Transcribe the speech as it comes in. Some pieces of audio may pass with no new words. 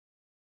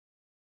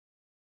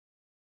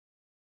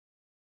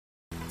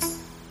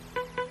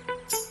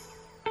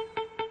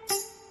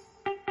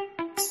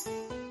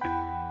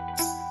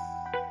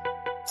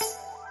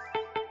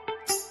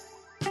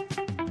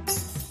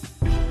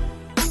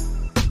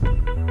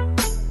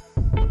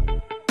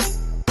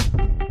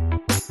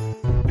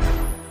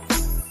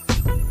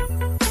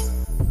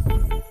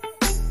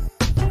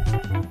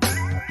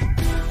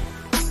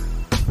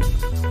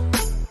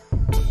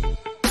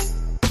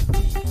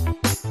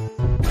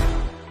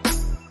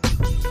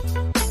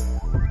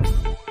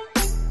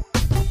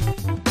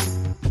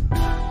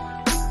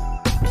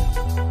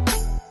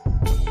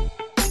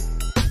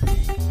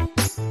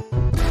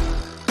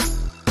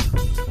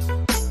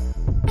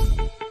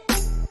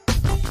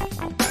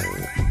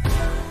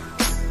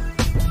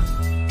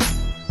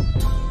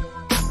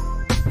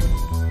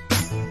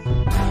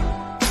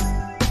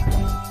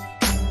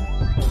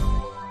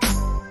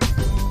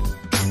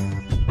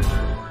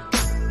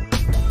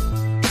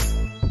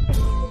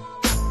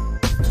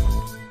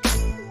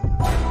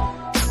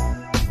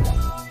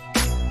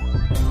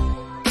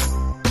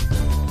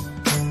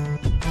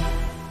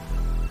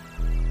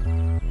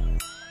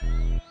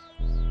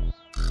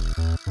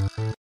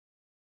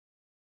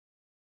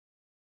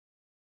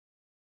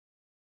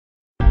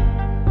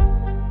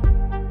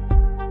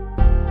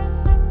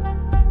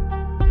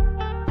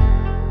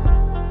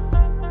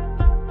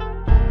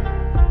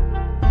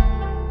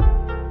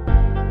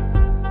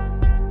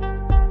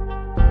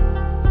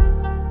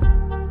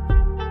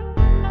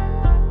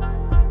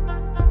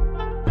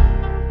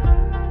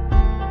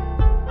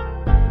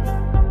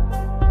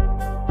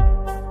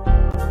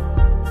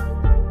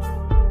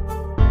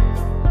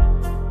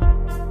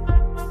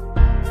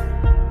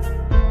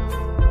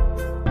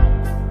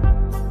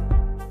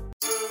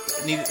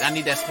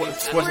need that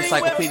sports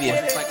encyclopedia.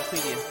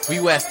 Where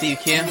you at, Steve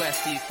Kim?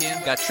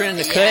 Got Trent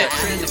in the cut.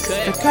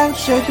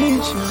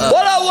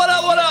 What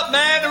up,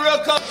 man? The real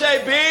Coach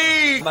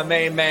JB. My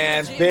main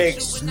man, Big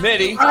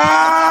Smitty.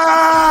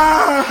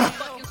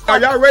 Are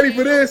y'all ready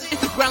for this?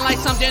 Ground like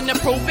something to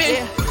prove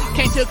it.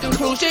 Came to a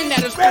conclusion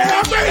that it's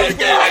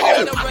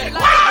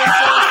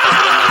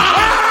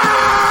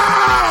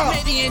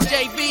Smitty and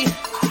JB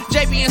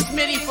and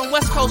Smitty from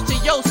West Coast to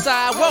your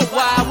side.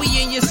 Worldwide, we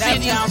in your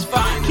city.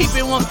 Keep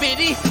it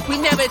 150. We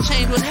never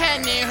change what's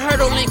happening.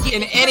 Hurdle and get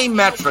In any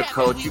metric,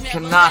 Coach, you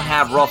cannot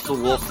have Russell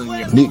Wilson.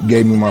 Nick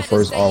gave me my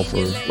first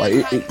offer. Like,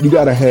 you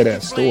got to have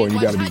that store. You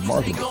got to be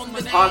marketable.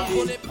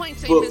 Hockey,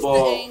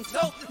 football,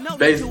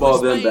 baseball,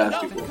 then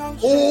basketball.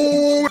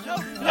 Oh,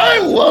 I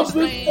love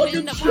this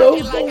fucking show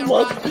so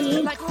much,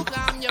 man.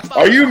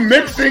 Are you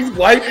mixing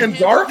light and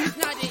dark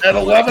at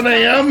 11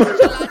 a.m.?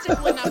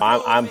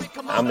 I'm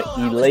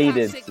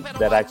elated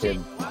that I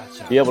can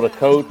be able to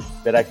coach,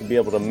 that I can be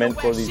able to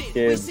mentor these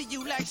kids,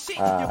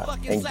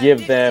 and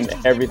give them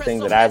everything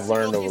that I've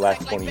learned over the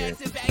last 20 years.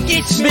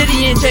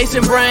 Smitty and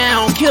Jason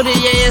Brown, killed it,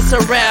 yeah, it's a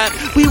rap.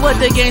 We what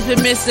the game's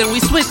been missing, we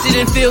switched it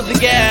and filled the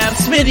gap.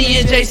 Smitty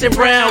and Jason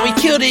Brown, we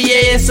killed it,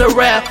 yeah, it's a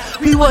rap.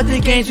 We what the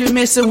game's been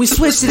missing, we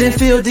switched it and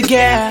filled the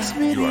gap.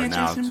 You are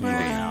now tuned in to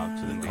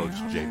the Coach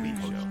JB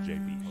Show.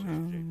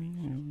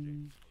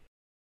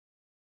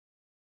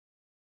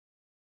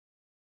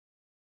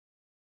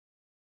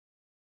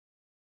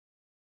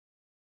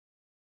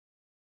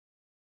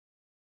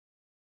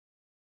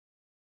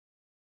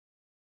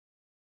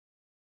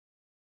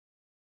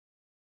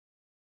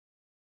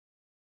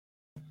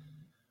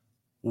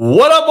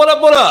 What up?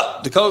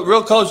 The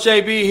real Coach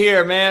JB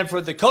here, man, for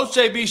the Coach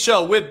JB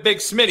Show with Big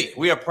Smitty.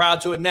 We are proud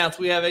to announce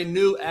we have a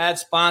new ad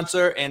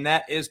sponsor, and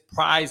that is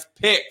Prize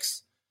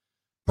Picks.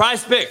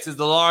 Prize Picks is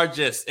the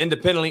largest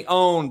independently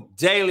owned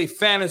daily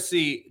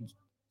fantasy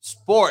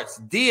sports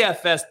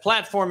DFS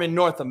platform in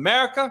North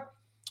America.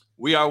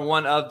 We are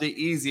one of the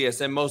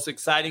easiest and most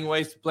exciting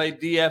ways to play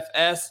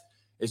DFS.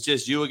 It's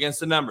just you against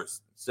the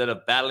numbers. Instead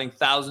of battling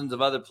thousands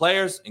of other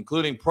players,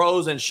 including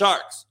pros and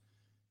sharks,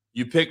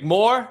 you pick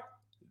more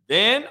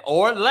than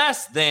or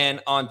less than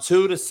on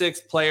 2 to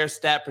 6 player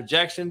stat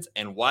projections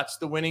and watch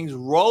the winnings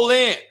roll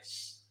in.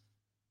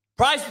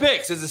 Prize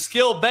Picks is a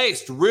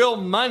skill-based, real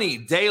money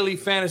daily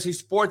fantasy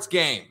sports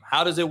game.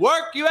 How does it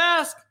work, you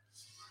ask?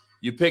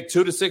 You pick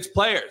 2 to 6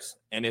 players,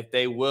 and if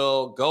they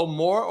will go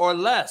more or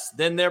less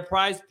than their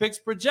Prize Picks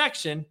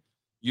projection,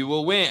 you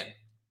will win.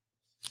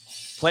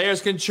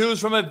 Players can choose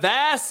from a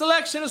vast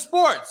selection of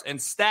sports and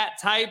stat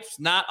types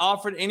not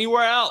offered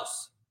anywhere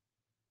else.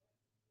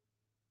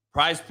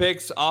 Prize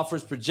Picks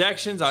offers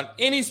projections on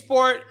any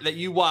sport that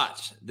you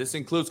watch. This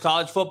includes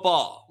college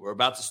football. We're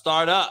about to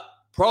start up.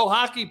 Pro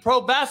hockey,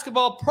 pro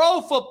basketball,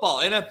 pro football.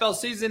 NFL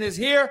season is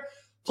here.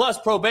 Plus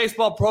pro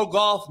baseball, pro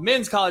golf,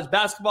 men's college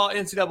basketball,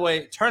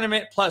 NCAA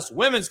tournament, plus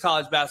women's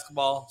college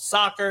basketball,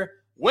 soccer,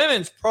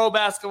 women's pro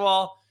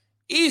basketball,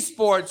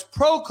 esports,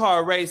 pro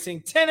car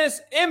racing,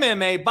 tennis,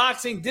 MMA,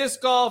 boxing,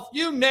 disc golf,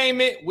 you name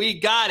it, we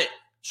got it.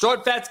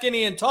 Short, fat,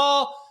 skinny, and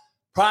tall.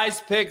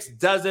 Prize Picks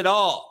does it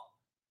all.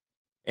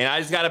 And I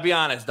just got to be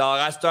honest, dog.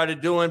 I started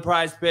doing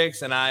Prize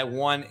Picks, and I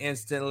won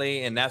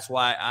instantly, and that's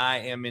why I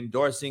am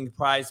endorsing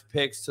Prize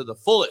Picks to the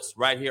fullest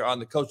right here on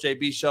the Coach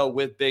JB Show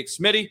with Big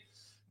Smitty.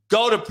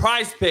 Go to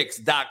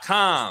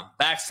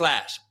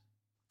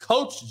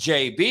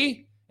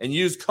prizepicks.com/CoachJB and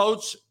use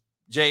Coach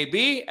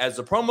JB as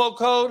the promo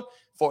code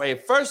for a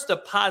first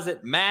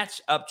deposit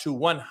match up to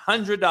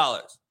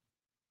 $100.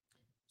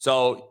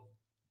 So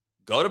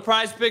go to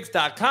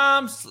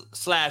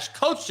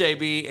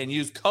prizepicks.com/CoachJB and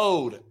use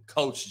code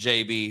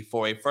CoachJB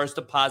for a first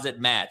deposit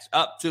match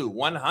up to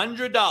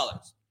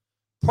 $100.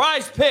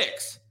 Prize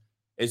Picks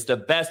is the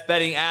best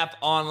betting app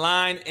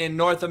online in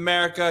North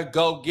America.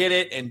 Go get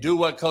it and do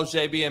what Coach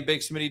JB and Big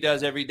Smitty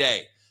does every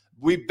day.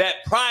 We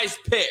bet Prize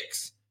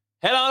Picks.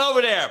 Head on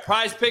over there,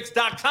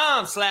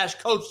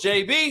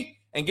 prizepicks.com/CoachJB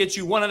and get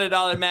you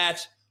 $100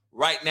 match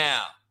right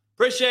now.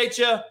 Appreciate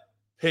you.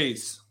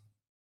 Peace.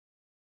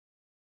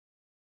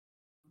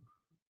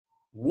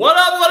 What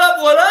up?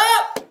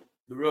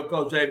 The real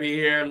Coach JB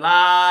here,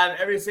 live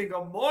every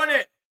single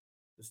morning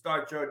to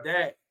start your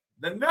day.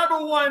 The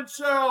number one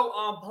show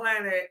on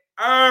planet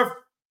Earth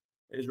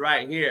is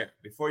right here.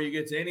 Before you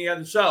get to any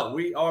other show,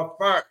 we are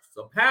first.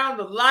 So pound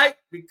the like,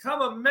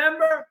 become a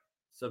member,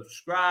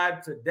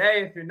 subscribe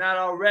today if you're not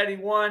already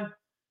one.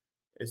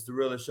 It's the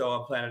realest show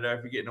on planet Earth.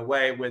 If you're getting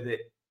away with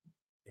it,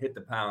 hit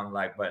the pound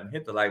like button.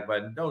 Hit the like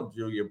button. Don't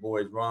do your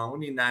boys wrong. We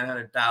need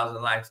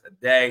 900,000 likes a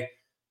day.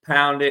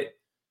 Pound it.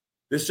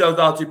 This show's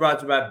also brought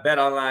to you by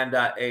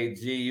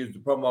betonline.ag. Use the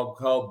promo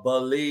code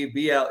BELIEVE,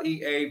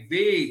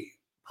 BLEAV.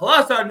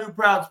 Plus our new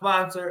proud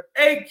sponsor,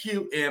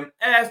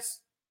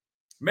 AQMS.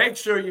 Make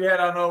sure you head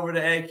on over to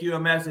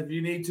AQMS if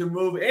you need to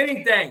move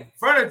anything,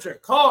 furniture,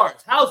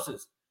 cars,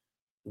 houses.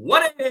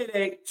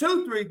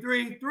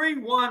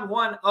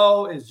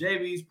 1-888-233-3110 is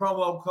JB's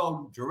promo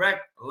code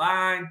direct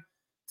line.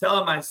 Tell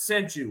them I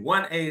sent you.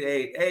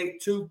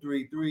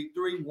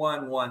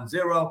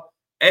 1-888-233-3110.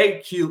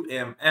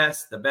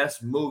 AQMS, the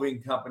best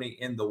moving company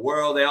in the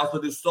world. They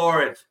also do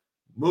storage,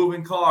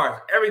 moving cars,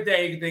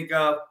 everything you can think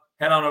of.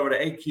 Head on over to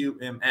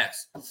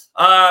AQMS.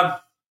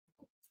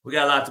 We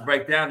got a lot to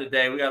break down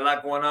today. We got a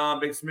lot going on.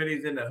 Big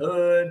Smitty's in the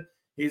hood.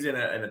 He's in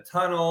a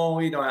tunnel.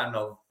 He don't have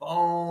no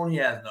phone. He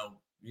has no,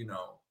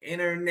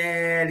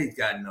 internet. He's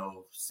got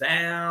no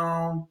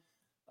sound.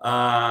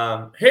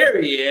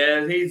 Here he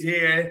is. He's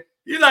here.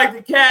 You like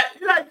the cat?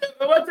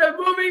 What's that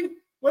movie?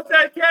 What's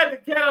that cat? The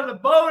cat on the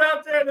boat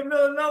out there in the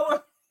middle of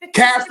nowhere?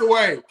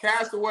 Castaway.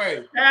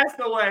 Castaway. This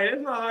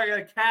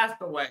motherfucker got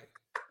Castaway.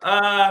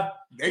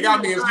 They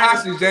got me as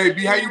hostage,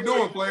 JB. How you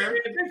doing, player?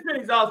 This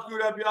thing's all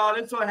screwed up, y'all.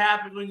 This is what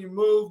happens when you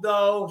move,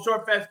 though.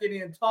 Short, fat, skinny,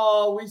 and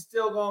tall. We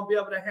still gonna be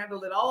able to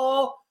handle it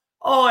all.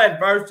 All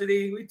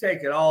adversity. We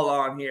take it all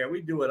on here.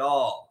 We do it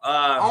all.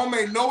 I don't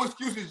make no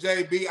excuses,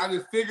 JB. I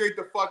just figure it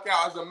the fuck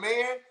out. As a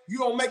man, you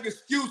don't make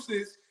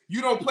excuses.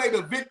 You don't play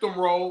the victim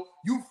role.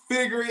 You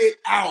figure it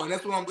out, and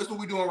that's what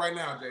we're doing right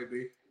now,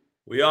 JB.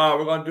 We are.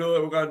 We're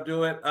gonna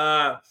do it.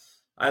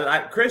 I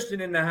like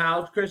Christian in the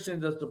house.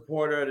 Christian's a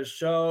supporter of the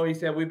show. He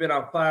said we've been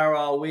on fire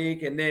all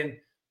week, and then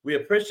we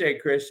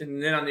appreciate Christian.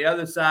 And then on the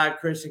other side,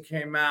 Christian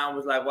came out and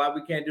was like, "Why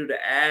we can't do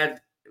the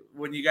ads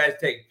when you guys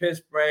take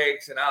piss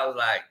breaks?" And I was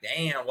like,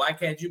 "Damn, why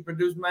can't you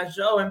produce my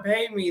show and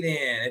pay me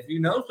then? If you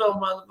know so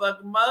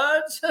motherfucking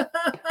much."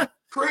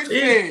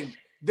 Christian,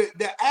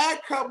 the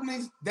ad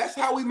companies, that's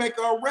how we make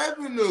our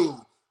revenue.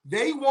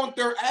 They want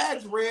their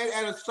ads read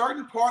at a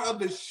certain part of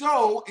the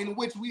show in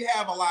which we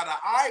have a lot of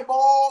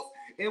eyeballs,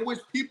 in which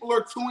people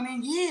are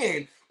tuning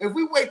in. If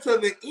we wait till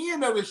the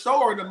end of the show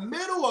or the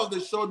middle of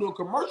the show, do a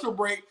commercial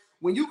break,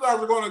 when you guys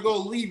are going to go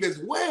leave as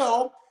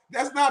well,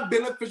 that's not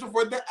beneficial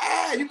for the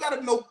ad. You got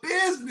to know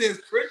business,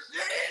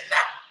 Christian.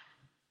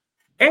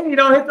 And you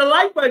don't hit the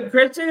like button,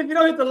 Christian. If you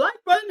don't hit the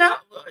like button, now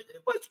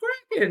what's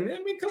cracking? I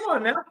mean, come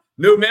on now.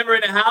 New member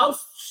in the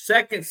house,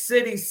 Second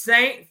City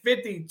Saint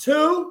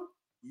 52.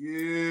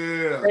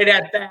 Yeah. Say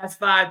that fast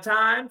 5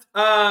 times.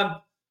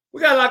 We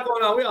got a lot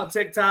going on. We on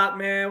TikTok,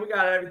 man. We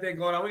got everything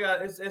going on.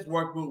 It's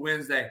Work Boot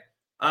Wednesday.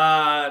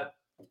 Hey,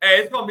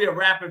 it's gonna be a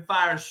rapid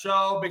fire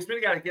show. Big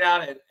Smitty got to get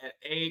out at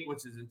 8,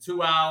 which is in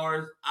 2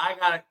 hours. I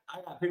got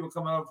people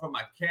coming over from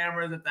my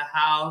cameras at the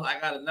house. I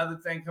got another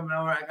thing coming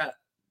over. I got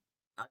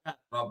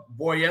a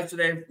boy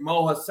yesterday,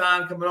 Mo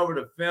Hassan, coming over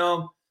to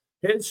film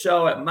his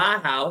show at my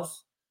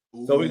house.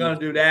 Ooh. So we're gonna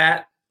do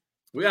that.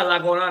 We got a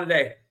lot going on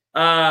today.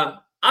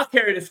 I'll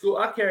carry the school.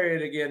 I'll carry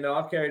it again, though.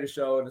 I'll carry the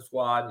show and the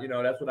squad.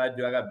 That's what I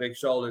do. I got big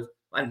shoulders.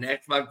 My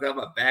neck's fucked up.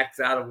 My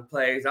back's out of a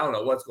place. I don't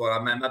know what's going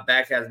on, man. My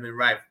back hasn't been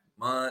right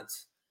for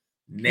months.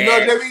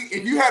 Debbie,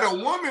 if you had a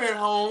woman at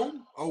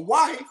home, a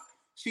wife,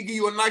 she'd give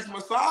you a nice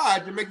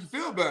massage and make you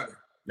feel better.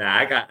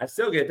 Nah, I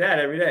still get that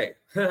every day.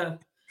 The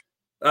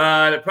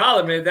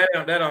problem is that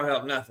don't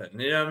help nothing.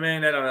 You know what I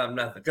mean? That don't help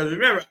nothing. Because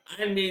remember,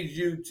 I need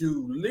you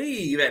to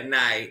leave at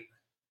night.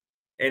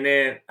 And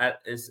then I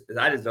just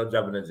don't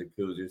jump in a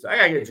jacuzzi. So I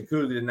got to get a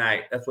jacuzzi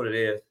tonight. That's what it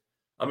is.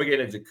 I'm going to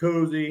get a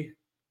jacuzzi.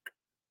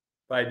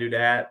 Probably do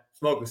that.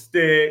 Smoke a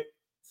stick.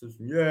 Some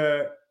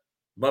yak.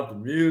 Bump the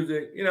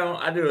music.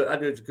 I do a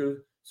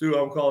jacuzzi. See what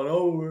I'm calling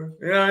over.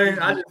 You know what I mean?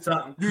 I did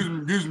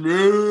something. This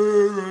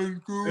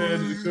man.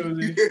 Head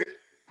jacuzzi.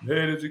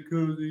 Head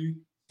jacuzzi.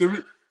 And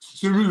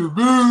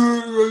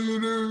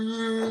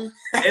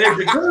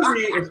a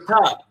jacuzzi is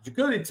tough.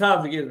 Jacuzzi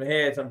tough to get in the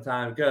head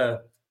sometimes because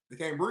they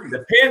can't breathe.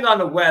 Depends on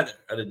the weather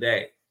of the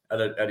day, of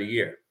the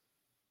year.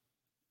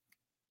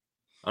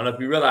 I don't know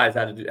if you realize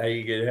how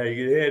you get head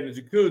in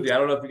the jacuzzi. I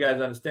don't know if you guys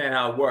understand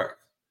how it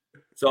works.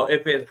 So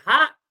if it's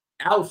hot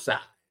outside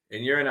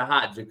and you're in a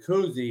hot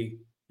jacuzzi,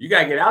 you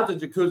gotta get out the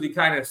jacuzzi,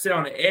 kind of sit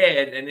on the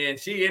edge, and then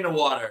she in the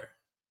water.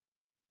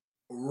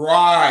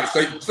 Right. So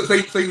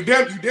you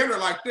dim her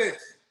like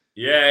this.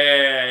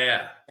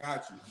 Yeah.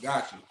 Got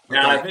you.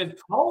 Now, if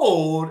it's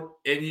cold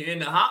and you're in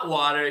the hot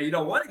water, you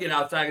don't want to get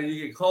outside because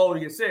you get cold,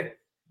 you get sick.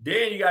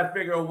 Then you got to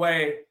figure a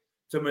way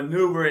to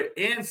maneuver it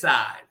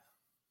inside.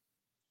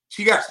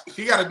 She got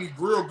to be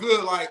real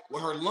good, like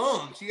with her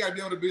lungs. She got to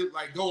be able to be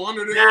like go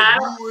under there,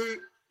 do it.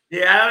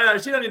 Yeah, I don't know.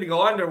 She don't need to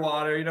go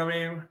underwater. You know what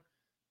I mean?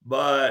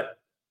 But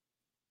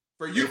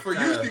for you,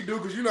 she do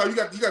because you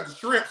got the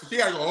shrimp, so she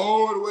got to go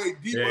all the way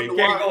deep underwater. You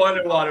can't go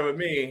underwater with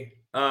me.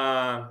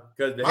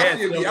 Because the head's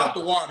still be out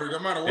the water no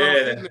matter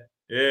what.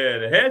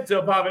 The head's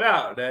still popping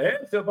out.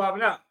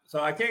 So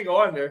I can't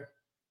go under.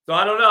 So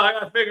I don't know. I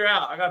gotta figure it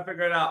out.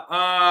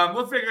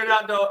 We'll figure it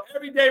out though.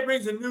 Every day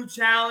brings a new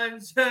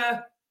challenge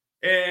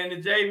in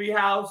the JB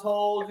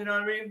household. You know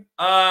what I mean?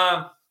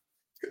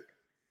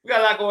 We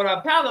got a lot going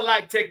on. Pound the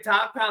like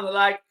TikTok, pound the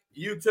like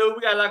YouTube.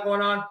 We got a lot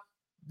going on.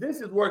 This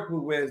is Work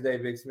Boot Wednesday,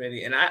 Big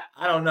Smitty, and I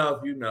don't know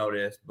if you know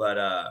this, but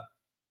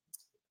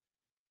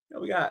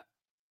we got.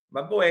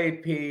 My boy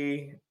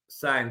AP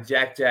signed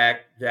Jack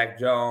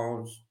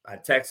Jones. I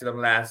texted him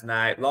last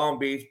night. Long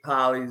Beach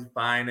Poly's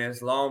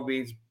finest. Long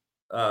Beach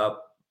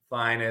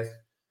finest.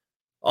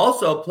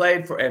 Also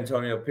played for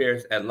Antonio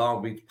Pierce at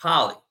Long Beach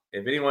Poly.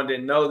 If anyone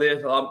didn't know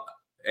this,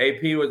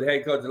 AP was the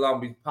head coach at Long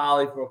Beach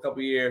Poly for a couple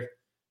of years.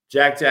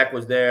 Jack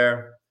was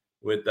there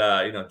with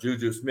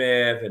Juju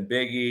Smith and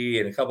Biggie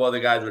and a couple other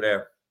guys were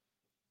there.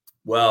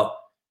 Well,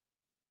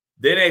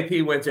 then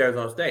AP went to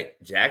Arizona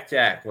State. Jack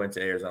went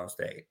to Arizona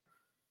State.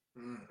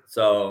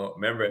 So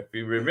if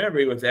you remember,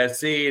 he went to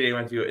SC, then he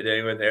went to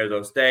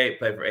Arizona State,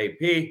 played for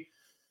AP.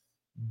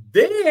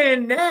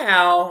 Then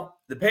now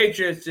the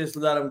Patriots just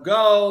let him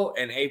go,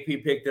 and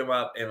AP picked him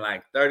up in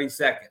like 30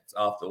 seconds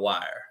off the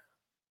wire.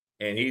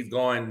 And he's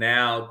going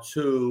now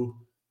to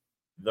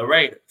the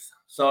Raiders.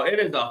 So it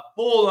is a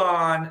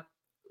full-on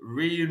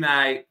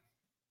reunite,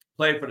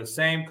 play for the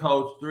same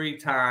coach 3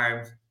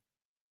 times.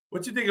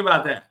 What you think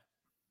about that?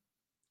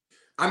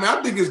 I mean,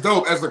 I think it's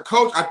dope. As a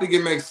coach, I think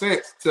it makes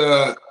sense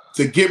to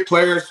get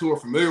players who are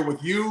familiar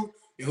with you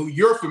and who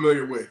you're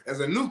familiar with.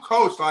 As a new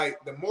coach, like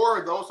the more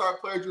of those type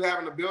of players you have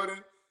in the building,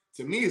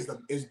 to me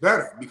is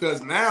better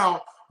because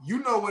now you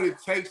know what it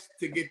takes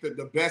to get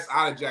the best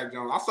out of Jack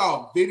Jones. I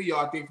saw a video,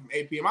 I think, from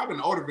AP. It might have been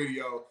an older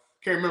video.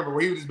 Can't remember,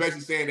 where he was just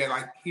basically saying that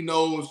like he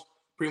knows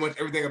pretty much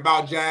everything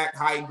about Jack,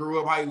 how he grew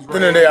up, how he was raised. At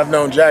the end of the day, I've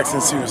known Jack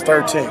since he was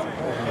 13.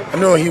 I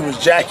knew he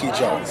was Jackie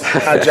Jones,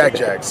 not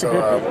Jack. So,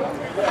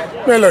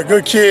 man, look,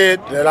 good kid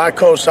that I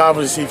coached,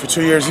 obviously, for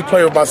 2 years. He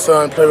played with my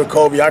son, played with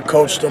Kobe. I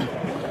coached him.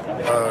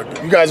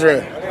 You guys are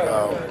in.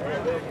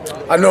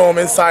 I know him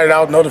inside and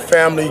out, know the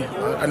family.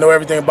 I know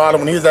everything about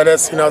him. When he was at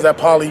SC, I was at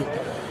Poly,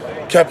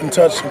 kept in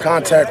touch and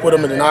contact with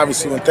him. And then,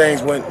 obviously, when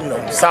things went,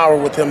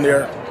 sour with him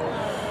there,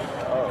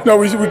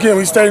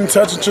 we stayed in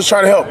touch and just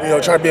try to help,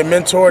 try to be a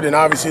mentor. And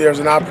obviously there's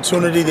an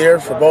opportunity there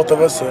for both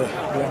of us to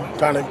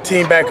kind of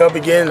team back up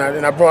again.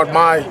 And I brought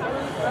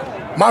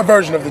my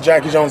version of the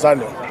Jackie Jones I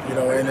knew,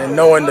 and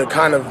knowing the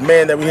kind of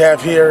man that we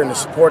have here and the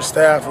support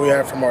staff we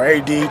have from our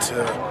AD to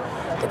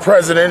the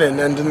president and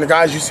then the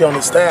guys you see on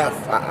the staff,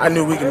 I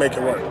knew we could make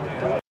it work.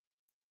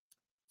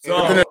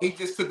 So he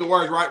just took the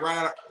words right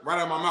out of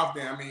my mouth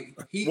there. I mean,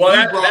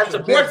 that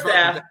support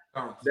staff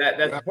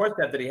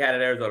that he had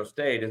at Arizona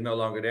State is no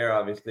longer there,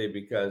 obviously,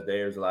 because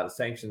there's a lot of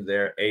sanctions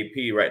there.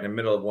 AP right in the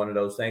middle of one of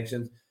those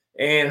sanctions,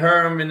 and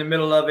Herm in the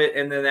middle of it,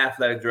 and then the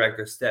athletic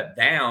director stepped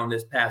down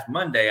this past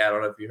Monday. I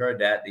don't know if you heard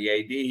that. The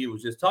AD he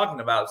was just talking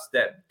about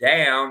stepped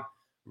down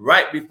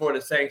right before the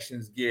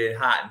sanctions get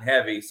hot and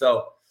heavy.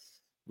 So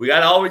we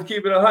got to always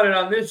keep it 100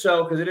 on this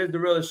show because it is the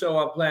realest show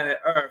on planet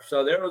Earth.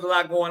 So there was a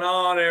lot going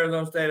on.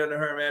 Arizona State under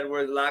Herm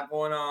Edwards, a lot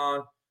going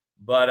on.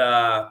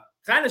 But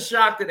kind of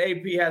shocked that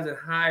AP hasn't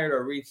hired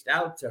or reached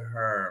out to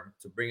Herm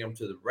to bring him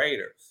to the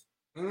Raiders.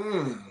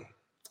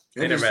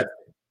 Interesting.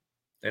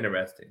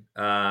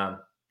 I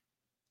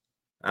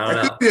don't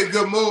know. It could be a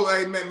good move.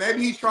 Hey, man,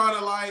 maybe he's trying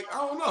to I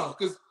don't know.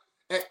 Because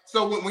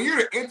so when you're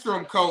the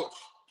interim coach,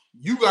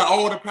 you got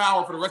all the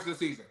power for the rest of the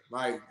season.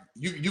 Like,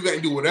 you got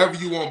to do whatever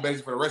you want,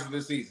 basically, for the rest of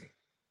the season.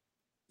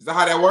 Is that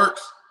how that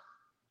works?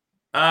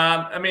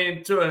 I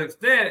mean, to an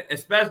extent,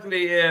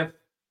 especially if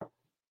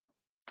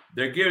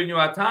they're giving you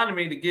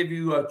autonomy to give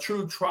you a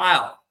true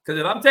trial. Because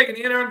if I'm taking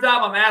the interim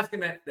job, I'm asking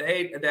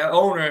the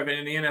owner of it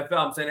in the NFL,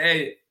 I'm saying,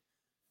 hey,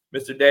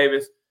 Mr.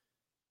 Davis,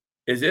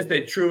 is this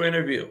a true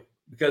interview?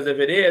 Because if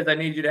it is, I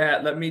need you to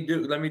let me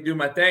do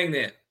my thing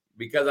then.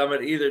 Because I'm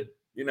gonna either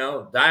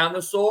die on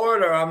the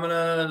sword or I'm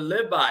gonna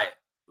live by it.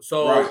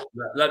 So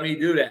let me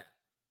do that.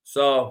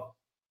 So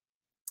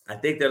I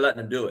think they're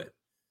letting him do it.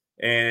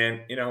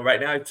 And, right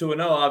now he's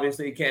 2-0.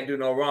 Obviously, he can't do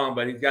no wrong,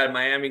 but he's got a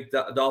Miami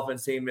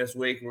Dolphins team this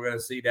week. We're going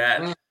to see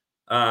that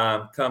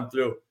come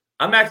through.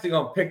 I'm actually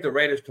going to pick the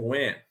Raiders to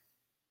win.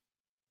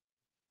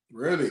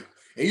 Really?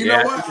 And you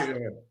know what?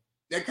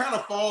 That kind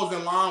of falls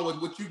in line with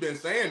what you've been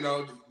saying,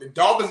 though. The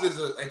Dolphins is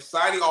an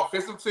exciting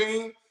offensive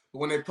team, but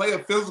when they play a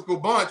physical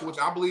bunch, which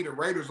I believe the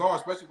Raiders are,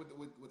 especially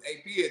with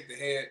AP at the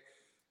head,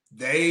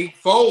 they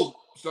fold.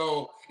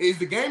 So is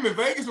the game in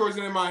Vegas or is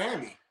it in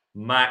Miami?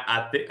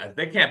 I think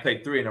they can't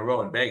play 3 in a row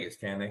in Vegas,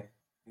 can they?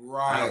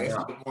 Right.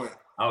 That's the point.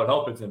 I would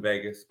hope it's in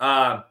Vegas.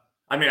 I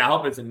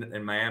hope it's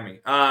in Miami.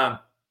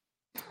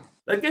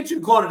 Let's get you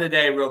a quote of the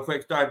day real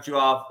quick. Start you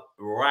off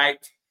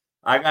right.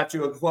 I got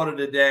you a quote of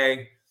the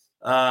day.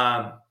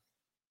 Brought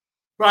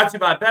to you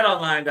by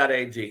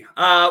betonline.ag.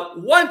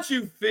 Once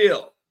you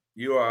feel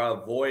you are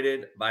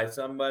avoided by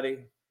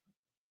somebody,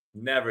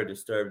 never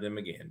disturb them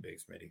again, Big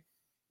Smitty.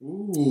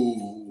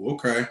 Ooh,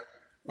 okay.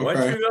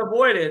 Once you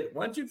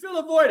feel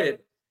avoided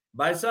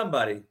by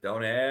somebody,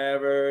 don't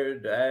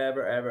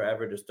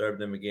ever disturb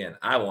them again.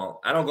 I won't.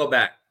 I don't go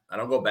back. I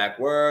don't go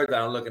backwards. I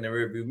don't look in the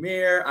rearview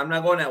mirror. I'm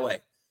not going that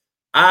way.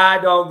 I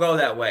don't go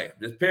that way.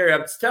 This period,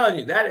 I'm just telling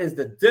you, that is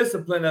the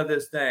discipline of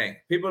this thing.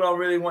 People don't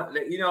really want,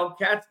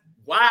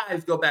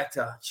 wives go back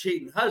to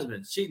cheating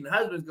husbands. Cheating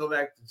husbands go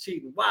back to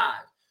cheating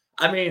wives.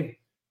 I mean,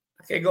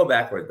 I can't go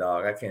backward,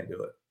 dog. I can't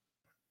do it.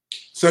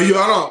 So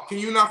can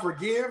you not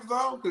forgive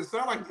though? Because it's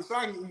not like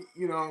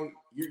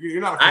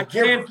you're not. I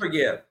can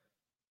forgive,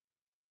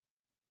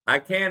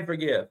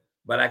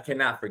 but I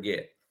cannot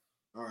forget.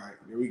 All right,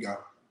 here we go.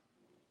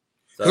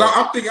 So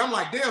I'm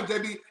like, damn,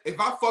 JB, if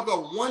I fuck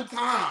up one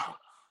time,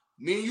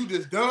 me and you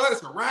just done.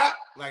 It's a wrap.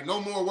 Like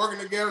no more working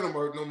together,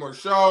 no more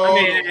shows.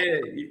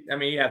 I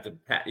mean, you have to.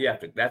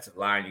 That's a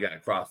line you got to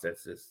cross.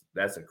 That's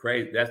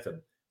a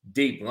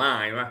deep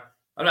line.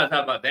 I'm not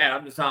talking about that.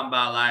 I'm just talking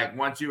about like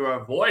once you are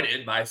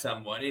avoided by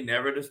somebody,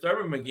 never disturb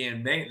them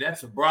again.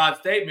 That's a broad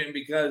statement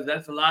because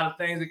that's a lot of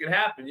things that could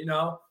happen. You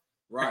know,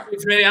 right?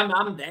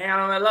 I'm down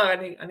on that.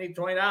 Look, I need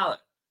 $20.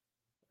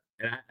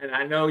 And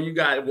I know you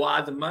got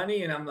wads of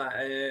money, and I'm like,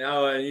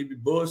 and you be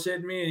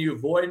bullshitting me, and you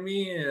avoid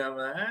me, and I'm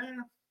like,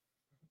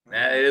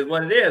 that is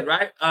what it is,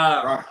 right?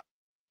 Right.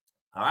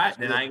 All right,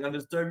 then I ain't gonna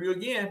disturb you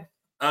again.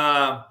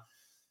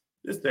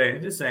 Just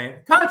saying.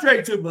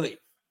 Contrary to belief.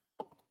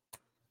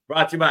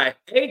 Brought to you by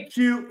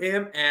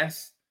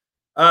AQMS.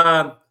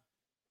 I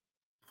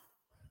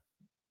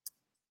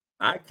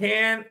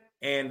can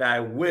and I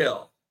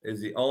will is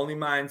the only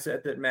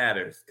mindset that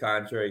matters.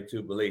 Contrary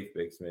to belief,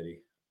 Big Smitty.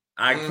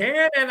 I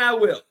can and I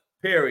will,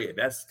 period.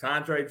 That's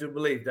contrary to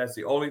belief. That's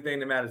the only thing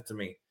that matters to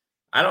me.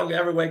 I don't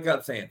ever wake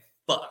up saying,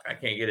 fuck, I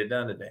can't get it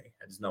done today.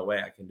 There's no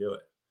way I can do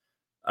it.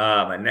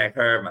 My neck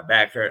hurt, my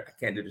back hurt. I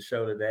can't do the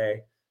show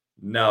today.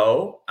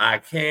 No, I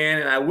can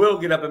and I will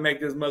get up and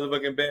make this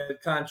motherfucking bed.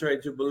 Contrary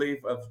to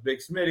belief of Big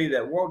Smitty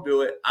that won't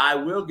do it, I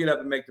will get up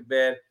and make the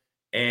bed.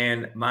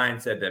 And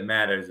mindset that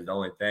matters is the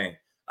only thing.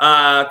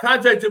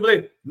 Contrary to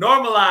belief,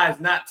 normalize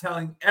not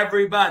telling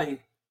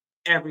everybody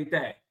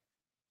everything.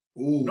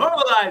 Ooh.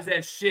 Normalize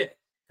that shit.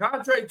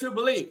 Contrary to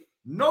belief,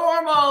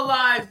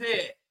 normalize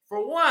it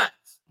for once.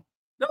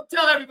 Don't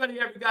tell everybody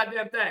every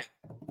goddamn thing.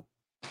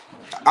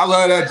 I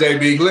love that,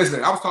 JB.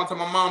 Listen, I was talking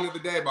to my mom the other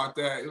day about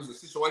that. It was a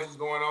situation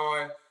going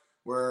on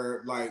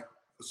where like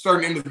a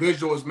certain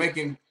individual is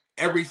making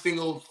every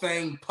single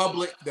thing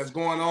public that's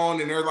going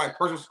on in their like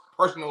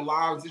personal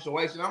lives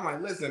situation. I'm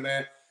like, listen,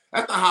 man,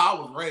 that's not how I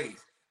was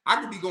raised. I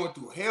could be going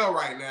through hell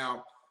right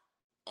now.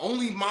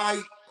 Only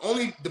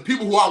the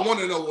people who I want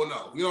to know will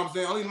know. You know what I'm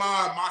saying? Only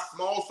my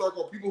small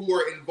circle of people who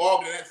are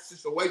involved in that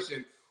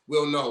situation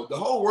will know. The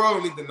whole world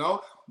don't need to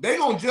know. They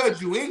gonna judge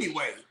you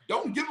anyway.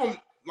 Don't give them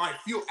like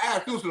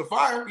add fuel to the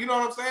fire. You know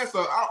what I'm saying?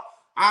 So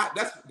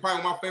that's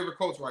probably my favorite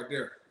quotes right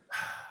there.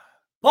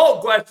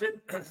 Poll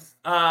question.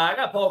 I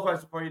got a poll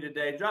question for you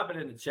today. Drop it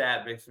in the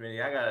chat, Big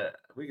Smitty.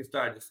 We can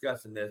start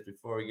discussing this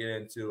before we get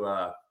into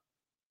I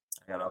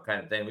got all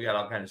kind of things. We got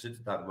all kind of shit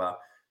to talk about.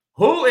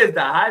 Who is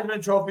the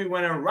Heisman Trophy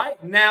winner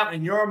right now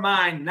in your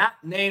mind, not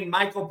named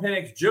Michael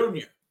Penix Jr.?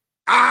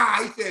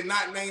 He said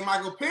not named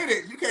Michael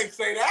Penix. You can't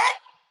say that.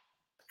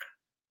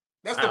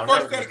 That's the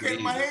first thing that came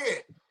to my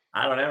head.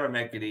 I don't ever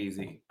make it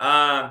easy.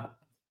 The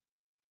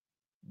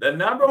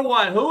number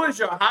one, who is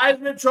your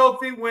Heisman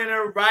Trophy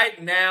winner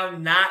right now,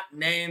 not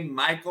named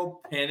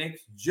Michael Penix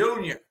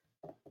Jr.?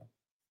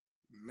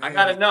 Man. I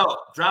got to know.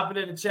 Drop it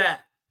in the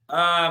chat.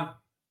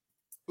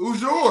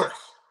 Who's yours?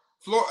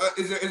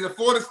 Is it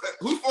Florida State?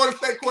 Who's Florida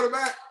State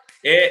quarterback?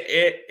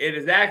 It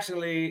is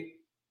actually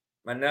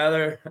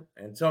another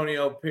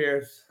Antonio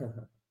Pierce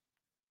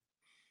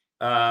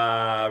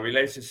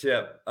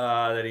relationship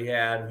that he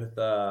had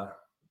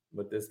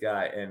with this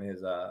guy and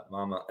his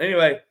mama.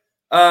 Anyway,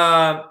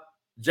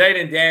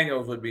 Jaden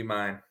Daniels would be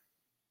mine.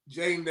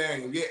 Jaden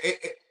Daniels. Yeah,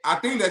 I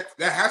think that's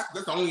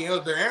the only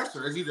other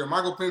answer. It's either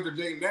Michael Penix or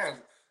Jaden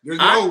Daniels. There's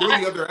no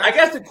really other answer. I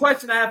guess the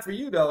question I have for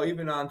you, though,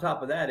 even on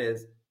top of that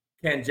is,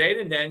 can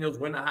Jaden Daniels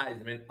win a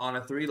Heisman on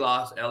a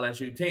 3-loss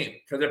LSU team?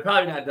 Because they're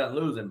probably not done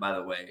losing, by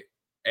the way.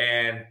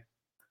 And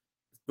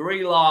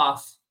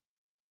 3-loss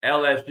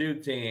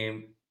LSU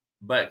team,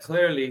 but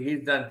clearly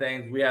he's done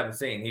things we haven't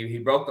seen. He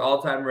broke the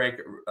all-time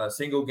record,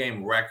 single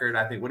game record.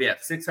 I think, what do you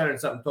have,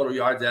 600-something total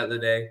yards the other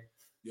day?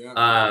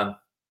 Yeah.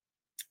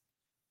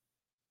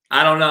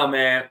 I don't know,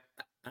 man.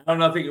 I don't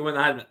know if he can win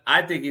the Heisman.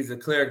 I think he's a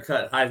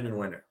clear-cut Heisman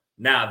winner.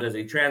 Now, does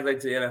he translate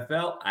to the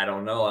NFL? I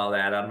don't know all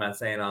that. I'm not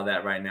saying all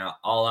that right now.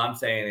 All I'm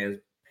saying is,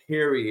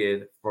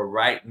 period, for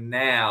right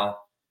now,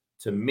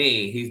 to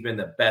me, he's been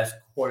the best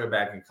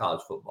quarterback in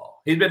college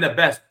football. He's been the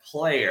best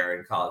player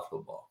in college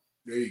football.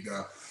 There you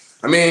go.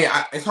 I mean,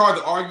 it's hard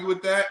to argue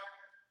with that.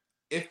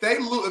 If they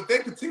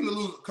continue to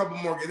lose a couple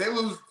more games, they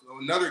lose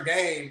another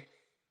game,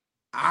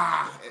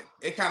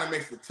 it kind of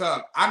makes it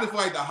tough. I just feel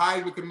like the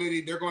Heisman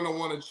committee, they're going to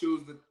want to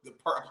choose the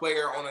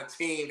player on a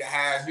team that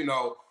has,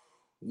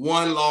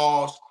 1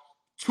 loss,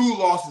 2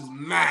 losses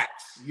max,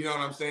 you know what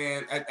I'm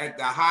saying, at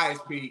the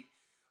highest peak.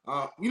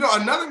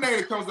 Another name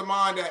that comes to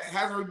mind that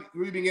hasn't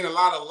really been getting a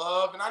lot of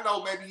love, and I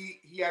know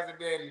maybe he hasn't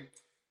been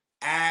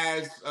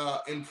as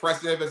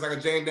impressive as like a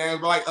Jaden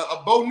Daniels, but like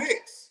a Bo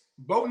Nix.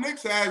 Bo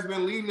Nix has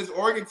been leading this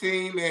Oregon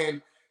team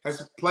and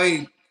has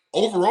played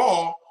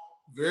overall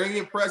very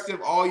impressive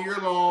all year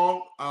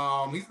long.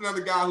 He's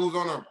another guy who's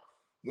on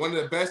one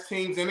of the best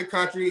teams in the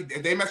country.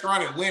 If they mess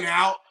around and win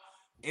out,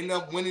 end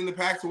up winning the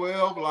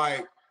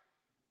Pac-12,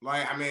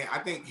 I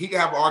think he can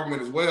have an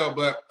argument as well.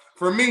 But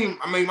for me,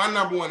 my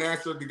number one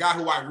answer, the guy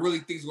who I really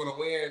think is going to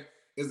win,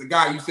 is the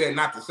guy you said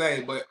not to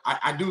say. But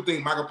I do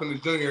think Michael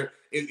Penix Jr.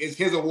 is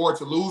his award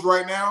to lose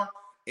right now.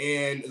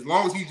 And as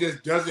long as he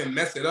just doesn't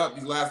mess it up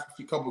these last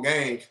couple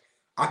games,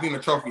 I think the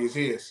trophy is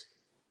his.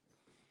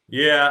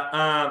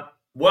 Yeah.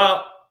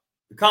 Well,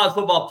 The College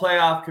Football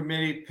Playoff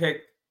Committee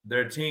picked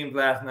their teams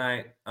last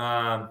night.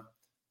 I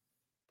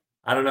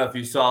don't know if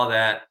you saw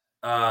that.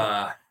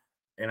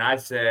 And I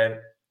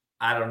said,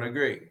 I don't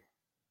agree.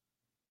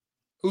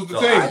 Who's the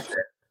team?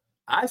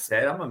 I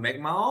said I'm going to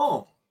make my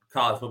own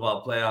College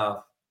Football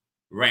Playoff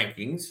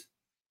rankings.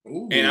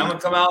 Ooh. And I'm going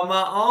to come out with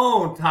my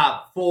own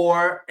top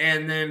 4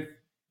 and then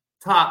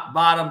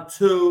bottom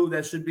 2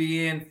 that should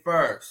be in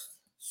first.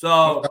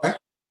 So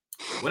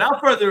without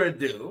further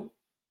ado.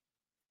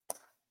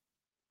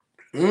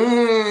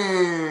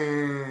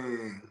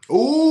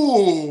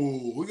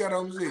 Ooh, we got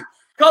to see.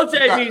 Coach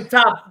AB's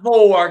top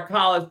 4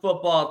 college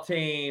football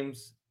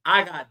teams.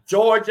 I got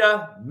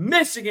Georgia,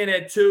 Michigan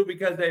at 2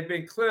 because they've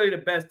been clearly the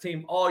best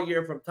team all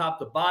year from top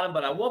to bottom.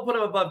 But I won't put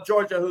them above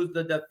Georgia, who's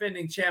the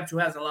defending champs who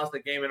hasn't lost a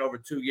game in over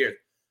 2 years.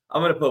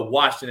 I'm going to put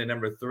Washington at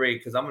number 3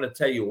 because I'm going to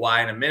tell you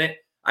why in a minute.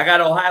 I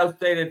got Ohio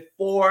State at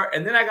 4,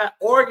 and then I got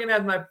Oregon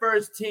as my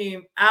first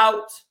team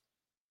out,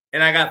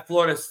 and I got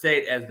Florida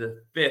State as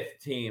the 5th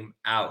team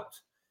out.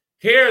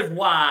 Here's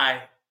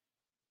why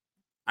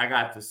I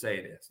got to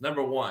say this.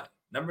 Number one,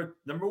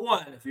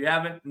 if you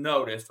haven't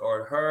noticed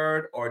or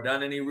heard or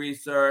done any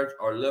research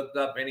or looked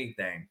up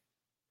anything,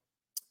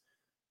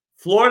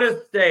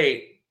 Florida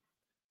State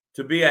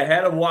to be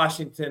ahead of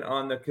Washington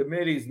on the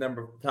committee's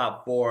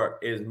top 4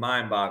 is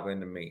mind-boggling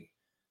to me.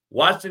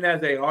 Washington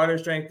has a harder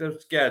strength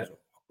of schedule.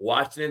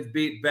 Washington's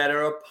beat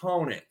better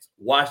opponents.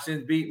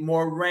 Washington's beat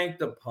more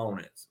ranked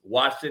opponents.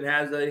 Washington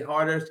has a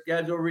harder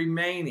schedule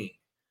remaining.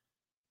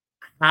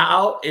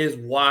 How is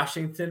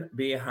Washington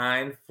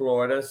behind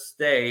Florida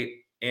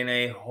State in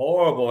a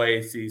horrible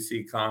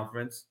ACC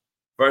conference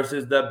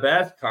versus the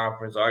best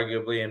conference,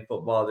 arguably, in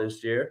football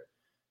this year?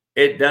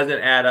 It doesn't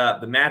add up.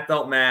 The math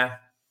don't math.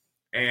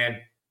 And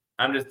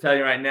I'm just telling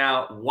you right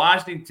now,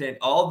 Washington,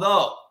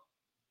 although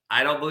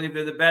I don't believe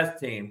they're the best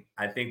team,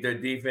 I think their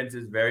defense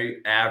is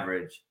very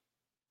average,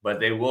 but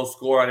they will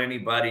score on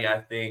anybody, I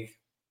think.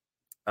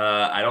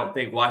 I don't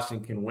think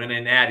Washington can win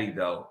a natty,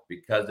 though,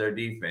 because their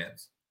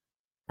defense.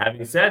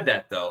 Having said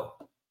that, though,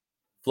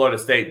 Florida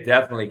State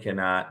definitely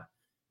cannot.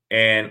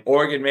 And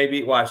Oregon may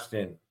beat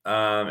Washington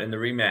in the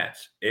rematch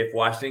if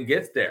Washington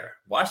gets there.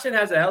 Washington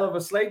has a hell of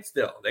a slate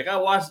still. They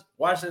got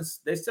Washington.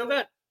 They still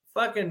got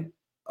fucking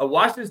a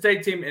Washington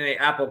State team in a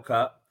Apple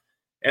Cup.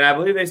 And I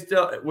believe they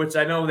still, which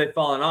I know they've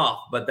fallen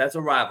off, but that's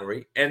a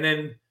rivalry. And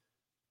then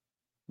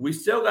we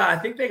still got, I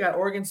think they got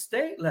Oregon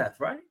State left,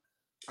 right?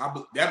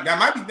 That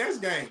might be next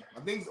game. I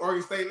think it's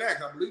Oregon State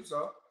next. I believe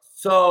so.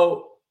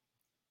 So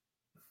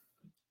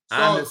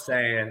I'm just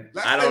saying,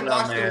 I don't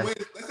know, man.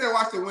 Let's say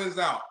Washington wins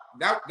out.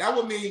 That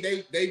would mean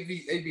they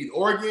beat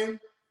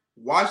Oregon,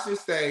 Washington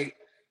State,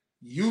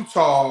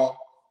 Utah,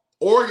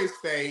 Oregon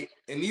State,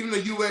 and even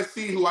the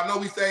USC, who I know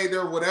we say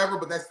they're whatever,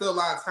 but that's still a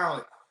lot of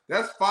talent.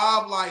 That's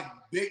 5 like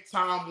big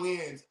time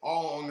wins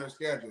all on their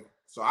schedule.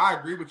 So I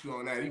agree with you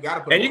on that. You got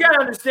to put. And you got to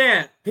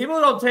understand, people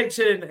don't take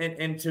shit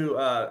into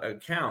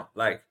account.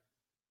 Like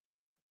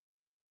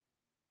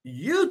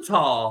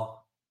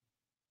Utah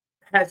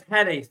has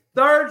had a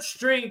 3rd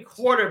string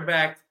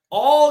quarterback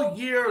all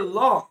year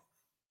long.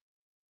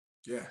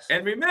 Yes.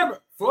 And remember,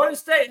 Florida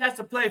State has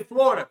to play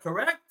Florida,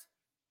 correct?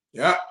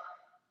 Yeah.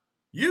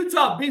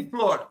 Utah beat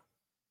Florida.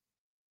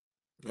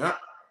 Yeah.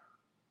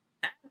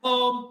 At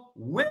home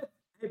with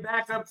a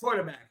backup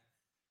quarterback.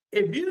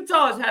 If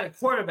Utah has had a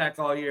quarterback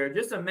all year,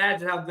 just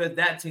imagine how good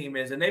that team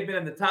is. And they've been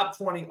in the top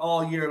 20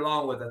 all year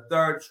long with a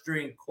 3rd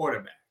string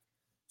quarterback.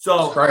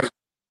 So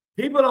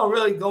people don't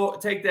really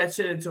take that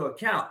shit into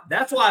account.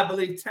 That's why I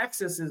believe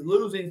Texas is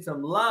losing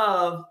some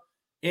love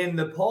in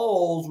the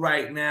polls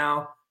right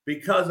now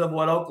because of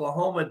what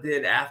Oklahoma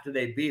did after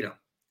they beat them.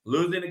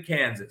 Losing to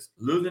Kansas,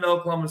 losing to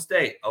Oklahoma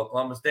State.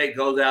 Oklahoma State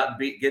goes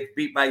out and gets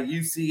beat by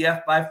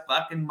UCF by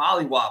fucking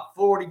mollywop,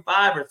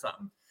 45 or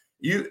something.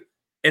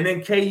 And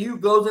then KU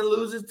goes and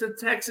loses to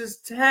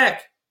Texas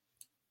Tech.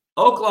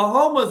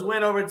 Oklahoma's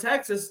win over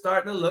Texas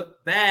starting to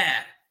look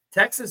bad.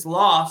 Texas'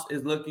 loss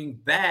is looking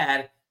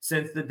bad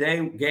since the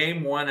day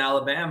game 1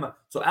 Alabama.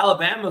 So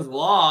Alabama's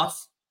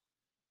loss,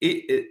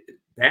 it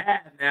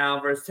bad now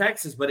versus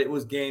Texas, but it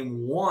was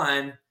game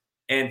 1,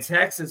 and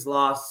Texas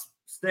lost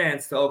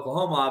since to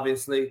Oklahoma,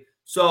 obviously.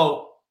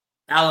 So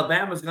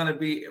Alabama's going to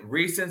be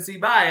recency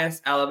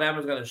bias.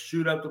 Alabama's going to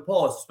shoot up the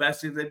polls,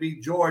 especially if they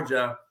beat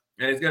Georgia.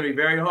 And it's going to be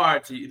very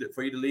hard for you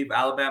to leave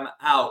Alabama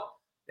out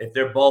if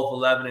they're both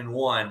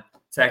 11-1,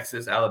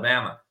 Texas,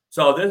 Alabama.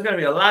 So there's going to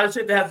be a lot of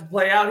shit that has to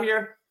play out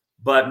here.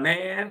 But,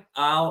 man,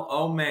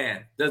 oh,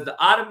 man. Does the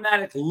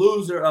automatic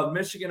loser of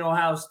Michigan,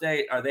 Ohio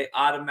State, are they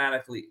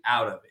automatically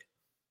out of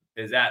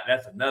it?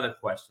 That's another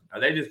question. Are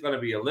they just going to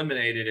be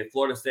eliminated if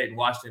Florida State and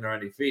Washington are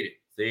undefeated?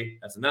 See,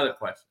 that's another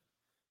question.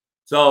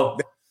 So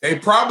they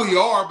probably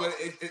are, but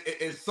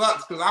it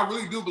sucks because I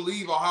really do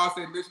believe Ohio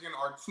State and Michigan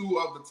are 2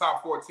 of the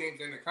top 4 teams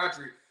in the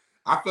country.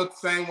 I felt the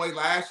same way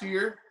last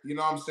year. You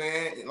know what I'm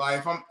saying?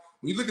 Like when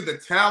you look at the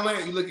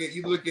talent, you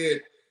look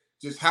at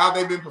just how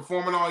they've been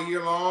performing all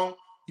year long.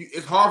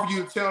 It's hard for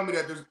you to tell me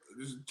that there's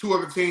 2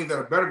 other teams that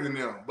are better than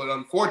them. But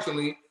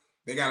unfortunately,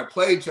 they got to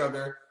play each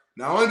other.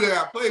 Not only did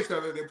they play each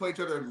other, they play each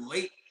other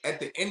late at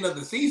the end of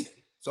the season.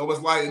 So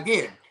it's like,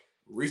 again,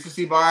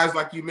 recency bias,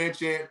 like you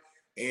mentioned,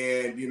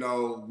 and, you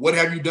know, what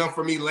have you done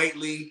for me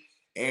lately?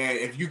 And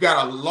if you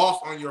got a loss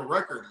on your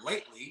record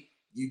lately,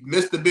 you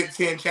missed the Big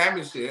Ten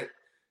championship,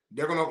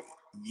 you're not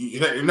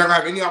gonna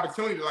have any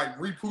opportunity to like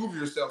reprove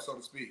yourself, so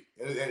to speak.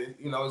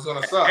 You know, it's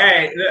gonna suck.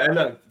 Hey,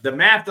 look, the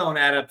math don't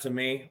add up to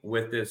me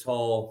with this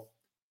whole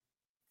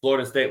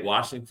Florida State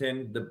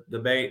Washington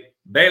debate.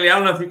 Bailey, I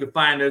don't know if you can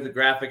find, there's a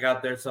graphic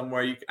out there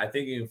somewhere. I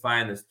think you can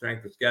find the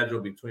strength of schedule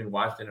between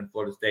Washington and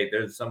Florida State.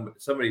 There's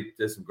somebody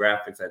did some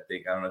graphics, I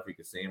think. I don't know if you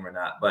can see them or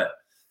not, but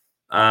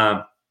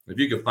if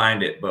you can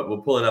find it, but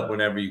we'll pull it up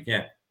whenever you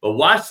can. But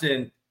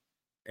Washington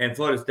and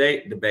Florida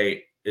State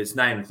debate is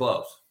not even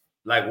close.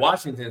 Like,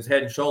 Washington's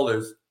head and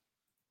shoulders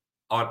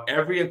on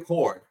every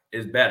accord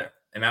is better.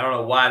 And I don't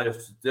know why they're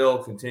still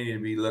continue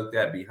to be looked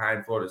at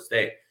behind Florida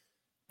State.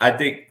 I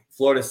think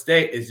Florida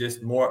State is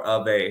just more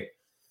of a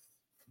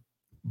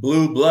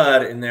blue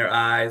blood in their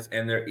eyes,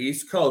 and their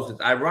East Coast.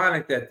 It's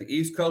ironic that the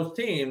East Coast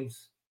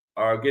teams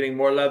are getting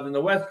more love than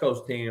the West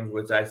Coast teams,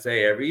 which I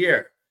say every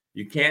year.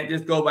 You can't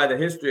just go by the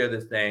history of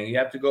this thing. You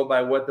have to go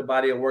by what the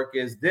body of work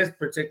is this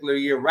particular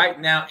year, right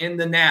now, in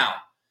the now.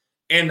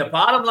 And the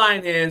bottom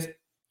line is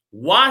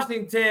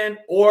Washington,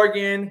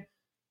 Oregon,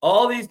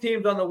 all these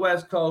teams on the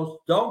West Coast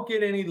don't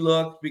get any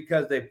looks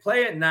because they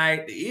play at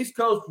night. The East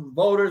Coast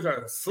voters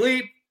are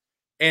asleep.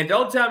 And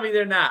don't tell me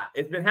they're not.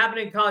 It's been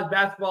happening in college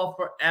basketball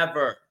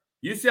forever.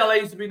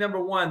 UCLA used to be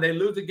number one. They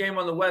lose a game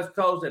on the West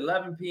Coast at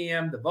 11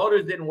 p.m. The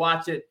voters didn't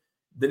watch it.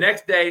 The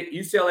next day,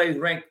 UCLA is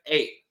ranked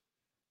 8.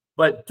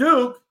 But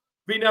Duke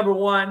be number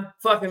one,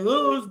 fucking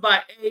lose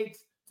by 8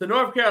 to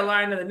North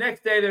Carolina. The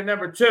next day, they're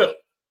number 2.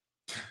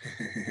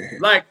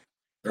 Like,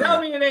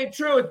 tell me it ain't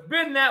true. It's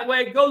been that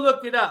way. Go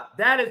look it up.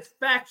 That is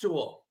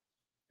factual.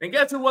 And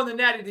guess who won the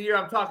Natty the year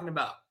I'm talking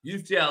about?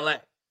 UCLA.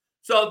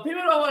 So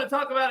people don't want to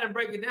talk about it and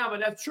break it down, but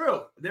that's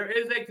true. There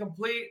is a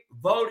complete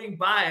voting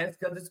bias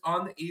because it's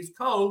on the East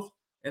Coast,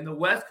 and the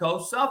West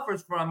Coast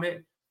suffers from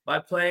it by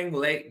playing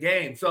late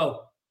games.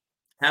 So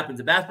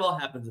happens in basketball,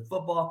 happens in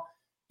football,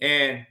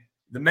 and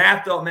the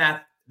math don't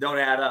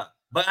add up.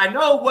 But I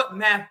know what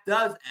math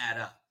does add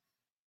up.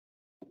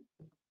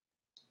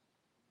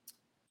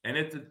 And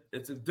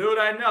it's a dude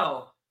I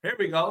know. Here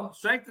we go.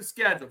 Strength of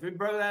schedule. If we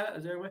brought that up,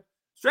 is there a way?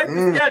 Strength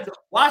of schedule.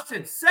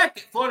 Washington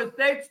 2nd. Florida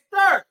State's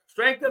 3rd.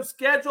 Strength of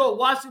schedule.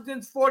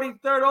 Washington's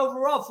 43rd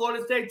overall.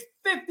 Florida State's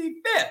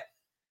 55th.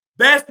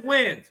 Best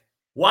wins.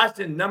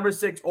 Washington, number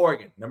 6,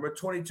 Oregon. Number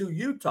 22,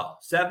 Utah.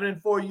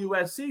 7-4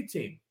 USC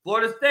team.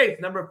 Florida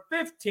State's number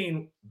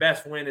 15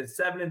 best win is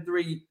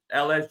 7-3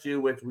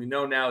 LSU, which we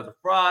know now is a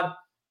fraud.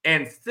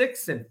 And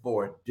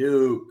 6-4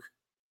 Duke.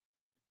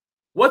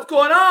 What's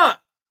going on?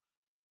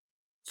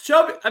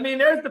 Show me. I mean,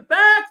 there's the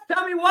facts.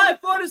 Tell me why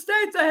Florida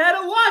State's ahead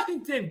of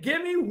Washington.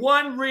 Give me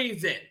one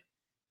reason.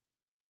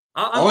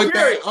 Only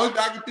thing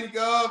I can think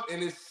of,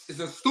 and it's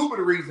a stupid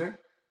reason,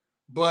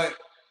 but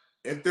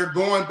if they're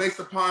going based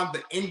upon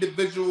the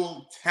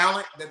individual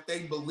talent that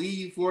they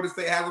believe Florida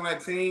State has on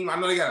that team, I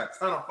know they got a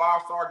ton of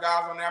 5-star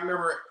guys on there. I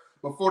remember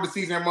before the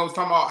season, everyone was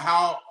talking about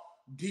how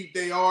deep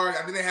they are.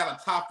 I think they had a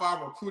top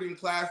 5 recruiting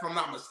class, if I'm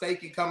not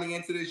mistaken, coming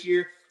into this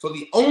year. So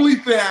the only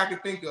thing I can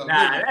think of.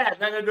 That has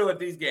nothing to do with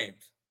these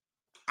games.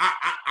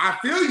 I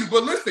feel you,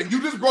 but listen,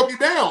 you just broke it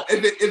down.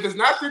 If it's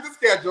not through the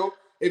schedule,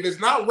 if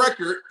it's not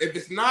record, if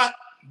it's not,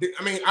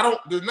 I mean,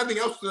 there's nothing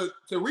else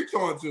to reach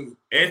on to.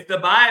 It's the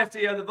bias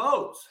of the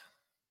votes.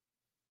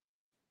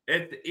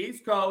 It's the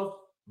East Coast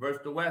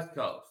versus the West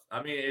Coast.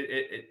 I mean,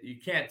 you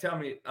can't tell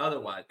me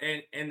otherwise.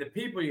 And the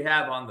people you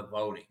have on the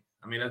voting,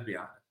 I mean, let's be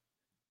honest.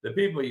 The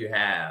people you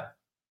have,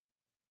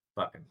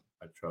 fucking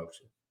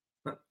atrocious.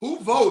 Who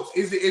votes?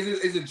 Is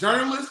it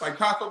journalists, like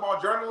college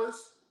football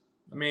journalists?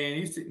 I mean,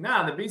 you see, the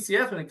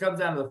BCS, when it comes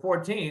down to the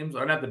 4 teams,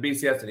 or not the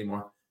BCS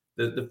anymore,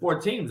 the 4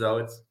 teams, though,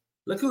 it's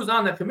look who's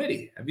on the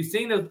committee. Have you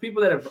seen those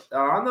people that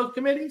are on those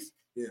committees?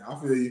 Yeah, I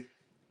feel you.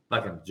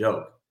 Fucking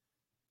joke.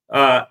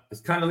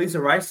 Is Condoleezza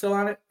Rice still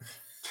on it?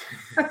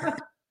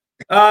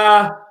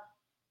 I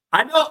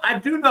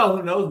do know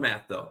who knows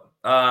math, though.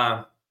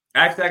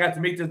 Actually, I got to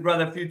meet this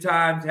brother a few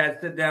times, had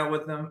to sit down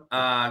with him.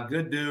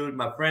 Good dude.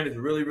 My friend is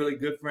really, really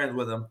good friends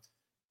with him.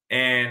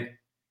 And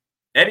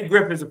Eddie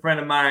Griffin is a friend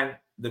of mine,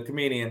 the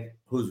comedian,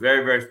 who's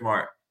very, very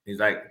smart. He's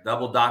like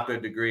double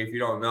doctorate degree. If you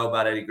don't know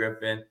about Eddie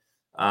Griffin,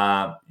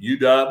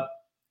 UW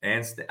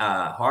and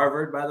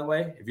Harvard, by the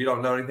way. If you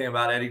don't know anything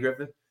about Eddie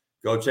Griffin,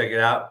 go check it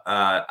out.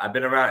 I've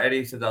been around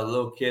Eddie since I was a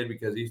little kid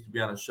because he used to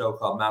be on a show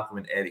called Malcolm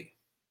and Eddie.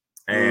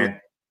 And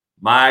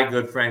my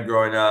good friend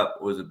growing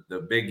up was the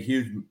big,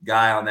 huge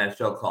guy on that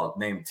show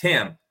named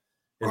Tim.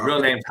 His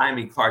real name's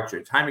Jaime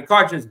Cartridge. Jaime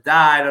Cartridge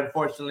died,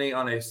 unfortunately,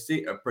 on a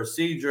surgical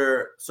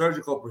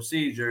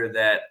procedure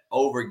that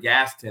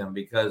overgassed him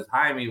because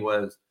Jaime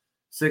was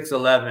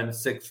 6'11",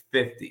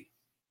 650,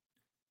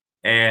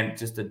 and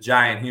just a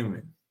giant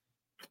human.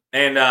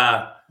 And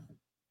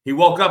he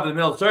woke up in the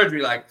middle of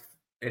surgery,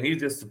 and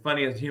he's just the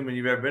funniest human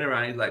you've ever been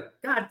around. He's like,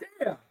 God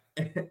damn.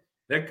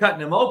 they're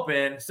cutting him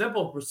open,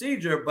 simple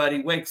procedure, but he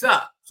wakes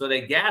up. So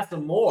they gas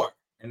him more,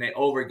 and they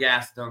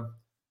overgassed him,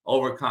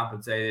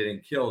 overcompensated,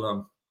 and killed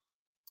him.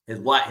 His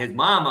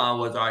mama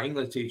was our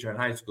English teacher in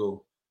high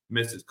school,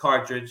 Mrs.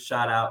 Cartridge,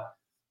 shout out.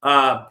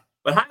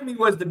 But Jaime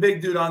was the big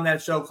dude on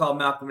that show called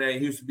Malcolm X.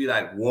 He used to be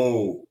like,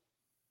 whoa.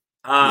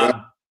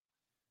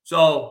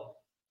 So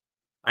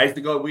I used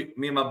to go,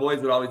 me and my boys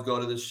would always go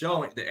to the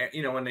show,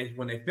 you know, when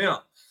they film.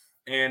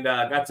 And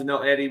got to know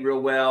Eddie real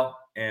well.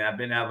 And I've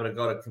been able to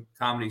go to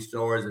comedy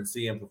stores and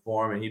see him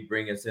perform. And he'd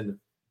bring us in,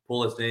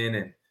 pull us in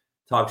and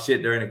talk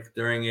shit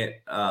during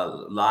it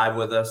live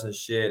with us and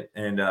shit.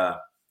 And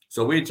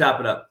so we'd chop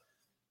it up.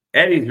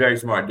 Eddie's a very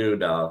smart dude,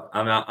 dog.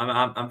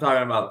 I'm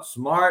talking about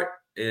smart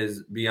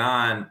is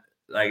beyond,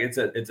 like, it's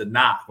a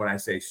knock when I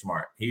say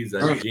smart. He's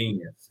a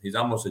genius. He's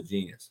almost a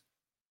genius.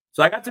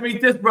 So I got to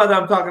meet this brother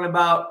I'm talking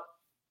about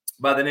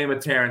by the name of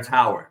Terrence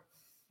Howard.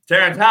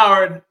 Terrence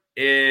Howard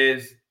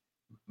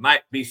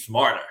might be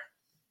smarter.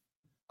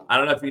 I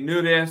don't know if you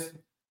knew this,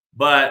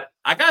 but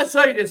I got to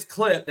show you this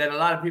clip that a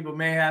lot of people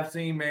may have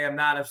seen, may have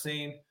not have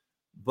seen.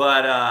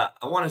 But I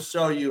want to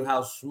show you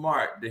how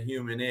smart the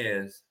human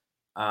is,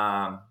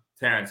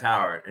 Terrence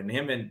Howard. And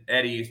him and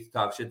Eddie used to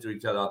talk shit to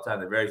each other all the time.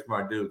 They're very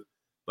smart dudes.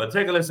 But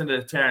take a listen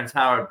to Terrence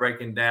Howard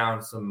breaking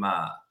down some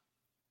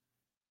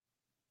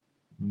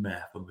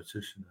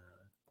mathematician.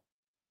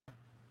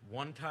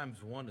 1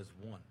 times 1 is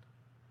 1.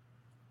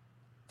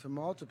 To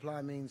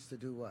multiply means to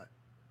do what?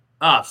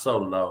 So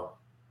low.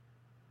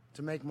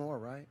 To make more,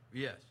 right?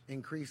 Yes.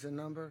 Increase in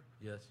number?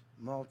 Yes.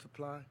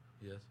 Multiply?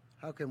 Yes.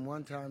 How can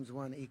 1 times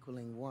 1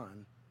 equaling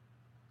 1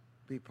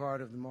 be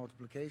part of the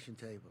multiplication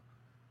table?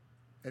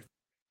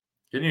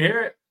 Can you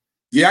hear it?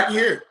 Yeah, I can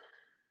hear it.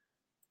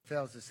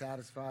 Fails to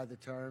satisfy the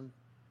term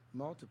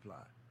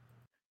multiply.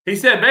 He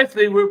said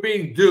basically we're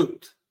being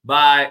duped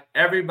by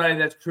everybody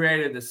that's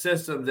created the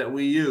systems that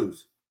we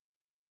use.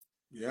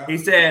 Yeah. He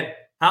said,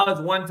 how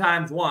is 1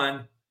 times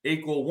 1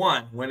 equal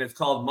 1 when it's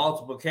called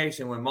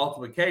multiplication, when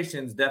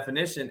multiplication's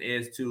definition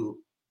is to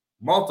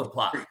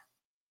multiply?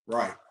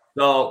 Right.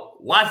 So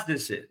watch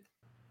this shit.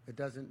 It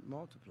doesn't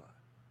multiply,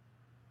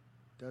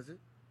 does it?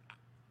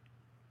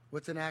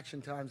 What's an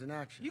action times an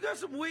action? You got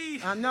some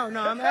weed. No,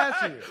 I'm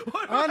asking you.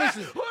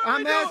 Honestly,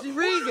 I'm asking you.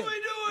 Reason.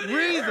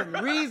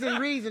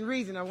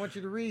 Reason. I want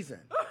you to reason.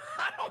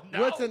 I don't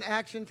know. What's an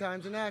action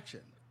times an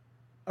action?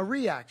 A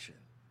reaction,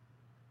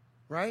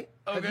 right?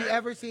 Okay. Have you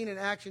ever seen an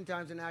action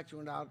times an action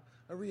without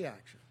a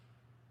reaction?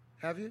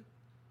 Have you?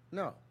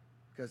 No,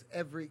 because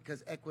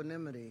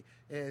equanimity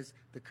is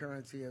the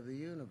currency of the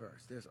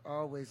universe. There's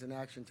always an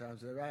action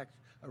times an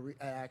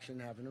action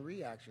having a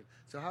reaction.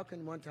 So how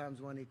can 1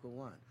 times 1 equal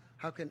 1?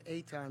 How can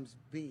A times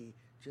B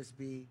just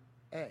be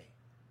A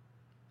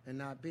and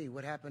not B?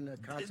 What happened to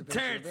conservation?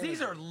 Terrence,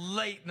 these are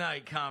late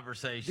night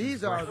conversations.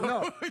 These are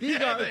bro. These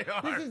are.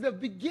 This is the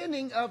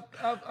beginning of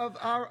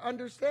our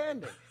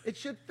understanding. It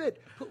should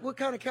fit. What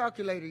kind of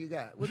calculator you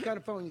got? What kind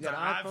of phone you got?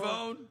 An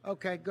iPhone?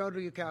 Okay, go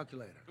to your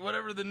calculator.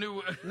 Whatever the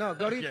new. No,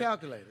 go to your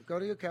calculator. Go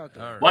to your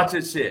calculator. Right. Watch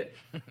this shit.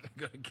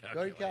 Go to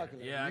Go to your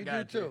calculator. Yeah, you I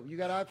got do too. You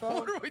got iPhone?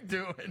 What are we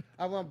doing?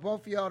 I want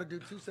both of y'all to do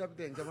 2 separate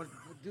things. I want to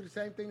do the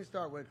same thing to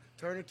start with.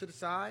 Turn it to the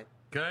side.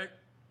 Okay.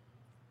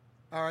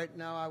 All right,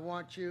 now I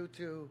want you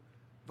to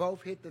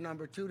both hit the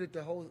number 2. Did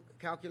the whole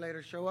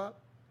calculator show up?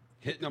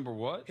 Hit number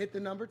what? Hit the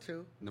number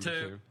 2. Number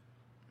 2.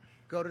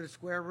 Go to the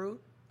square root.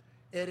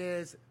 It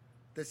is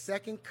the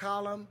second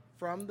column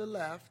from the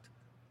left,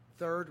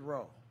 3rd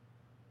row.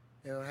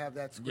 It'll have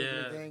that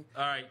squiggly thing.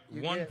 All right.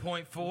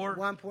 1.4.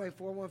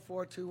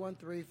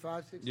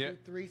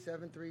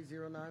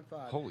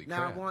 1.41421356237309. Holy now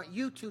crap. I want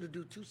you two to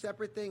do 2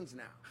 separate things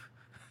now.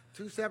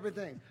 2 separate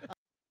things.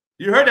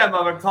 You heard that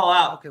mother call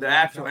out Okay, the 1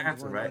 actual times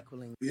answer, 1 right?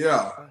 equaling-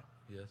 Yeah.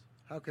 Yes.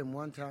 How can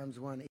 1 times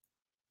 1 equal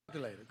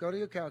calculator? Go to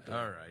your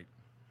calculator. All right.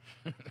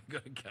 Go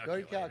to calculator. Go to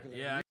your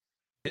calculator. Yeah.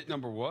 Hit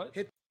number what?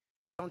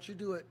 Don't you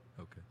do it.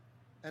 Okay.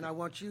 And I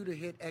want you to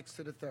hit x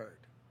to the 3rd.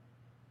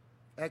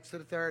 X to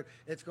the 3rd.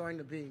 It's going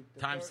to be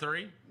the Times 3rd.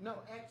 3?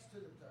 No, x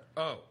to the 3rd.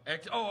 Oh,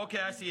 X. Oh,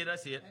 okay. I see it.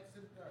 X to the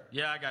 3rd.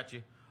 Yeah, I got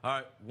you.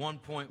 All right.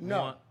 1.1.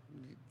 No,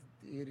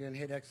 you didn't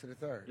hit x to the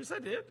 3rd. Yes, I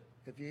did.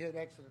 If you hit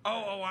x to the 3rd.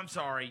 Oh, I'm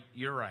sorry.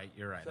 You're right.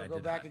 So I go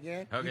did back that.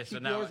 again. Okay, You so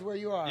keep now yours where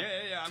you are.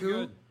 Yeah, I'm 2,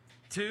 good.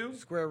 2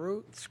 square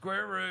root,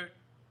 square root.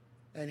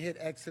 and hit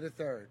x to the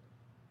 3rd.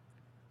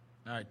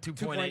 All right.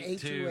 2.82.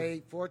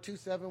 2.828,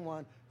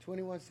 4271,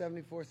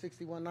 2174,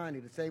 6190.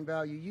 The same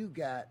value you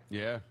got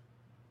Yeah.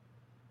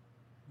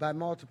 by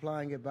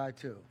multiplying it by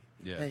 2.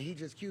 Yeah. And he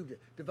just cubed it.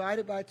 Divide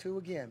it by 2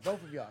 again.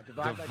 Both of y'all.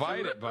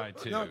 Divide it by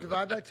 2. No,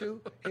 divide by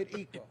 2. Hit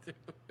equal.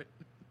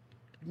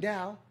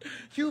 Now,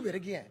 cube it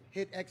again.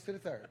 Hit x to the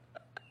 3rd.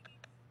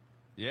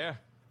 Yeah.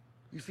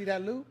 You see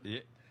that loop?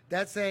 Yeah.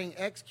 That's saying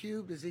x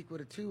cubed is equal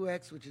to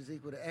 2x, which is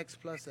equal to x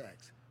plus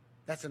x.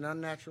 That's an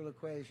unnatural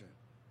equation.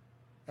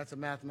 That's a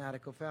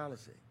mathematical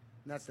fallacy.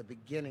 And that's the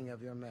beginning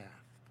of your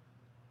math.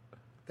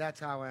 That's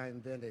how I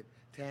invented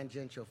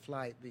tangential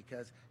flight,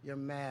 because your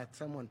math,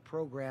 someone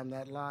programmed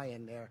that lie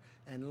in there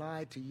and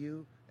lied to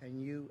you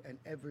and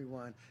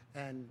everyone.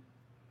 And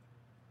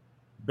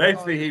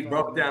Basically, he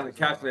broke down the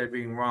calculator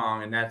being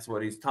wrong, and that's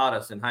what he's taught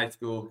us in high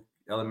school,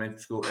 elementary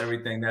school,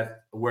 everything. That's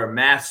where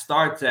math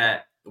starts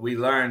at. We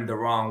learned the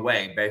wrong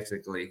way,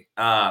 basically.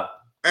 So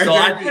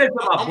I said to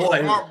my boy, a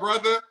smart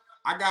brother.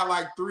 I got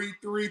like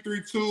 3.3,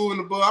 3.2 in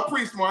the book. I'm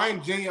pretty smart. I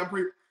ain't genius.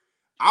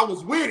 I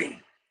was with him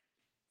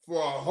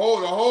for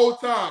the whole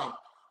time.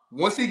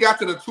 Once he got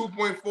to the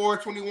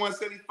 2.4, 21,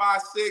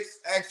 75, 6,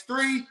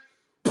 X3,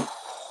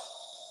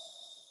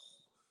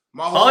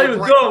 all he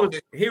was doing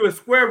was he was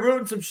square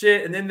rooting some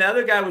shit, and then the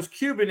other guy was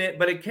cubing it,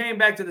 but it came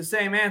back to the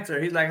same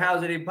answer. He's like, how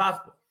is it even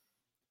possible?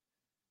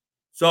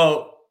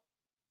 So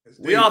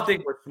we all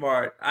think we're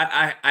smart.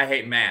 I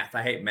hate math.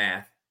 I hate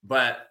math.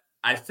 But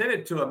I sent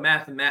it to a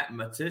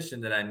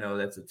mathematician that I know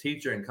that's a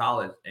teacher in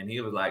college, and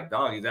he was like,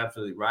 dog, he's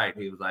absolutely right.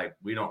 He was like,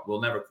 we'll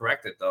never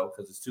correct it, though,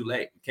 because it's too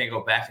late. We can't go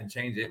back and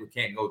change it. We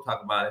can't go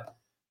talk about it.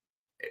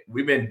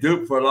 We've been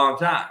duped for a long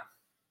time.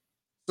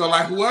 So,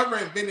 like, whoever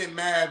invented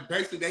math,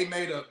 basically, they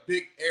made a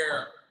big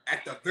error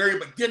at the very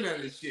beginning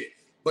of this shit.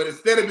 But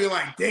instead of being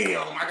like,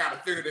 damn, I got to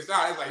figure this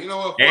out, it's like, you know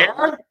what?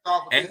 Error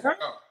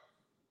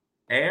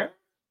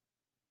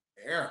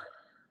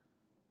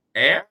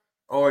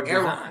or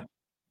design?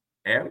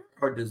 Error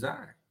or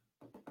design?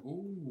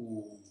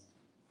 Ooh.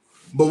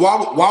 But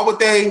why would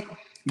they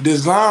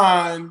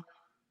design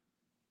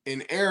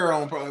an error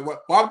on?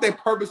 Why would they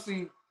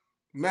purposely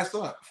mess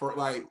up? For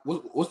like,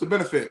 what's the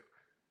benefit?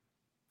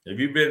 Have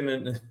you been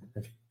in?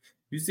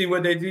 You see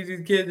what they teach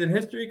these kids in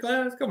history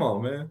class? Come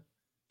on, man.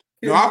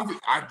 No,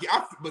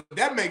 but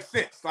that makes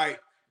sense. Like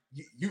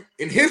you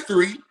in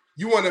history,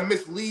 you want to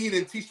mislead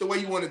and teach the way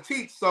you want to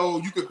teach, so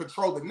you can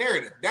control the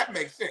narrative. That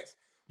makes sense.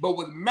 But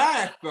with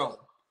math, though,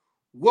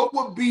 what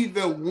would be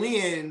the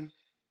win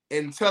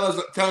in telling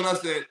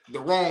us that the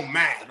wrong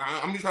math?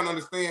 I'm just trying to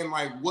understand,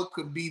 like, what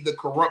could be the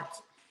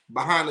corrupt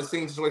behind the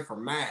scenes situation for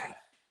math?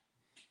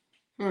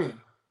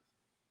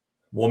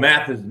 Well,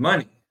 math is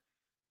money.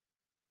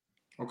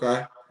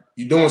 Okay.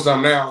 You're doing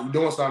something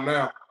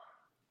now.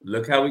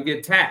 Look how we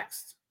get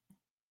taxed.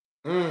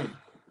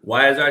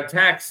 Why is our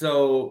tax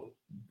so?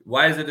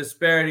 Why is the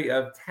disparity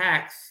of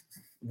tax?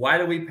 Why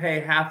do we pay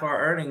half our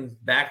earnings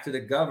back to the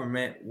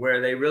government where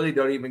they really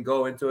don't even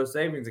go into a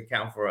savings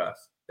account for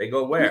us? They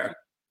go where?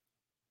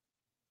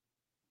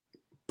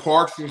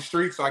 Parks and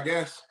streets, I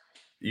guess.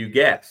 You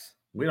guess.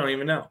 We don't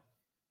even know.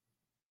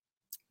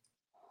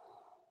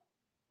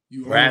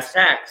 Brass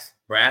tax.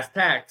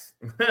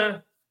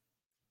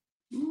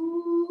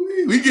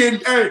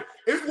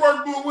 It's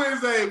Work Boot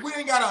Wednesday. We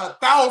ain't got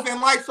 1,000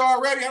 likes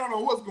already. I don't know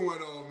what's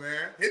going on,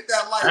 man. Hit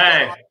that like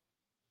button.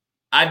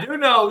 I do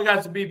know we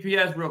got some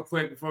BPS real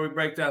quick before we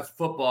break down some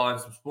football and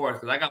some sports,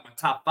 because I got my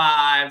top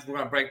 5s. We're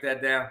going to break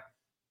that down.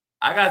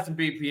 I got some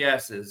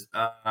BPSs.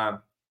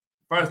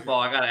 First of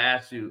all, I got to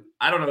ask you,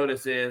 I don't know who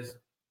this is.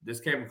 This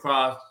came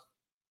across.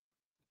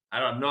 I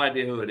have no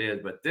idea who it is,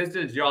 but this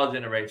is y'all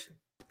generation.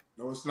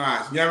 No, it's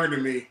not. It's younger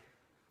than me.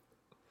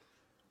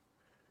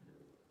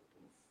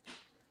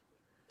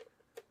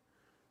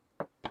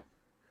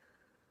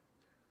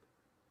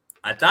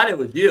 I thought it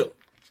was you.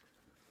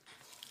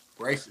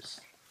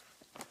 Racist.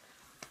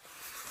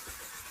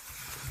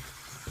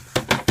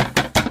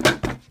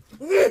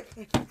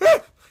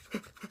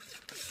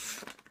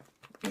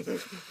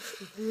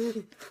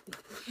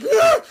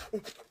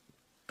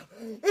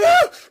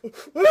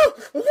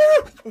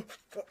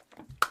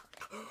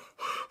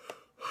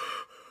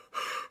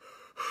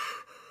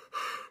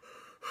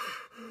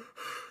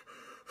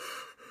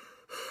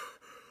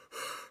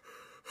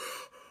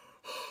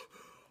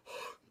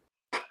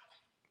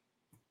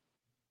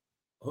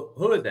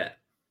 Who is that?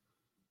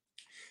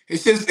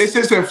 It's just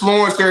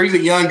influencer. He's a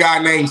young guy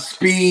named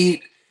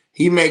Speed.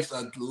 He makes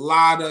a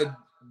lot of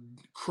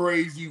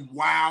crazy,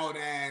 wild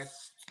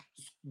ass,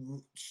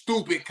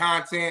 stupid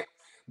content,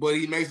 but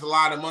he makes a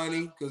lot of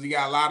money because he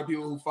got a lot of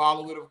people who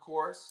follow it, of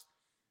course.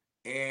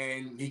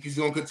 And he's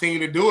going to continue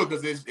to do it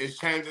because it's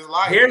changed his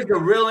life. Here's the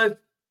realest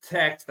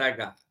text I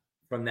got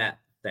from that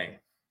thing.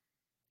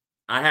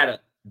 I had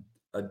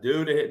a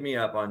dude to hit me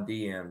up on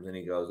DMs, and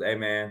he goes, "Hey,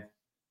 man,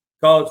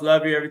 Coach,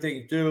 love you, everything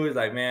you do." He's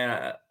like,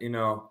 "Man,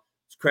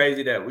 it's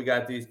crazy that we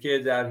got these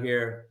kids out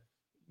here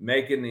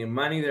making the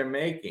money they're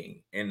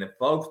making, and the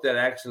folks that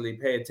actually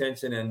pay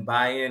attention and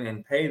buy in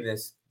and pay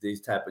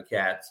these type of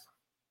cats.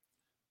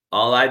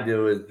 All I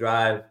do is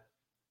drive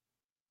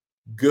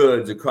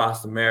goods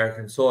across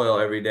American soil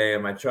every day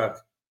in my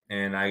truck,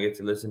 and I get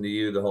to listen to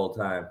you the whole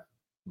time.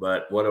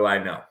 But what do I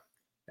know?"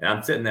 And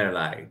I'm sitting there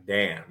like,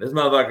 damn, this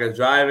motherfucker's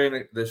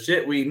driving the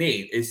shit we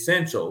need,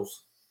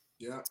 essentials,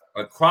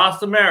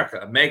 across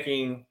America,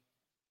 making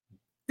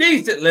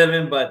decent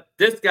living, but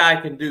this guy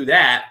can do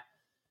that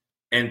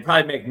and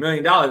probably make $1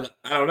 million.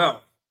 I don't know.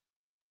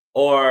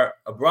 Or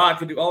abroad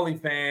could do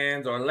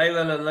OnlyFans, or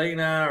Layla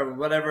Lalina, or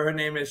whatever her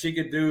name is. She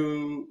could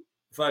do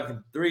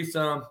fucking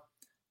threesome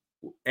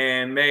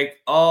and make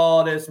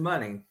all this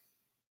money.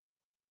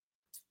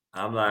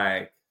 I'm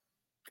like,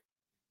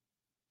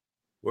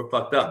 we're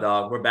fucked up,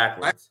 dog. We're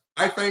backwards.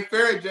 Life ain't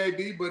fair,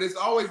 JB, but it's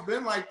always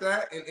been like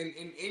that in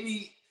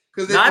any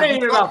No, it ain't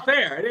even about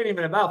fair. It ain't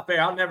even about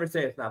fair. I'll never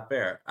say it's not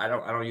fair. I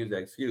don't use that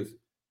excuse.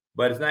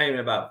 But it's not even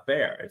about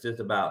fair. It's just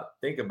about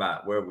think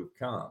about where we've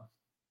come.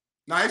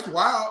 No, it's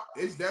wild.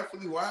 It's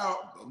definitely wild.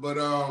 But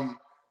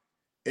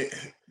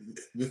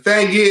the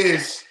thing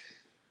is,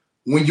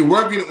 when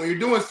you're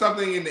doing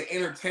something in the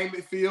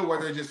entertainment field,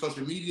 whether it's just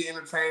social media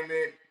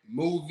entertainment,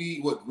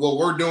 movie, what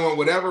we're doing,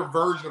 whatever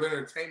version of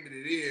entertainment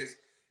it is,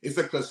 it's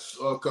a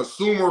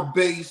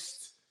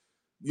consumer-based,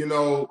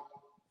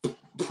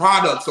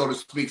 product, so to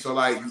speak. So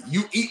like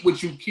you eat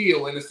what you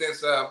kill in the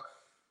sense of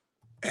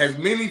if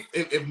me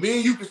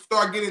and you can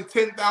start getting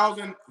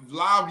 10,000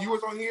 live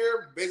viewers on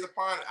here based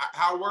upon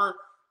how we're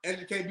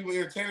educating people,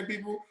 entertaining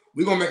people,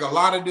 we're gonna make a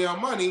lot of damn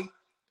money.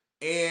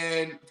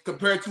 And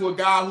compared to a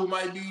guy who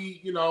might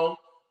be,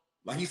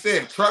 like he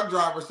said, truck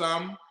driver or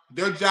something,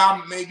 their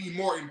job may be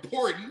more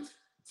important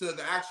to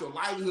the actual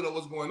livelihood of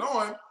what's going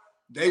on.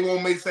 They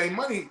won't make the same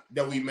money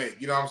that we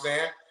make. You know what I'm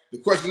saying? The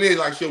question is,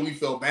 like, should we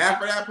feel bad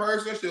for that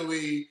person? Should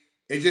we?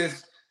 It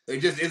just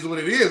is what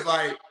it is.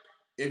 Like,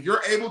 if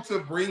you're able to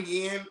bring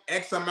in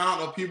X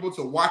amount of people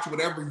to watch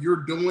whatever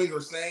you're doing or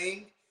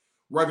saying,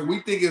 whether we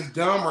think it's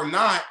dumb or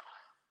not,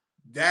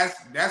 that's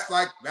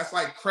like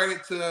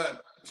credit to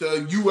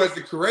you as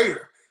the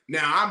creator.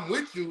 Now, I'm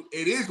with you.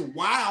 It is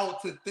wild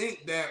to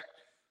think that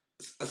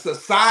a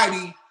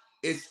society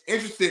is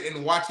interested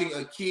in watching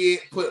a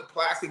kid put a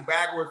plastic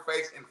bag over his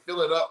face and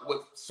fill it up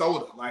with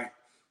soda, like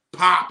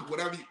pop,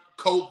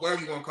 Coke,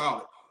 whatever you want to call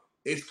it.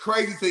 It's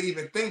crazy to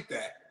even think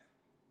that.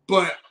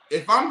 But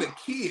if I'm the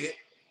kid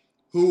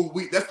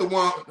that's the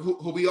one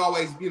who we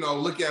always,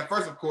 look at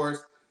first, of course,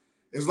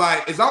 it's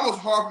like, it's almost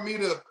hard for me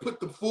to put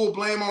the full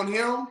blame on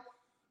him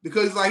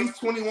because like he's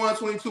 21,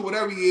 22,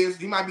 whatever he is,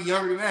 he might be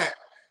younger than that.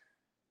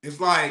 It's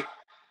like,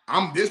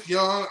 I'm this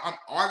young,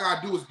 all I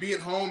gotta do is be at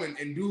home and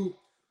do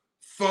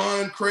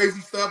fun,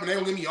 crazy stuff, and they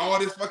will give me all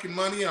this fucking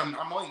money. I'm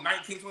only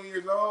 19, 20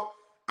 years old.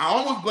 I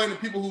almost blame the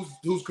people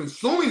who's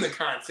consuming the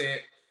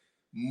content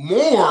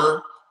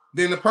more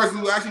than the person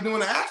who's actually doing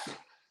the action.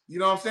 You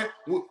know what I'm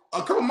saying?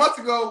 A couple months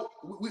ago,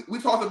 we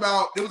talked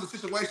about, there was a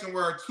situation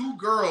where two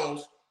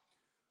girls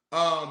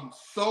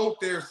sold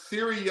their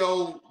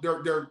cereal,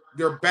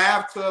 their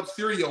bathtub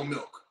cereal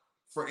milk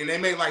and they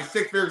made like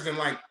 6 figures in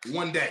like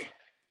one day.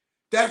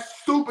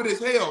 That's stupid as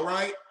hell,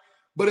 right?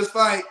 But it's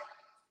like,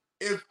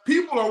 if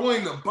people are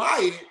willing to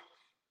buy it,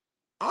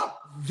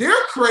 they're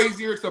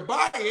crazier to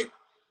buy it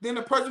than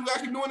the person who's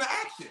actually doing the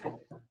action.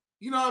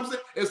 You know what I'm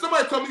saying? If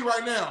somebody told me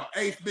right now,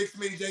 hey, Big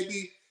Smitty,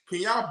 JB,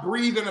 can y'all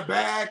breathe in a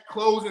bag,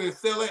 close it, and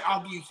sell it?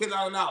 I'll give you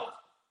 $10,000.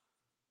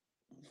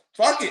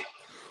 Fuck it.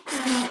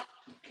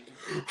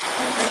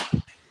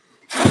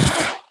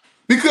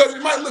 Because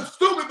it might look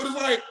stupid, but it's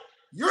like,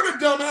 you're the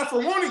dumbass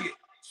for wanting it.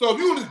 So if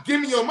you want to give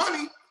me your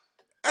money,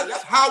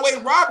 that's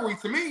highway robbery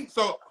to me.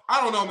 So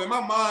I don't know, man. My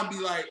mind be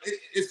like,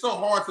 it's so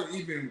hard to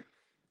even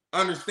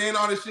understand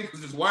all this shit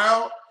because it's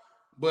wild.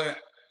 But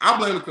I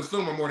blame the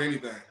consumer more than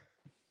anything.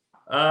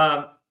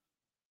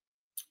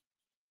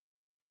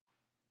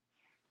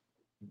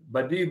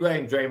 But do you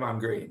blame Draymond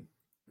Green?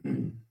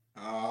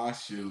 Oh,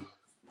 shoot.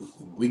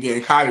 We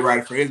getting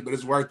copyrighted for this, but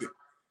it's worth it.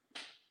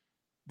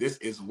 This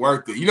is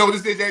worth it. You know what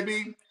this is,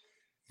 JB?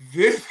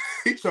 He's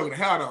choking the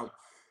hell out of him.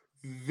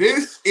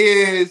 This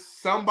is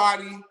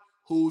somebody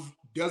who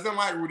doesn't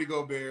like Rudy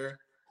Gobert,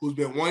 who's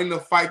been wanting to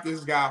fight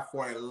this guy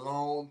for a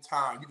long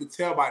time. You can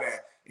tell by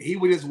that. And he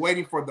was just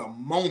waiting for the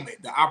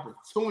moment, the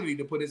opportunity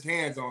to put his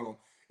hands on him.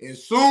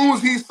 As soon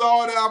as he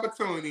saw the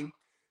opportunity,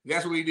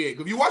 that's what he did.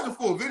 If you watch the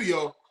full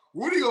video,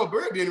 Rudy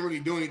Gobert didn't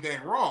really do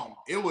anything wrong.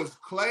 It was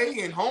Clay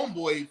and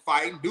Homeboy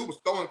fighting. Dude was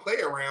throwing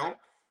Clay around.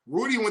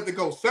 Rudy went to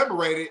go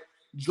separate it.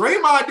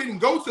 Draymond didn't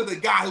go to the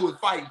guy who was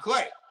fighting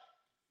Clay.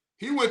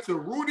 He went to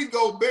Rudy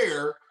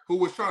Gobert, who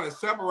was trying to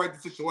separate the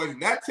situation.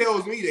 That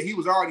tells me that he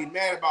was already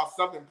mad about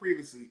something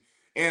previously.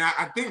 And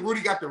I think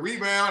Rudy got the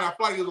rebound. I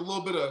feel like there was a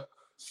little bit of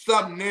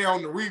something there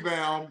on the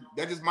rebound.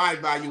 That's just my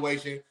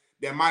evaluation.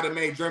 That might have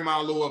made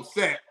Draymond a little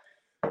upset.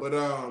 But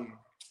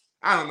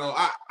I don't know.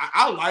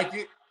 I like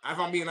it. If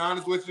I'm being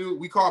honest with you,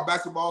 we call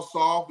basketball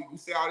soft. We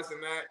say all this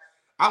and that.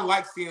 I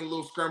like seeing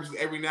little skirmishes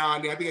every now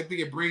and then. I think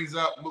it brings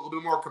up a little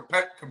bit more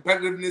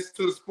competitiveness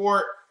to the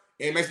sport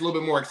and makes it a little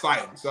bit more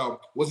exciting. So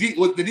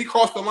did he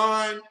cross the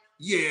line?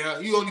 Yeah,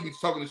 you don't need to be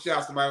talking to shit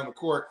out somebody on the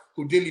court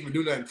who didn't even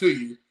do nothing to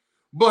you.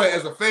 But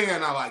as a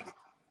fan, I like it.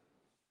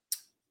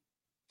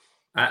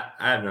 I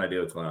have no idea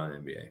what's going on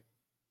in the NBA.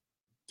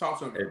 Talk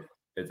to me.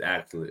 It's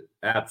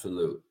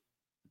absolute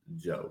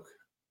joke.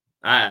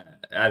 I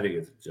think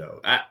it's a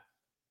joke.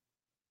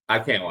 I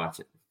can't watch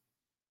it.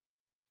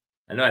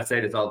 I know I say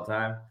this all the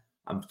time.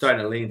 I'm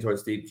starting to lean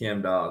towards Steve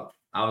Kim, dog.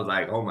 I was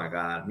like, oh my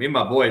God. Me and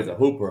my boy is a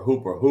hooper,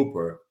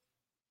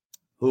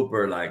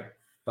 like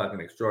fucking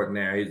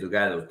extraordinaire. He's the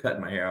guy that was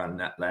cutting my hair on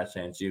that Last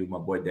Chance U, my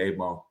boy Dave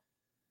Bone.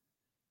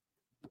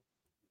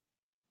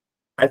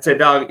 I'd say,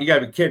 dog, you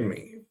gotta be kidding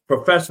me.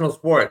 Professional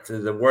sports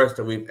is the worst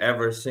that we've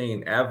ever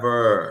seen,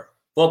 ever.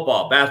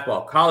 Football,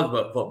 basketball, college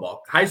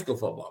football, high school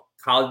football,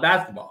 college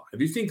basketball.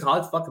 Have you seen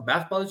college fucking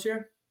basketball this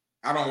year?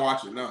 I don't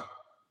watch it, no.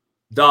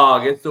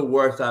 Dog, it's the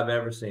worst I've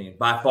ever seen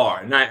by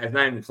far. It's not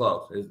even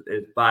close.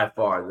 It's by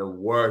far the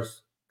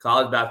worst.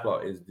 College basketball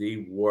is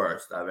the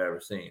worst I've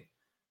ever seen.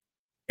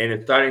 And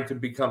it's starting to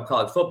become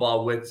college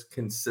football, which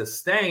can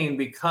sustain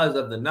because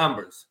of the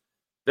numbers.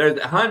 There's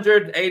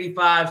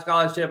 185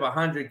 scholarship,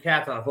 100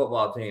 cats on a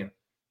football team.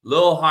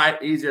 Little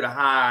easier to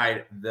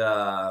hide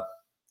the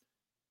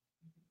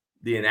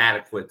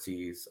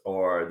inadequacies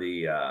or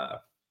the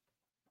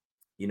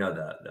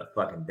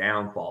fucking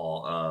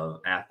downfall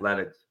of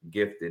athletic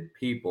gifted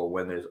people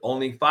when there's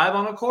only 5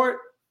 on a court.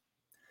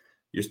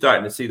 You're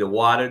starting to see the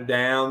watered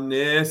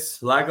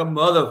downness like a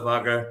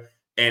motherfucker,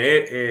 and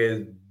it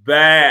is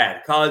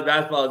bad. College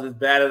basketball is as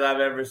bad as I've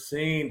ever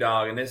seen,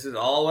 dog. And this is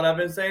all what I've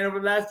been saying over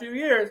the last few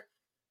years.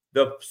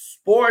 The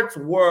sports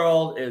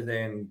world is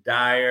in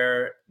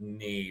dire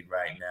need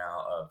right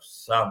now of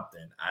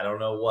something. I don't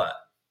know what,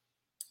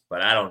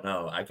 but I don't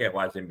know. I can't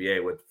watch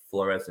NBA with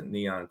fluorescent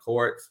neon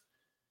courts.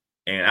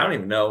 And I don't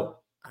even know.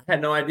 I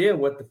had no idea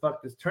what the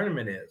fuck this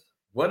tournament is.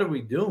 What are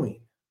we doing?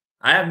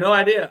 I have no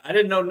idea. I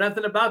didn't know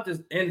nothing about this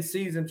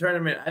in-season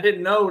tournament. I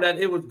didn't know that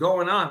it was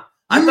going on.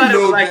 I thought it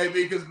was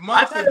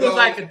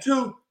like a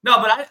 2.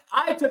 No, but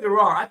I took it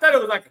wrong. I thought it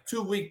was like a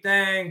 2-week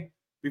thing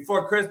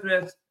before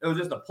Christmas. It was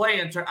just a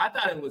play-in tournament. I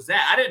thought it was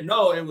that. I didn't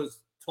know it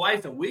was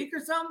twice a week or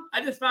something.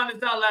 I just found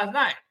this out last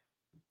night.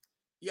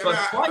 Yeah, so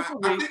twice a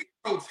week. I think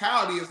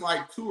totality is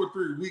like 2 or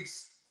 3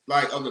 weeks.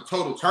 Like of the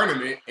total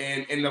tournament,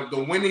 and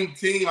the winning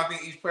team, I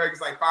think each player gets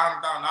like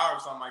 $500,000 or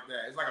something like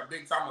that. It's like a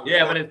big time.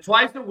 Yeah, but it's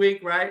twice a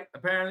week, right?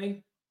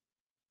 Apparently,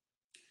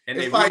 and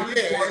it's like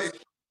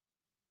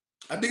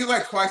I think it's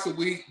like twice a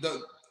week.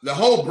 The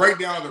whole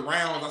breakdown of the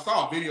rounds, I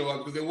saw a video of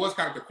it because it was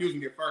kind of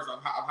confusing at first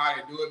of how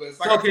they do it. But it's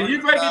like so can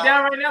you break it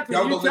down right now?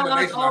 Can you tell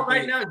us all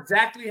right now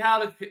exactly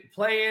how the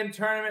play-in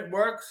tournament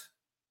works?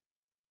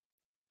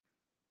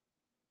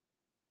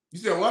 You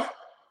said what?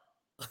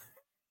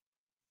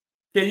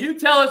 Can you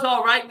tell us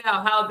all right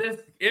now how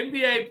this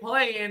NBA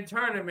play-in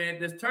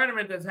tournament, this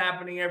tournament that's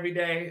happening every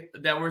day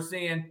that we're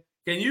seeing,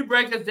 can you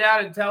break this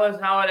down and tell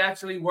us how it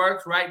actually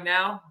works right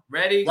now?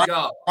 Ready?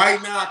 Go. Right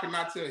now, I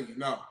cannot tell you,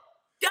 no.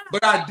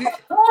 But I did.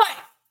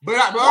 But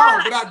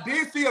I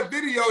did see a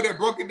video that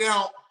broke it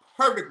down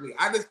perfectly.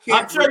 I just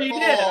can't. I'm sure you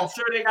did. I'm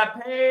sure they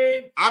got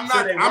paid. I'm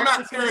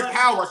not Terrence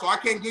Howard, so I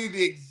can't give you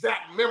the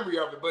exact memory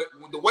of it. But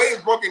the way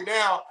it's broken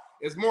down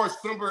is more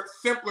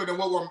simpler than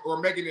what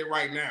we're making it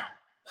right now.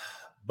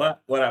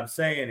 But what I'm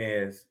saying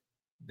is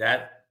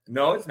that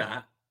no, it's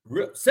not.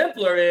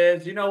 Simpler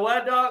is, you know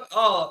what, dog?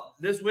 Oh,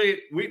 this week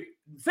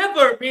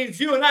simpler means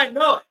you and I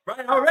know it,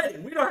 right? Already.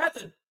 We don't have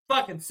to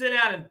fucking sit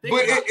down and think.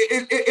 But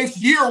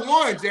it's year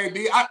one,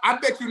 JB. I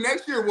bet you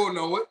next year we'll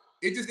know it.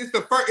 It's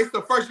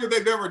the first year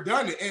they've ever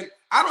done it, and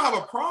I don't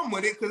have a problem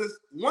with it because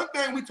one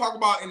thing we talk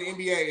about in the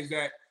NBA is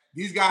that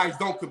these guys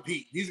don't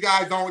compete. These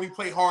guys don't really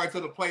play hard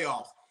until the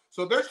playoffs.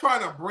 So they're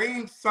trying to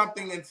bring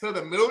something into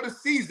the middle of the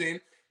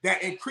season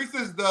that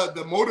increases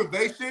the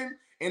motivation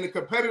and the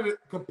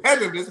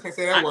competitiveness, I can't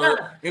say that word,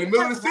 in the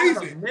middle of the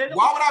season.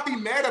 Why would I be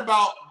mad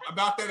about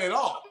that at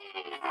all?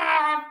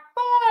 I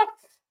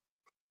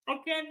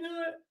can't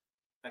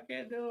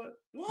do it.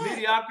 What?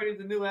 Mediocrity is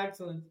the new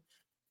excellence.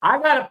 I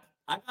gotta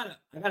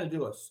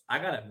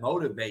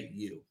motivate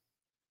you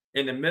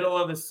in the middle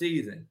of a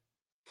season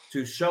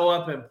to show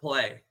up and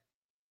play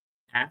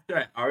after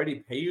I already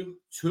pay you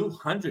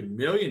 $200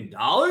 million?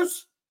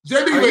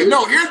 JB,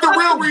 no, here's the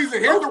real reason.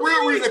 Here's the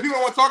real reason people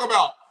don't want to talk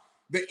about.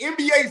 The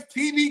NBA's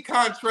TV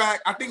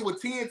contract, I think with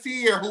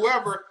TNT or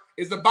whoever,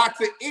 is about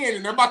to end,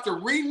 and they're about to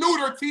renew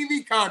their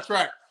TV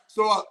contract.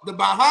 So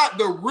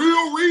the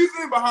real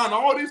reason behind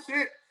all this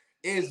shit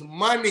is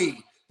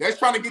money. They're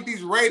trying to get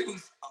these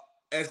ratings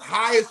as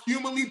high as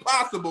humanly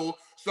possible.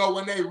 So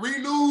when they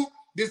renew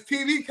this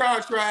TV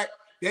contract,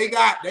 they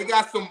got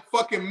some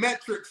fucking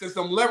metrics and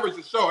some leverage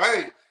to show.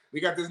 Hey,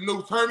 we got this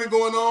new tournament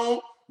going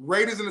on.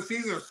 Raiders in the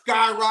season are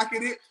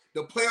skyrocketed.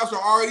 The playoffs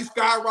are already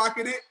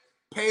skyrocketed.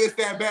 Pay us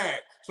that bag.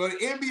 So the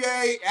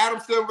NBA,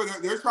 Adam Silver,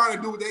 they're trying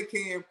to do what they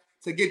can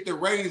to get the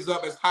ratings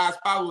up as high as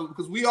possible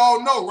because we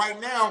all know right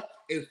now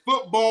is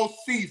football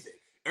season.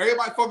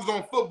 Everybody focuses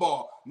on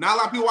football. Not a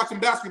lot of people watching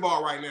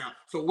basketball right now.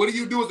 So what do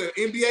you do as an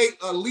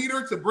NBA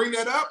leader to bring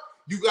that up?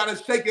 You got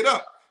to shake it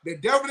up. The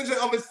definition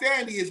of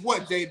insanity is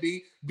what,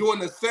 JB? Doing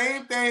the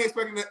same thing,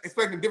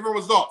 expecting different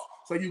results.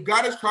 So you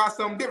got to try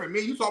something different.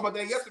 Me and you talked about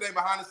that yesterday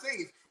behind the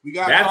scenes. We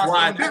got.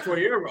 That's where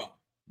you're wrong.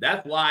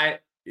 That's why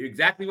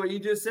exactly what you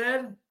just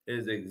said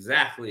is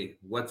exactly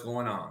what's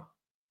going on.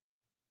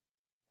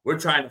 We're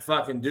trying to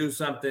fucking do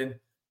something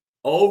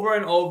over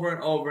and over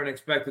and over and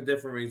expect a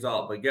different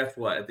result. But guess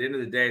what? At the end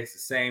of the day, it's the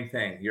same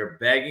thing. You're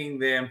begging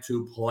them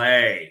to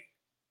play.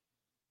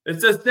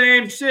 It's the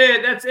same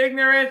shit. That's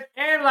ignorant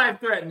and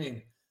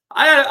life-threatening.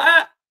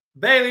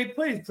 Bailey,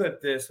 please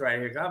clip this right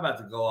here. I'm about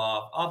to go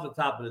off the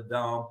top of the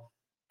dome.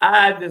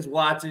 I'm just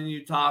watching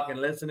you talk and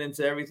listening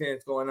to everything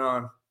that's going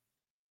on.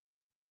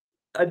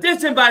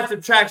 Addition by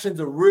subtraction is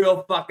a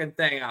real fucking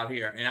thing out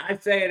here, and I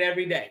say it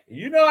every day.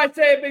 You know I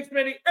say it, Big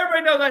Smitty.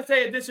 Everybody knows I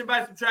say addition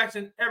by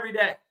subtraction every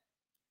day.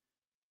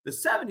 The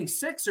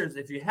 76ers,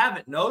 if you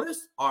haven't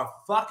noticed, are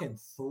fucking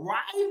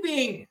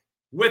thriving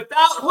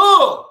without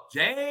who?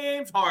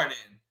 James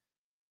Harden.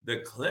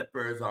 The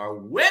Clippers are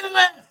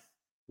winless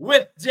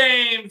with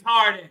James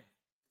Harden.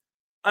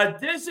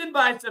 Addition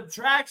by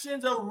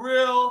subtraction's a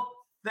real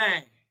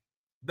thing.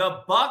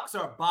 The Bucks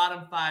are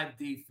bottom 5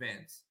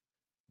 defense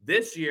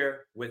this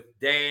year with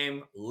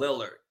Dame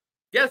Lillard.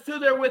 Guess who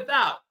they're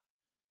without?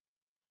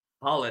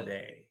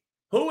 Holiday.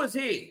 Who was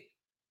he?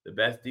 The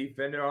best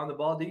defender on the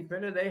ball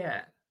defender they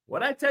had.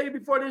 What I tell you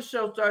before this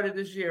show started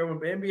this year, when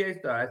the NBA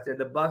started, I said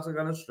the Bucks are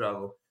going to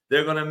struggle.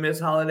 They're going to miss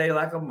Holiday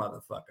like a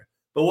motherfucker.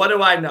 But what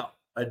do I know?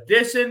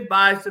 Addition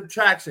by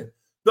subtraction.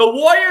 The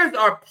Warriors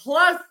are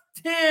plus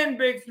 10,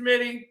 Big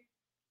Smitty,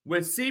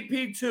 with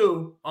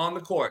CP2 on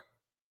the court.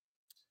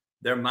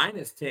 They're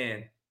minus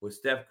 10 with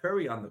Steph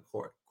Curry on the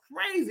court.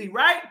 Crazy,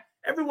 right?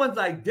 Everyone's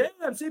like, damn,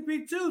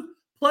 CP2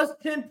 plus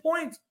 10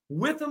 points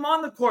with him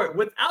on the court.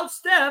 Without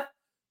Steph,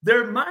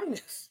 they're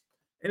minus.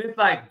 And it's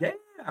like, damn.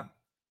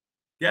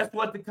 Guess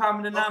what the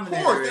common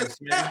denominator is?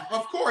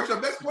 Of course, the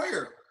best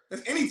player.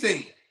 That's any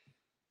team.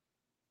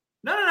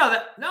 No.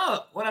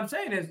 What I'm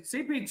saying is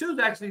CP2 is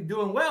actually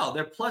doing well.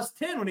 They're plus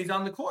 10 when he's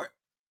on the court.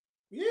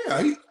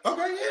 Yeah.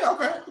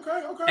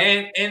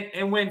 Okay.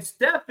 And when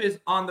Steph is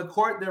on the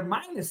court, they're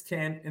minus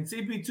 10, and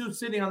CP2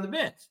 sitting on the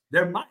bench.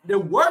 They're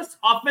worse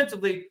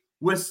offensively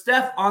with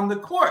Steph on the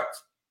court.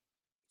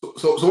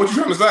 So what you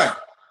trying to say?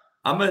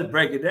 I'm gonna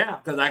break it down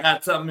because I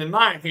got something in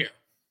mind here.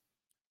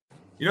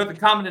 You know what the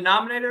common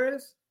denominator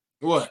is?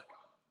 What?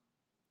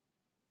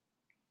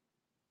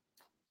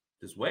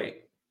 Just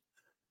wait.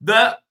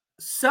 The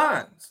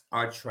Suns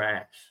are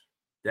trash.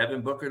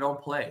 Devin Booker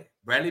don't play.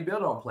 Bradley Beal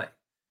don't play.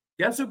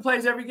 Guess who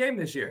plays every game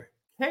this year?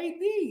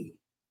 KD.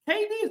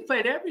 KD has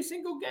played every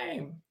single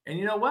game. And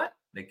you know what?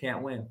 They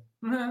can't win.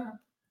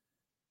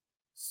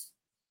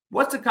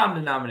 What's the common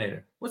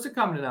denominator?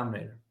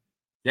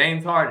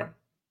 James Harden.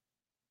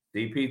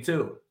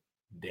 CP2.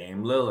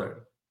 Dame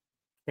Lillard.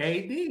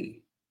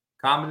 KD.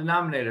 Common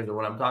denominators are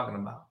what I'm talking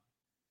about.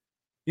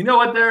 You know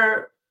what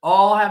they're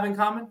all have in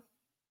common?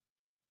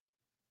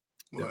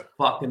 They're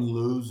fucking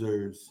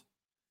losers.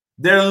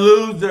 They're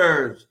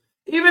losers.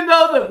 Even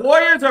though the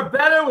Warriors are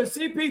better with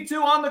CP2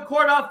 on the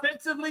court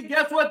offensively,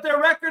 guess what their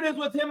record is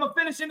with him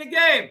finishing the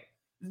game?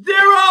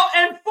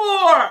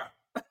 0-4.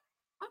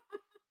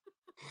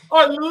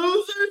 Are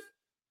losers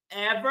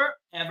ever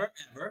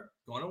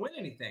going to win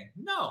anything?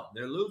 No,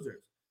 they're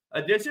losers.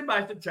 Addition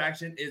by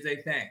subtraction is a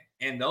thing,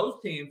 and those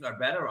teams are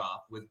better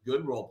off with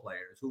good role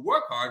players who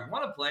work hard,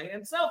 want to play,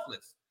 and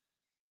selfless.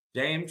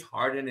 James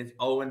Harden is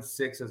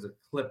 0-6 as a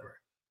Clipper.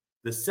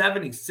 The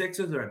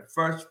 76ers are in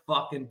first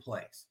fucking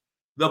place.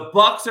 The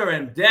Bucks are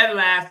in dead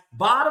last,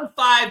 bottom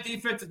 5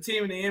 defensive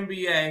team in the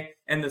NBA,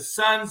 and the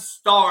Suns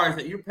stars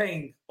that you're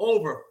paying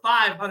over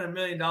 $500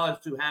 million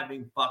to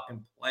having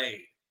fucking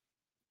played.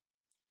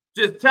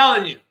 Just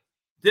telling you,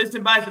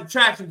 addition by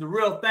subtraction is a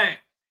real thing.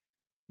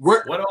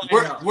 Where's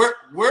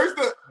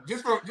the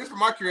just for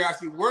my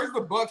curiosity, where's the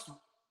Bucks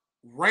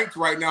ranked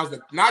right now? Is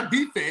not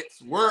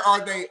defense? Where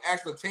are they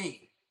as a team?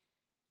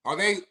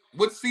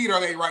 What seed are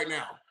they right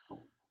now?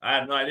 I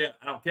have no idea.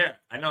 I don't care.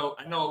 I know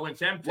it wins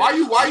championship. Why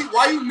you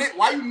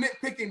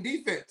nitpicking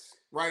defense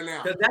right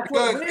now?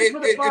 Because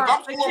if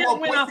I'm scoring more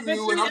points than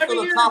you and I'm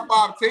still a top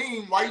 5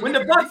 team, why you? When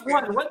the Bucks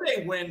won, what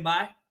they win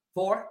by?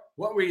 For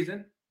what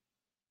reason?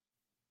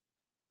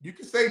 You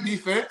can say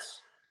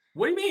defense.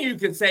 What do you mean you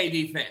can say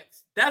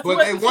defense? That's but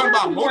what they won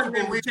by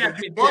multiple reasons.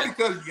 You won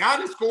because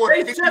Giannis scored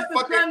 50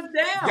 fucking.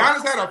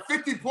 Giannis had a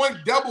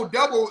 50-point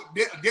double-double,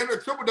 then a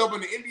triple-double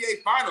in the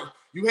NBA Finals.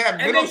 You had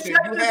Middleton,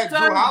 you had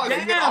Drew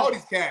Holiday, you had all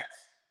these cats.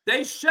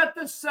 They shut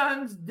the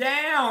Suns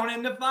down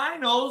in the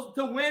finals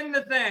to win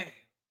the thing.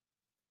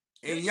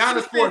 And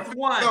Giannis scored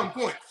 50-some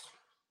points.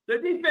 The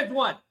defense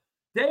won.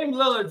 Dame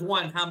Lillard's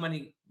won how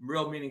many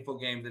real meaningful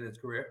games in his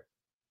career?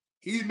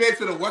 He's made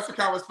to the Western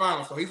Conference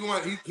Finals, so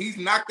he's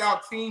knocked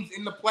out teams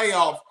in the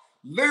playoffs.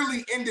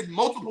 Literally ended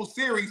multiple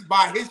series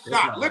by his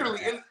shot.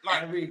 Literally,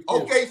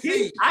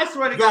 OKC. I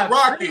swear to God,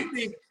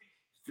 Smitty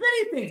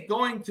thinks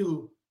going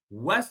to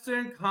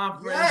Western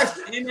Conference,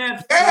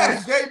 NFC,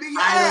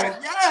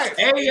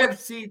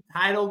 AFC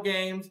title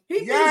games.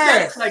 He thinks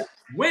that's like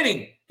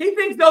winning. He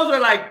thinks those are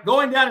like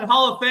going down in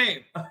Hall of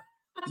Fame.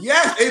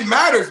 Yes, it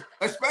matters,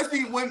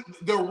 especially when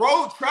the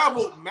road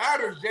travel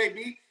matters,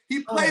 JB. He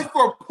plays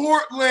for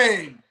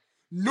Portland.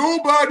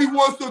 Nobody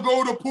wants to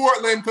go to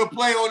Portland to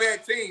play on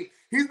that team.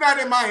 He's not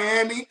in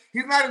Miami.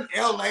 He's not in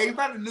LA. He's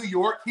not in New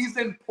York. He's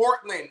in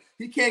Portland.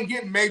 He can't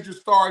get major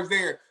stars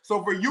there.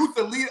 So for you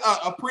to lead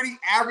a pretty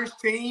average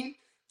team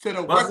to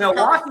the Western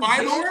Conference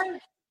Finals,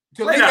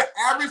 to lead an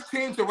average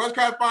team to the Western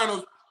Conference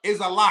Finals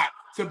is a lot.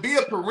 To be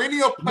a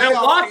perennial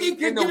playoff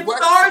team in the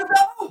Western,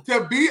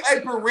 to be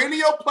a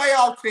perennial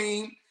playoff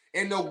team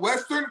in the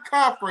Western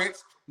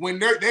Conference when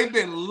they've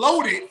been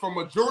loaded for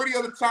majority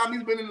of the time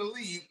he's been in the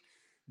league,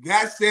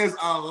 that says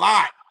a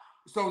lot.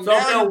 So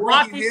now you're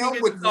bringing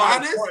him with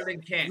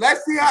Giannis.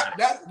 Let's see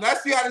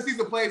how the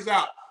season plays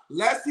out.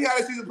 Let's see how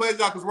the season plays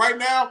out. Because right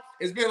now,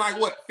 it's been like,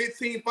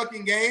 15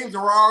 fucking games,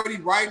 and we're already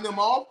writing them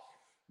off.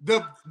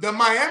 The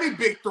Miami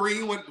Big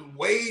Three, when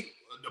Wade,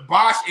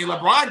 Bosh, and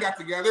LeBron got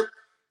together,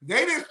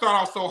 they didn't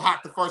start off so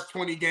hot the first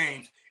 20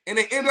 games. And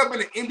they ended up in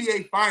the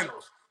NBA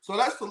Finals. So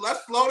let's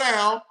slow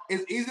down.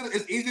 It's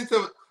easy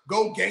to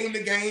go game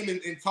to game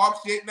and talk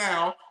shit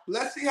now.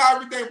 Let's see how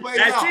everything plays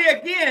out. See,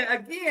 again,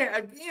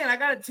 I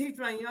gotta teach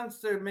my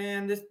youngster,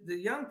 man. The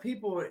young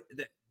people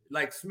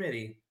like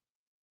Smitty,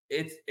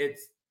 it's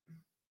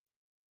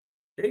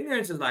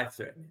ignorance is life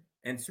threatening.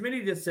 And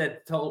Smitty just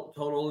said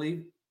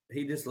totally.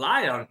 He just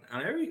lied on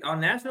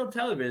national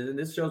television.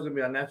 This show's gonna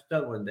be on national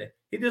television one day.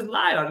 He just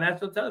lied on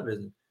national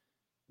television.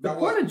 The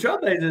Portland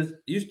Trailblazers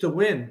used to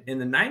win in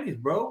the 90s,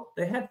 bro.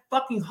 They had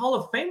fucking Hall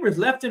of Famers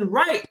left and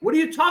right. What are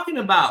you talking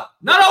about?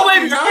 No,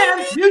 wait,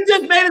 man. You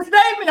just made a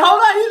statement.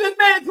 Hold on. You just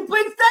made a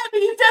complete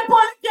statement. You said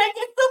Portland can't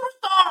get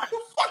superstars.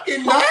 You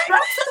fucking nuts.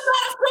 That's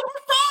not a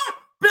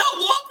superstar. Bill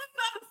Walton's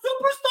not a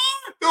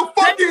superstar. The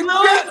fucking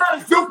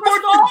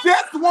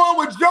Jets won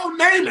with Joe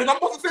Namath.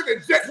 I'm supposed to say the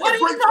Jets were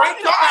great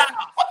franchise.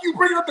 Fuck you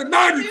bringing up the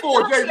 90s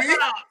for, JB?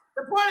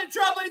 The Portland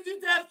Trailblazers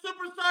used to have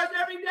superstars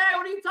every day.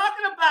 What are you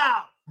talking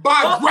about?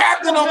 By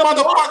drafting them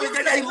motherfuckers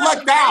that they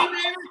lucked out.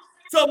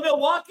 So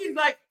Milwaukee's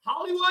like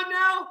Hollywood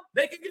now?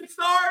 They can get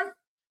stars?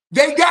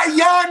 They got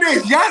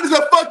Giannis. Giannis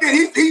a fucking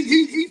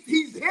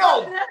he's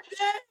held.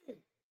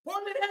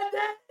 Portland had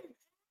that.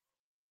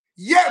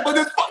 Yeah,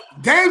 but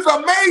Dame's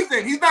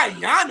amazing. He's not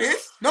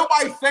Giannis.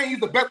 Nobody's saying he's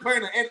the best player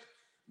in the NBA.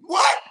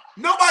 What?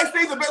 Nobody's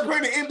saying he's the best player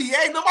in the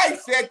NBA. Nobody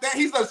said that.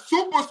 He's a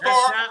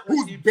superstar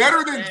who's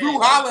better than Drew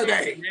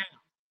Holiday.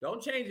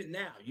 Don't change it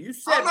now. You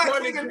said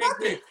Portland can't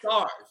get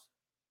stars.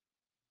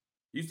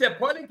 You said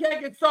Portland can't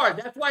get stars.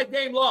 That's why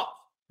Dame lost.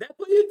 That's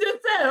what you just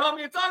said,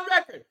 homie. It's on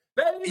record.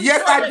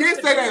 Yes, I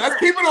did say that. Let's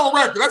keep it on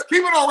record. Let's put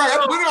it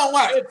on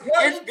what?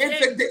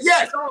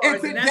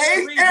 In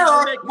today's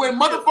era, when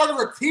motherfuckers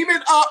are teaming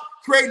up,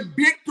 creating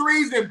big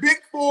threes and big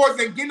fours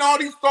and getting all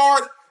these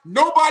stars,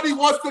 nobody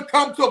wants to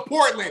come to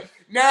Portland.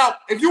 Now,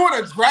 if you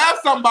want to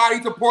draft somebody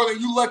to Portland,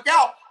 you look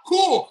out.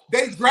 Cool.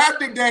 They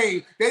drafted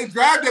Dame. They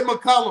drafted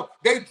McCollum.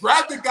 They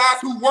drafted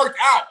guys who worked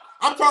out.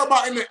 I'm talking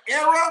about in the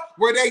era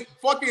where they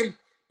fucking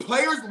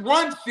players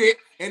run shit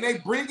and they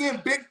bring in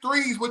big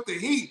threes with the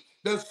Heat,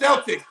 the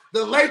Celtics,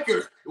 the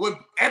Lakers.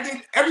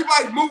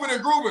 Everybody's moving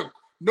and grooving.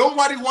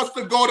 Nobody wants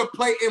to go to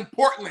play in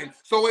Portland.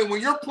 So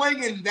when you're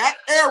playing in that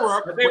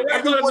era where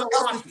everyone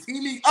else is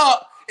teaming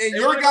up and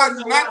your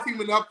guys are not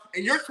teaming up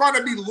and you're trying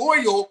to be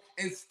loyal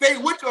and stay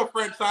with your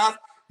franchise,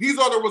 these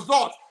are the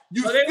results.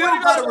 You still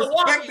got to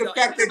respect the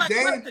fact that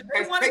Dame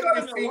has taken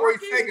his team where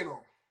he's taking them.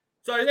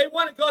 So they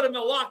want to go to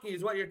Milwaukee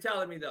is what you're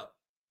telling me, though.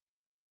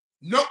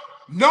 No,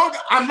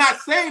 I'm not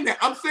saying that.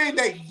 I'm saying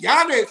that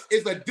Giannis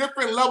is a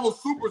different level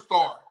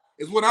superstar,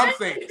 is what I'm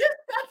saying. You just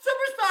got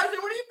superstars.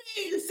 What do you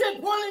mean? You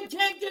said Portland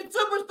can't get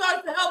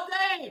superstars to help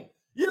Dame.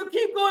 You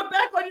keep going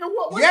back on your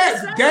what?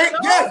 Dame.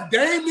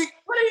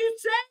 What are you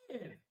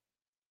saying?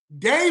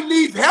 Dame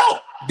needs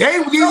help.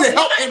 Dame needs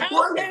help in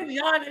Portland.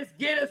 Giannis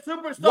get a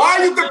superstar. Why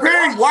are you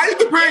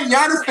comparing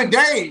Giannis to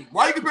Dame?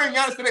 Why are you comparing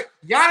Giannis to Dame?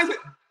 Giannis,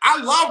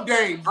 I love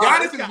Dame.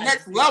 Giannis is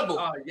next level.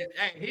 Oh, yeah.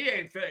 Hey, he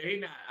ain't. He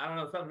not. I don't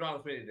know. Something's wrong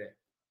with me today.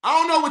 I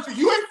don't know what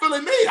you ain't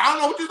feeling me. I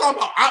don't know what you're talking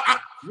about.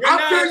 I'm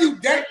telling you,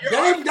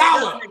 Dame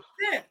Dollar.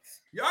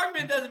 Your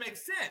argument doesn't make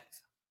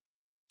sense.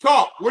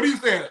 Talk. What are you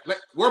saying?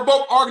 We're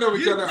both arguing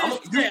with each other.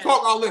 You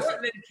talk, I'll listen.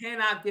 Portland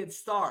cannot get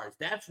stars.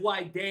 That's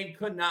why Dame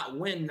could not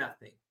win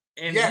nothing.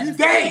 And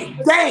Dame.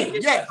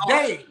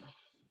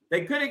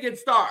 They couldn't get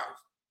stars.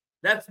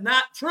 That's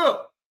not true.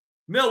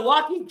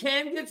 Milwaukee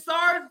can get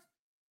stars.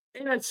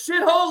 In a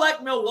shithole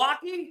like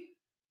Milwaukee,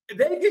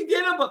 they can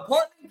get them, but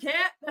Portland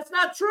can't. That's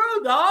not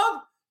true,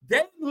 dog.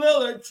 Dame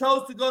Lillard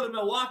chose to go to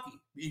Milwaukee.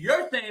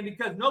 You're saying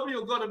because nobody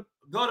will go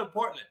to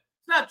Portland.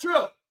 It's not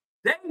true.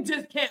 Dame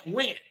just can't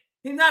win.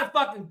 He's not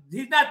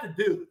the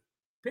dude.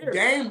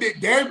 Period.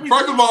 Dame.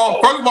 First of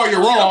all, you're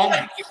wrong.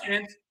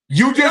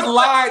 You just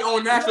lied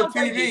on national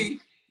TV.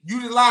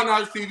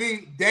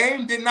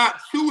 Dame did not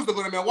choose to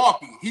go to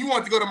Milwaukee. He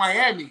wanted to go to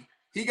Miami.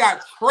 He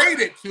got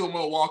traded to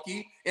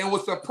Milwaukee and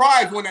was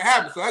surprised when it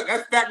happened. So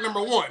that's fact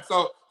number one.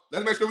 So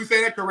let's make sure we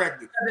say that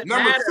correctly.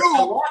 Number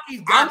two,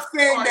 I'm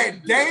saying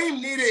that Dame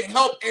needed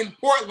help in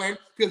Portland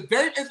because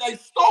Dame is a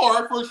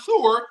star for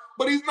sure,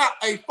 but he's not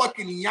a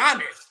fucking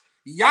Giannis.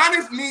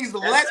 Giannis needs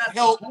less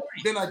help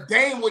than a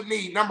Dame would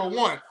need, number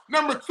one.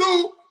 Number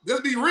two,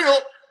 let's be real,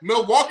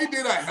 Milwaukee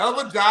did a hell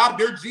of a job,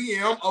 their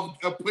GM,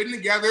 of putting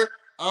together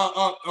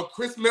a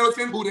Chris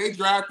Middleton, who they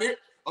drafted,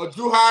 a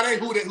Drew Holiday,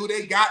 who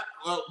they got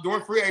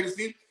during free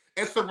agency,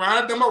 and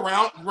surrounded them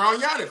around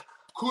Giannis.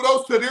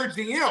 Kudos to their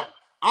GM.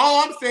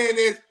 All I'm saying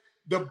is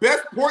the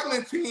best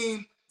Portland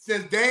team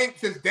since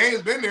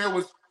Dame's been there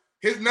was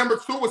his number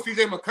two was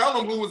CJ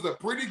McCollum, who was a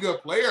pretty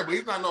good player, but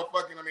he's not no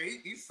fucking,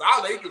 he's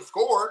solid, he can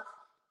score.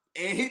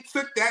 And he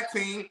took that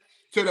team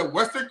to the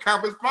Western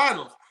Conference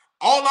Finals.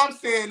 All I'm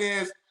saying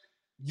is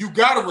you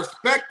got to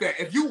respect that.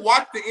 If you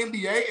watch the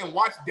NBA and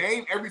watch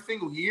Dame every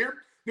single year,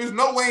 There's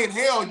no way in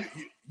hell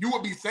you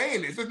would be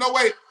saying this. There's no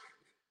way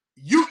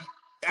you,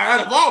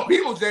 out of all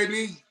people,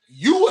 JB,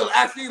 you will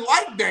actually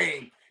like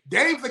Dame.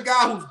 Dame's a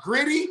guy who's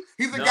gritty.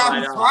 He's a guy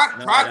who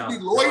tries to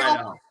be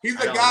loyal. He's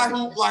a guy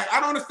who, I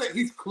don't understand.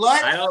 He's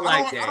clutch. I don't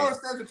like Dame. I don't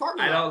understand what you're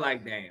talking about. I don't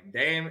like Dame.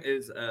 Dame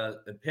is an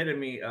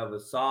epitome of a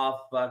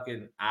soft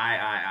fucking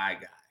I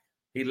guy.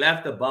 He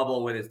left the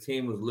bubble when his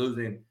team was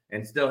losing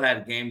and still had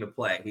a game to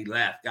play. He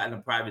left, got in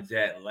a private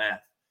jet and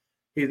left.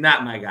 He's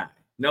not my guy.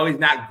 No, he's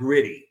not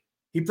gritty.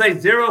 He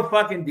plays zero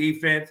fucking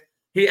defense.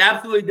 He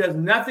absolutely does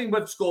nothing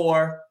but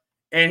score.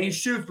 And he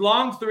shoots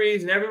long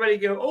threes and everybody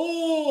goes,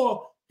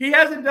 oh, he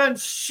hasn't done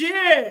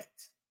shit.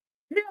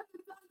 He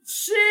hasn't done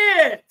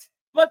shit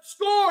but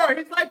score.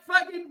 He's like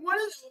fucking,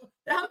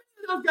 how many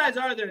of those guys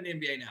are there in the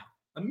NBA now?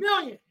 A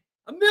million.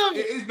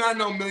 It's not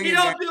no million. He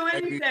don't do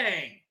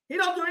anything. He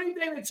don't do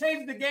anything to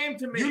change the game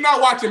to me. You're not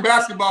watching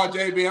basketball,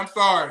 JB. I'm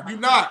sorry. You're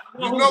not.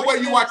 There's no way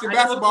you're watching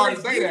basketball to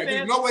say that.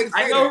 There's no way to say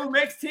that. I know who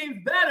makes teams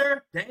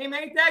better. Dame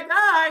ain't that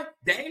guy.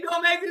 Dame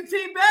don't make the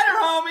team better,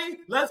 homie.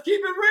 Let's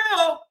keep it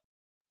real.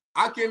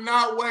 I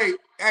cannot wait.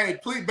 Hey,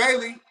 please,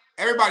 Bailey,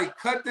 everybody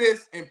cut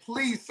this and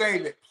please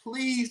save it.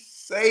 Please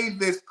save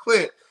this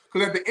clip.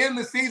 Because at the end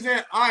of the season,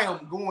 I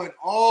am going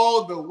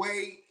all the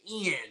way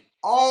in.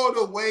 All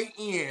the way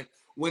in.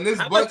 When this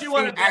Bucks team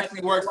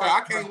actually works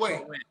out. I can't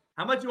wait.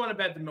 How much you want to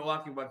bet the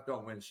Milwaukee Bucks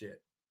don't win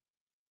shit?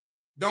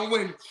 Don't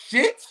win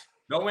shit?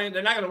 Don't win.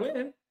 They're not going to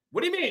win.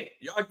 What do you mean?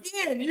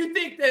 Again, you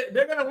think that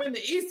they're going to win the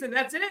East and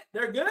that's it?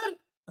 They're good?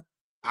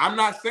 I'm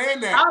not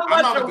saying that.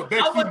 I'm not going to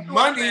bet you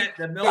money.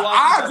 The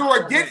odds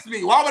are against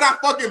me. Why would I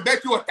fucking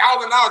bet you $1,000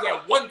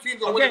 that one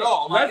team's going to win it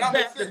all? Let's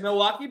bet the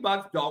Milwaukee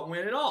Bucks don't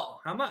win it all.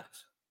 How much?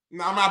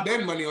 No, I'm not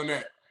betting money on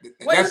that.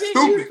 That's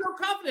stupid. You're so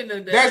confident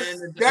in that's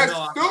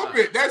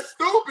stupid. That's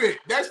stupid.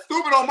 That's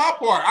stupid on my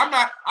part.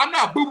 I'm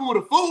not boo-boo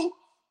the fool.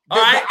 The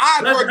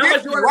odds are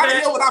against me. Why the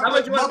hell would I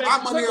put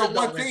my money on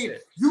one team?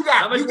 You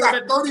got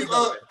 30.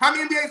 How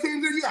many NBA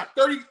teams do you got?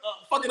 30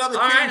 fucking other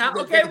teams. All right,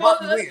 okay, well,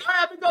 all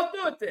right, we go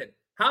through it then.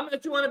 How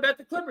much you want to bet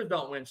the Clippers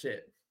don't win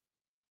shit?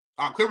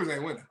 Clippers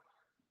ain't winning.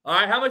 All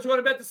right, how much you want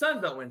to bet the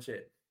Suns don't win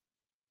shit?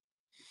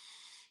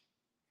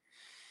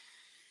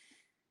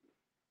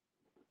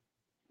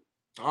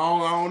 I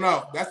don't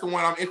know. That's the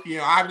one I'm iffy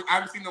on. I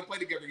haven't seen them play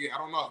together yet. I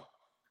don't know.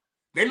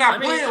 They're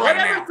not playing right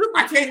now.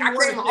 I can't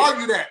even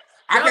argue that.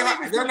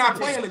 They're not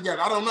playing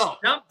together. I don't know.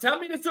 Tell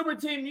me the super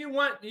team you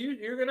want.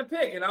 You're gonna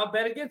pick, and I'll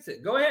bet against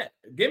it. Go ahead.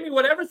 Give me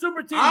whatever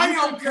super team. I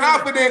am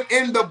confident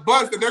in the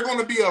Bucks that they're going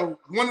to be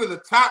one of the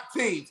top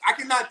teams. I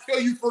cannot tell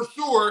you for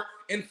sure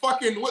in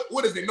fucking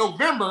what is it,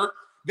 November,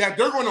 that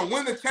they're going to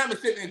win the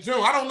championship in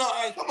June. I don't know.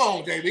 Hey, come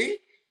on, JB.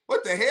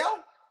 What the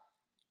hell?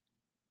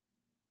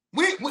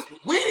 We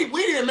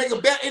didn't make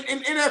a bet in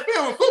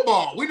NFL and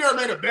football. We never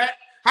made a bet.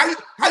 How you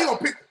gonna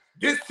pick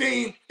this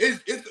team? Is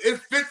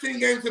 15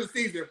 games to the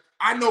season.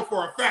 I know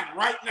for a fact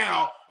right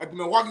now at the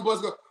Milwaukee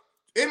Bucks,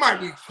 it might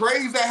be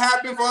trades that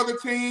happen for other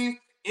teams,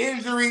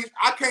 injuries.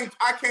 I can't.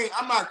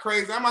 I'm not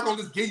crazy. I'm not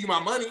gonna just give you my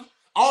money.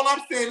 All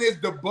I'm saying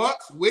is the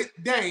Bucks with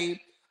Dame.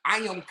 I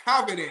am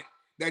confident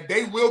that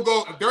they will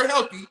go, if they're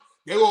healthy,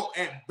 they will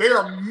at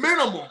bare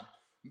minimum.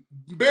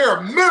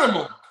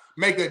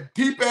 Make a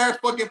deep-ass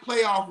fucking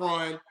playoff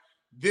run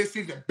this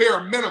season,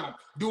 bare minimum.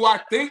 Do I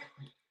think,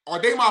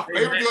 are they my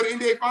favorite to go to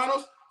NBA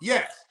Finals?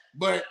 Yes,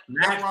 but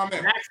that's where I'm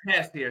at. Max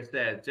Test here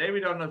says,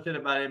 JB don't know shit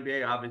about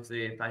NBA.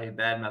 Obviously, if I hate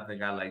bad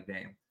nothing, I like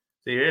Dame.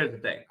 See, here's the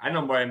thing. I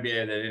know more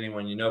NBA than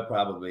anyone you know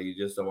probably. You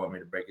just don't want me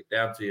to break it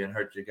down to you and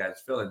hurt your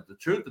guys' feelings. The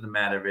truth of the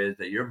matter is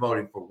that you're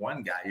voting for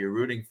one guy. You're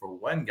rooting for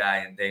one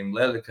guy in Dame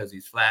Lillard because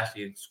he's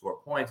flashy and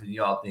score points, and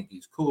you all think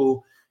he's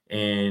cool,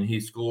 and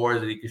he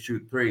scores and he can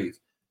shoot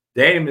threes.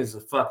 Dame is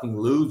a fucking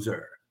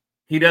loser.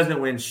 He doesn't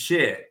win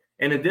shit.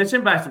 In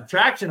addition, by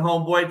subtraction,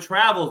 homeboy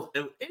travels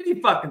in any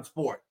fucking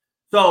sport.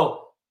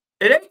 So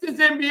it ain't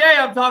this NBA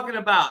I'm talking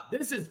about.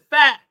 This is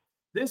fact.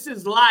 This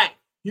is life.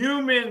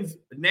 Humans'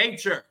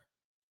 nature.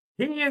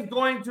 He is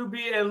going to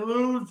be a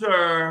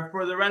loser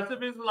for the rest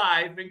of his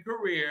life and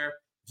career,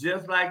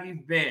 just like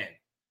he's been.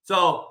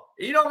 So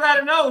you don't got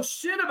to know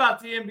shit about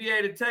the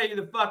NBA to tell you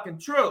the fucking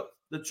truth.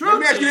 The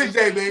truth is he's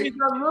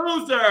a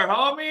loser,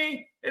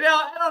 homie.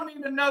 I don't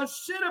need to know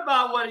shit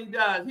about what he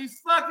does. He's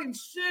fucking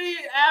shitty,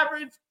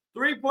 average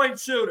three-point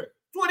shooter.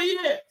 That's what he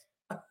is.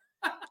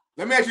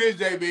 Let me ask you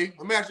this, JB.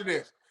 Let me ask you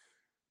this.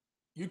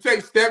 You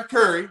take Steph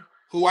Curry,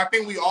 who I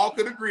think we all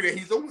could agree that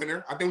he's a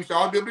winner. I think we should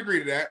all be able to agree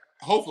to that.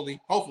 Hopefully.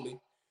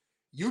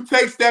 You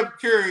take Steph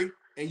Curry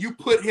and you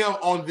put him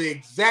on the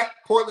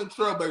exact Portland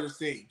Trailblazers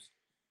teams.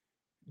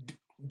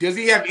 Does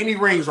he have any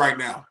rings right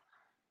now?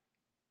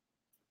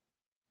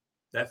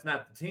 That's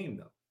not the team,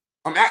 though.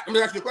 I'm going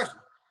to ask you a question.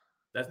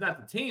 That's not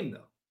the team,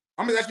 though.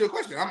 I'm going to ask you a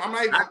question. I'm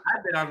not even...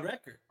 I've been on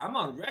record. I'm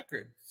on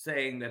record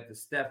saying that the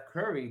Steph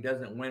Curry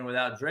doesn't win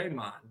without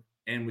Draymond.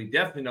 And we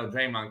definitely know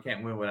Draymond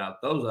can't win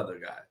without those other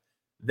guys.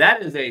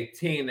 That is a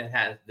team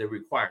that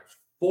requires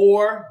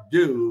 4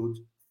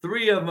 dudes,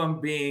 3 of them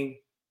being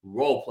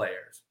role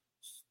players.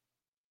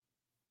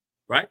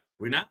 Right?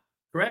 We're not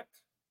correct?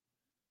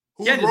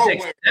 Who's You role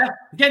playing?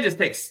 can't just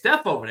take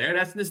Steph over there.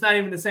 That's not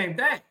even the same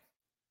thing.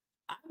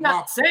 I'm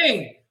not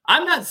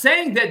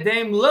saying that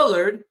Dame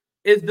Lillard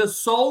is the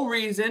sole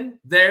reason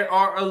they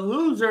are a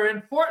loser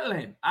in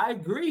Portland. I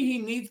agree he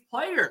needs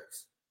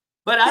players.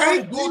 But I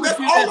don't agree with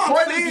you that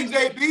Portland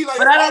JB.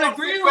 But I don't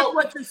agree with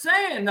what you're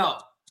saying, though.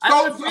 I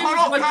don't agree with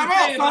what you're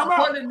saying about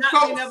Portland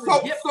not being able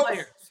to get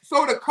players.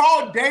 So to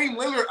call Dame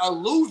Lillard a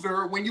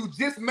loser when you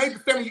just made the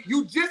statement,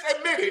 you just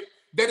admitted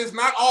that it's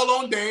not all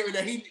on Dame and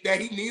that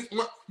he needs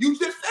more. You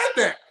just said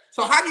that.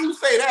 So how do you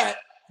say that,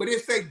 but then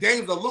say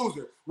Dame's a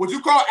loser? Would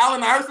you call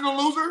Allen Iverson a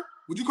loser?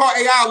 Would you call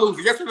AI a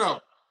loser? Yes or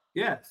no?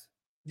 Yes.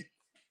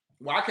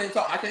 Well, I can't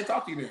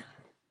talk to you then.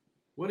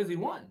 What has he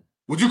won?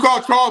 Would you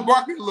call Charles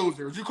Barkley a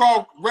loser? Would you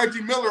call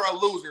Reggie Miller a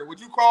loser? Would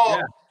you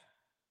call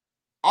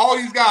all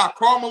these guys,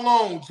 Karl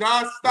Malone,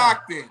 John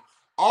Stockton,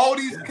 all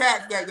these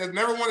cats that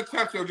never won a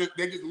championship,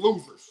 they're just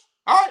losers?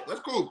 All right,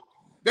 that's cool.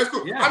 That's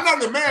cool. Yeah. I'm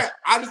not the man.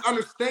 I just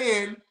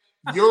understand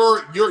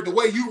your the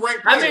way you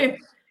rank players. I mean,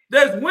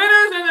 there's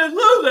winners and there's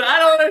losers. I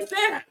don't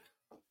understand.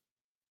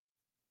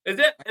 Is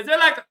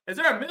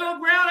there a middle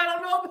ground I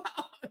don't know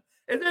about?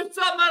 Is there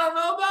something I don't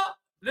know about?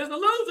 There's a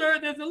loser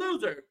and there's a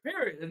loser.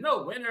 Period. There's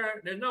no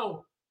winner. There's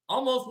no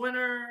almost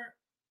winner.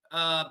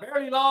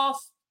 Barely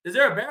lost. Is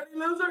there a barely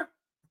loser?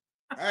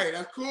 Hey,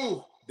 that's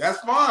cool. That's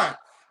fine.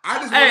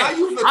 When I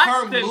use the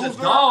term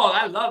loser,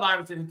 I love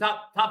Iverson.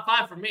 Top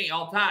 5 for me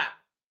all time.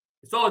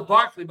 So is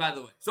Barkley, by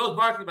the way.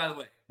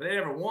 But they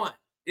never won.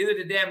 Either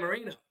did Dan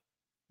Marino.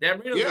 Dan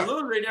Marino's a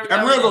loser. He never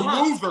got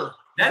a loser.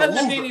 That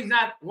doesn't mean he's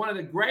not one of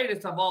the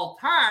greatest of all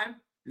time.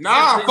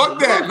 Nah, fuck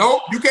that.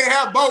 Nope, you can't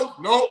have both.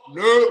 No. What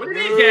do you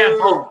mean you can't have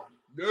both?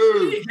 No.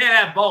 You can't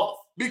have both.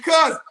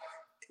 Because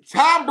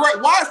Tom Brady,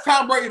 why is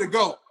Tom Brady the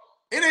GOAT?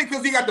 It ain't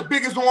because he got the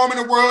biggest arm in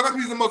the world. That's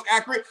because he's the most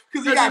accurate.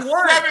 Because he got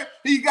 7.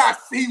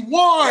 He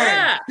won.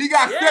 Yeah. He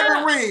got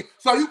 7 rings.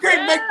 So you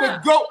can't make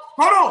the GOAT.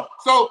 Hold on.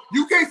 So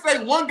you can't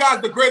say one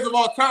guy's the greatest of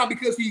all time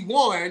because he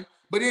won,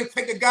 but then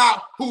take a guy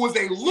who was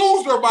a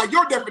loser by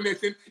your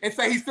definition and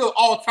say he's still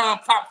all-time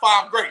top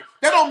 5 great.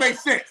 That don't make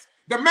sense.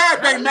 The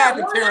math ain't mad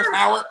to Terrence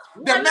Howard.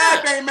 The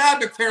math ain't mad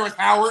to Terrence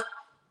Howard.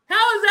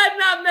 How is that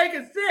not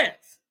making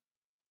sense?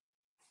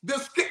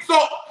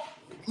 So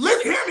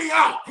listen, hear me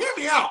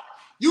out.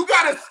 You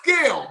got a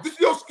scale. This is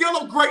your scale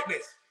of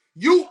greatness.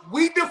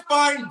 We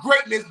define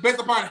greatness based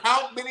upon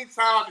how many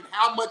times and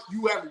how much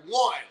you have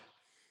won.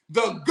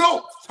 The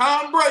GOAT,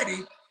 Tom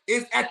Brady,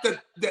 is at the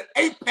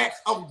apex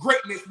of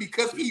greatness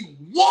because he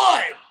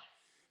won.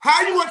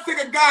 How you want to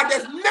take a guy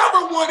that's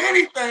never won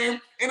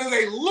anything and is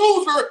a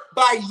loser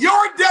by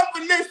your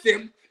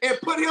definition and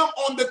put him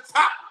on the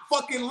top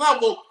fucking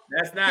level?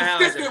 That's not how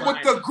it's consistent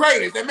with the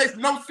greatest. That makes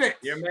no sense.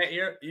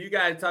 You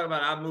guys talk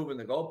about I'm moving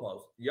the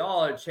goalposts.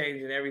 Y'all are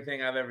changing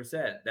everything I've ever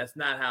said. That's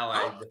not how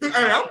I'm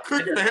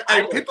cooking.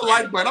 Hit the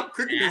like button. I'm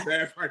cooking his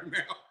ass right now.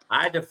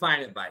 I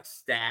define it by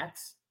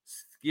stats,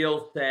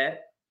 skill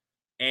set,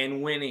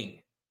 and winning.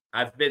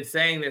 I've been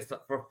saying this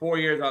for 4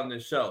 years on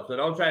this show, so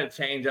don't try to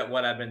change up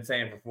what I've been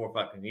saying for 4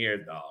 fucking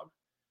years, dog.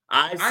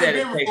 I said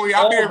it takes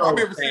all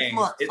those things.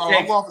 It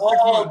takes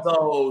all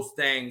those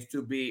things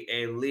to be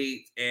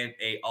elite and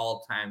a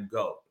all-time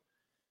GOAT.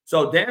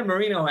 So Dan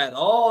Marino had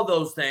all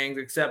those things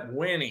except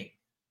winning.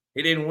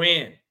 He didn't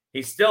win.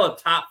 He's still a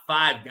top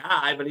 5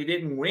 guy, but he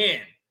didn't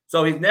win.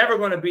 So he's never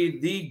going to be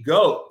the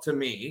GOAT to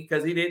me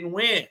because he didn't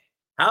win.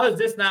 How does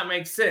this not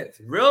make sense?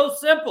 Real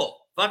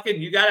simple.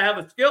 Fucking, you got to have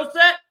a skill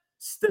set,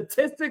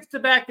 statistics to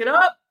back it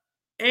up,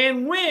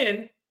 and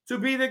win to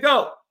be the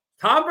GOAT.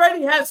 Tom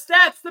Brady has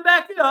stats to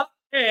back it up.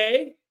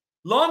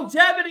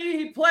 Longevity,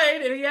 he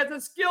played, and he has a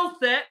skill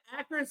set,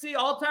 accuracy,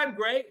 all-time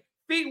great,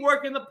 feet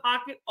work in the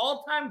pocket,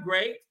 all-time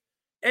great,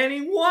 and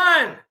he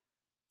won.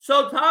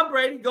 So Tom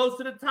Brady goes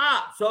to the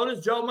top. So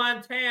does Joe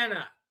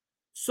Montana.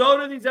 So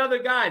do these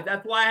other guys.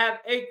 That's why I have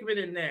Aikman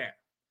in there.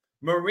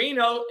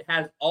 Marino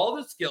has all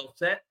the skill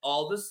set,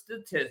 all the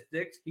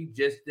statistics. He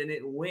just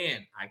didn't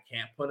win. I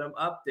can't put him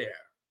up there.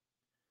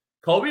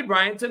 Kobe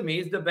Bryant, to me,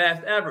 is the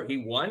best ever. He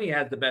won. He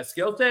has the best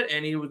skill set,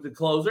 and he was the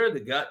closer,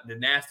 the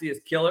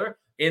nastiest killer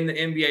in the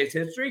NBA's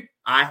history.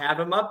 I have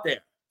him up there.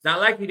 It's not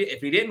like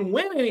if he didn't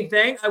win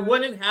anything, I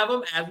wouldn't have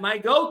him as my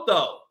GOAT,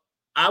 though.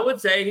 I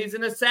would say he's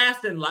an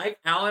assassin like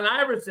Allen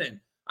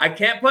Iverson. I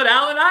can't put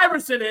Allen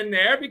Iverson in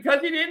there because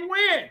he didn't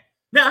win.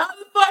 Now, how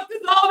the fuck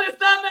does all this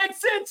not make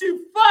sense,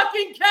 you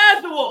fucking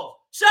casual?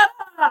 Shut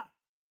up.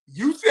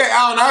 You said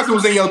Allen Iverson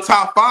was in your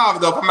top 5,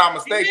 though, if I'm not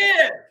mistaken.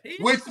 He is.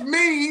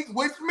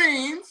 Which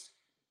means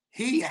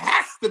he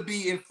has to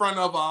be in front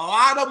of a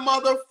lot of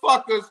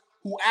motherfuckers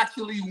who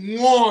actually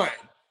won.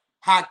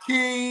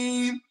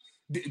 Hakeem,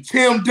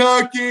 Tim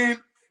Duncan,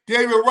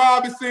 David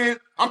Robinson.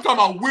 I'm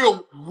talking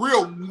about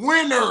real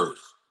winners.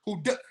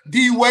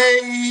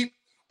 D-Wade,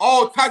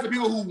 all types of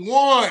people who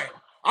won.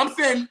 I'm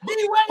saying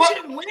D-Wade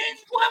didn't win.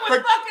 He won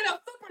with fucking a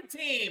super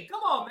team.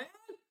 Come on, man.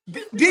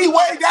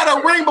 D-Wade got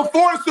a ring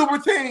before the super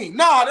team.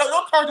 No,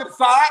 don't turn to the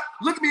side.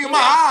 Look at me in my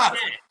eyes.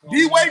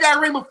 D-Wade got a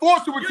ring before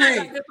super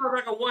team. This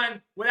record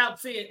won without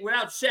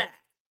Shaq.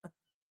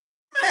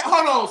 Man,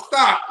 hold on,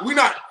 stop.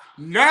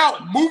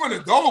 Now, moving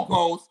the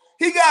goalposts,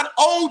 he got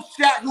old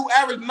Shaq who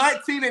averaged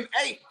 19 and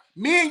 8.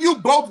 Me and you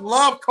both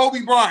love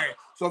Kobe Bryant.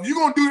 So if you're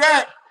going to do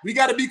that, we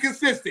got to be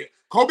consistent.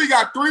 Kobe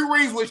got 3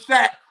 rings with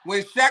Shaq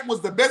when Shaq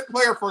was the best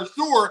player for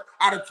sure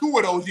out of 2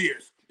 of those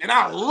years. And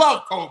I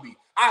love Kobe.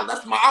 I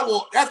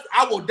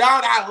will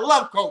down. I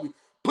love Kobe.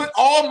 Put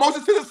all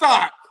emotions to the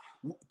side.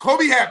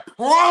 Kobe had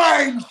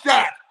prime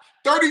Shaq,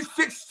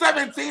 36,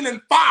 17,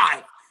 and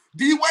 5.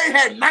 D-Wade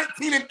had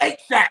 19 and 8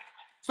 Shaq.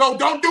 So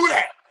don't do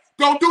that.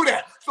 Don't do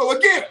that. So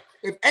again,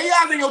 if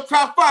AI's in your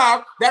top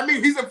 5, that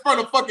means he's in front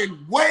of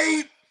fucking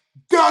Wade,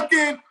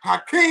 Duncan,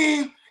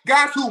 Hakeem,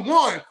 guys who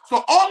won.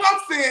 So all I'm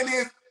saying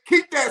is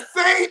keep that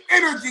same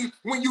energy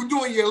when you're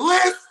doing your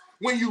list,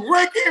 when you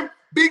rank him,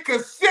 be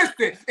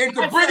consistent. And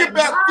to bring it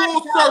back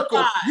full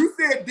circle, you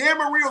said Dan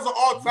Marino's an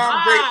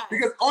all-time great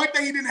because the only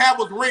thing he didn't have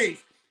was rings.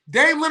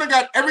 Dame Leonard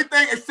got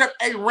everything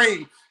except a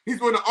ring. He's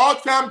one of the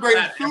all-time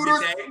greatest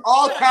shooters,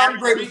 all-time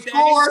greatest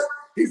scorers.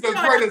 He's the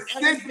greatest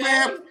assist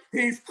man.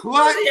 He's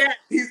clutch.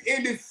 He's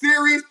ended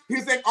series.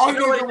 He's like all he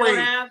needs is a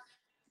ring.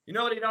 You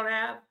know what he don't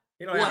have?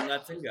 He don't have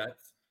nuts and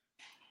guts.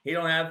 He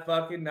don't have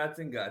fucking nuts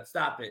and guts.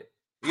 Stop it.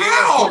 You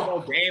ain't gonna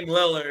put no Dame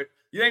Lillard.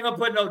 You ain't gonna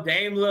put no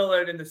Dame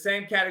Lillard in the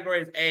same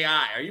category as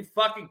AI. Are you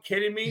fucking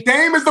kidding me?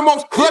 Dame is the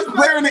most clutch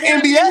player in the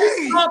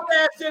NBA.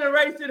 That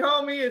generation,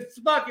 homie, is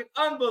fucking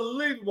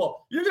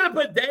unbelievable. You're gonna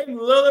put Dame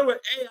Lillard with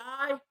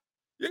AI?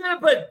 You're gonna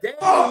put Dame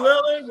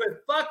Lillard with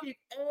fucking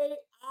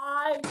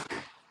AI?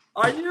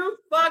 Are you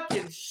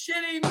fucking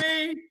shitting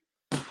me?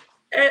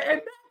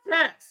 And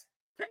that's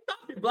take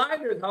off your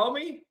blinders,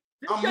 homie.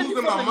 I'm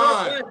losing my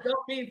mind.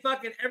 Don't mean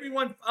fucking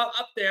everyone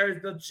up there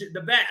is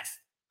the best.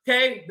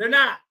 Okay, they're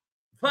not.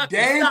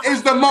 Dame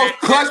is the most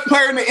clutch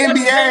player in the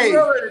NBA.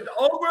 Lillard is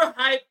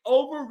overhyped,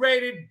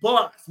 overrated,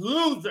 bust,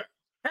 loser.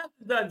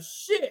 Hasn't done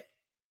shit.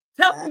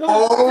 Tell me who Dame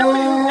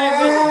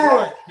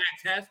Lillard is,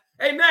 Max Hess.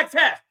 Hey, Max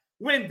Hess,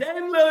 when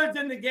Dame Lillard's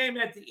in the game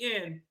at the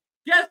end,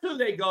 guess who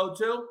they go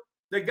to?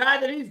 The guy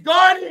that he's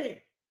guarding.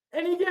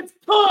 And he gets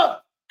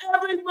cooked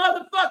every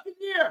motherfucking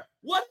year.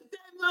 What has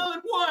Dame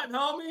Lillard won,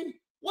 homie?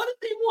 What has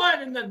he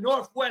won in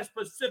the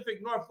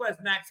Pacific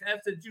Northwest, Max Hess,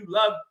 that you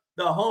love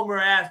the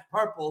Homer-ass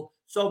purple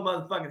so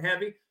motherfucking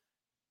heavy?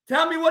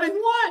 Tell me what he's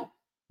won.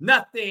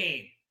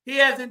 Nothing. He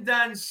hasn't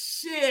done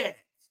shit.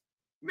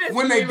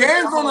 When the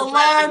game's on the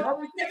line.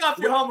 Take off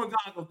your Homer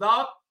goggles,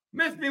 dog.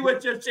 Miss me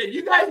with your shit.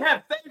 You guys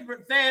have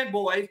favorite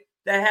fanboys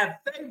that have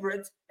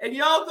favorites, and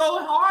y'all go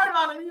hard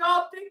on them.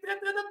 Y'all think that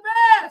they're the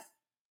best.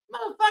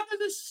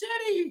 Motherfuckers are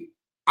shitty.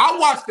 I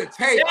watched the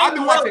tape. I've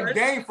been watching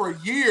Dame for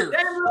years.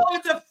 Dame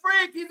Lillard's a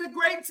freak. He's a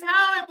great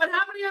talent, but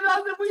how many of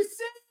those have we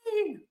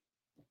seen?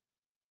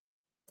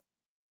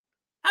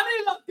 How many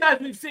of those guys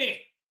we've seen?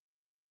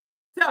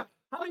 Tell me,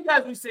 how many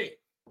guys we've seen?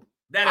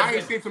 That I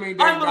ain't seen so many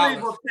damn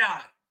unbelievable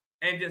talent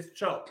and just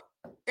choke.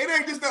 It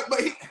ain't just that,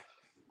 but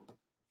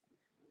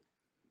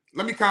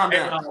let me calm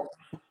down.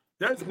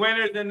 There's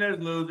winners and there's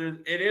losers.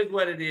 It is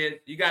what it is.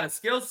 You got a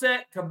skill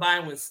set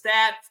combined with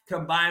stats,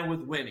 combined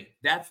with winning.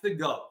 That's the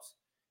GOATs.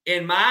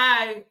 In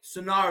my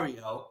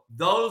scenario,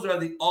 those are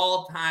the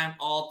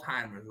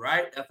all-timers,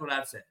 right? That's what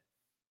I've said.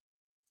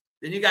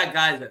 Then you got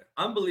guys that are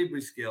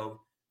unbelievably skilled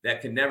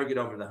that can never get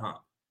over the hump,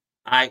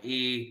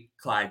 i.e.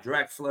 Clyde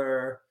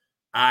Drexler,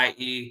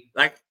 i.e.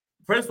 like,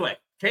 first way,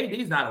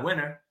 KD's not a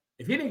winner.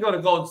 If he didn't go to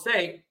Golden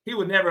State, he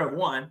would never have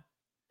won.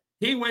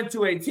 He went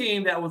to a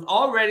team that was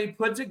already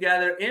put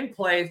together, in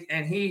place,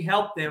 and he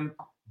helped them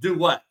do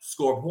what?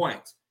 Score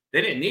points.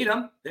 They didn't need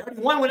him. They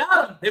already won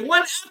without him. They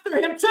won after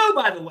him too,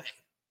 by the way.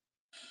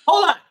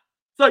 Hold on.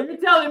 So you're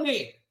telling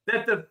me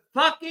that the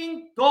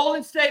fucking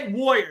Golden State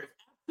Warriors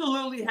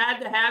absolutely had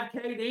to have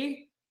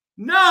KD?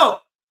 No.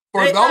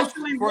 They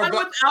actually won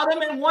without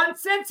him and won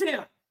since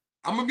him.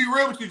 I'm going to be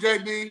real with you,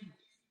 JB.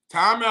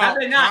 Time out.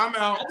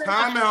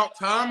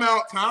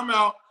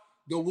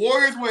 The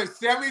Warriors went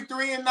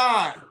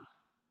 73-9.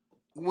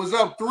 Was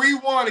up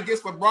 3-1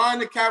 against LeBron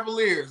and the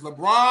Cavaliers.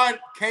 LeBron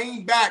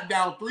came back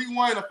down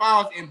 3-1 in the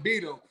finals and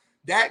beat them.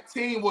 That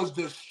team was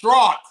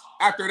distraught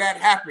after that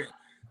happened.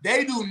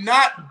 They do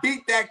not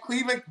beat that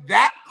Cleveland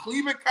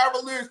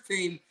Cavaliers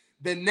team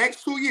the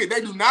next 2 years.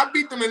 They do not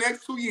beat them the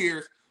next 2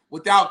 years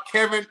without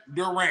Kevin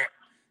Durant.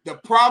 The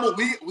problem,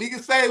 we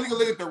can say, we can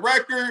look at the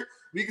record,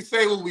 we can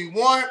say what we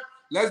want.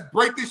 Let's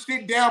break this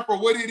shit down for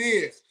what it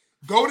is.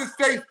 Golden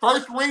State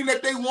first ring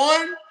that they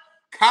won,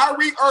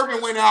 Kyrie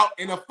Irving went out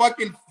in the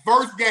fucking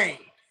first game.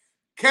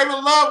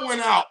 Kevin Love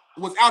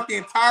was out the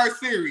entire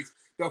series.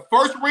 The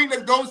first ring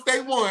that Golden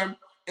State won,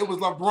 it was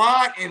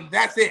LeBron, and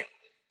that's it.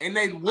 And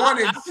they won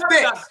in 6.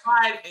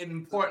 I'm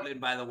in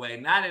Portland, by the way,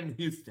 not in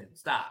Houston.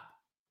 Stop.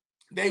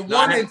 They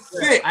won in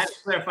 6. I have to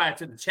clarify it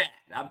to the chat.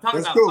 I'm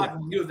talking about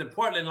fucking he was in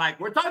Portland. Like,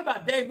 we're talking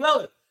about Dame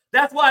Lillard.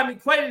 That's why I'm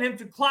equating him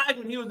to Clyde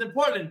when he was in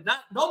Portland.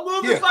 Don't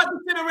move the fucking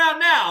shit around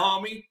now,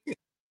 homie.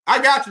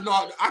 I got you.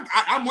 No,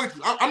 I'm with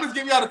you. I'm just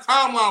giving you all the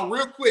timeline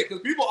real quick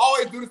because people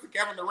always do this to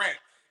Kevin Durant,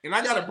 and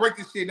I got to break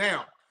this shit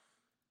down.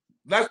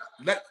 Let's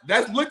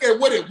look at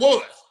what it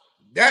was.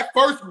 That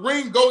first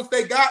ring Golden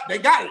State got, they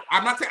got it.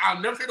 I'm not saying I'll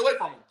never take it away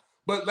from them,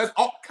 But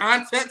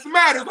context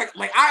matters.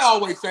 Like I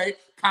always say,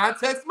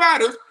 context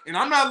matters. And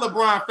I'm not a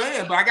LeBron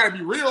fan, but I got to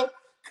be real.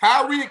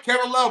 Kyrie and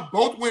Kevin Love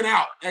both went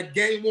out at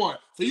game 1.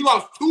 So you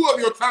lost 2 of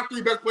your top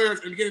 3 best players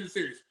in the beginning of the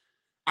series.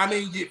 I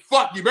mean,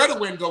 you better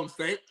win Golden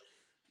State.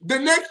 The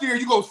next year,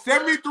 you go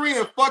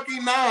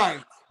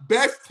 73-9.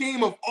 Best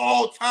team of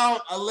all time,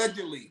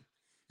 allegedly.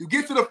 You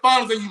get to the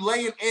finals and you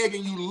lay an egg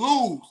and you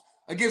lose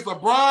against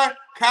LeBron,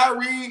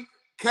 Kyrie,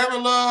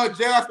 Kevin Love,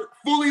 J.R.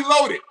 fully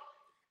loaded.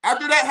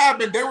 After that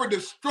happened, they were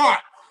distraught.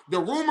 The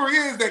rumor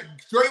is that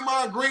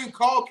Draymond Green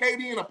called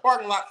KD in a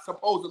parking lot,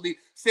 supposedly,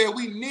 said,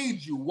 we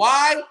need you.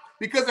 Why?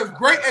 Because as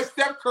great as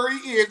Steph Curry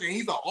is, and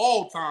he's an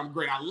all-time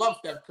great. I love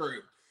Steph Curry.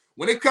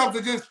 When it comes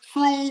to just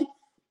true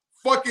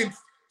fucking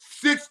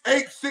 6'8",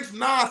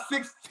 6'9",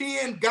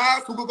 6'10"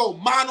 guys who could go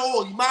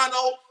mano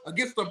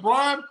against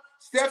LeBron,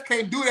 Steph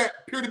can't do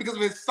that purely because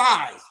of his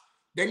size.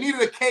 They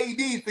needed a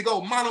KD to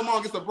go mano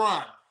against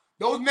LeBron.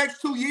 Those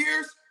next 2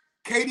 years,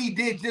 KD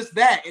did just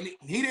that, and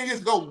he didn't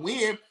just go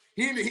win.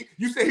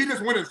 You said he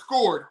just went and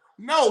scored.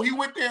 No, he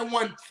went there and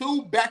won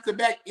 2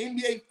 back-to-back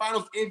NBA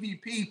Finals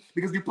MVP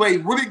because he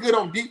played really good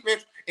on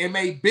defense and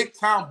made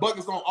big-time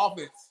buckets on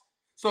offense.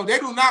 So they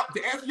do not,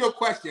 to answer your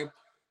question,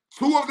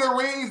 2 of the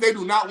rings, they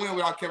do not win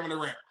without Kevin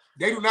Durant.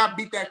 They do not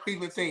beat that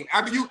Cleveland team.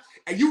 After you,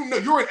 and you know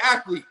you're an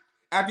athlete.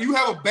 After you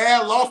have a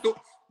bad loss,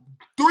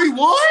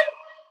 3-1,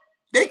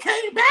 they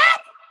came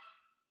back.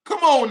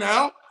 Come on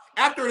now.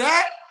 After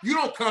that, you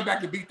don't come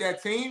back and beat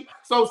that team.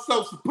 So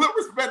put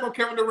respect on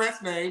Kevin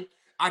Durant's name.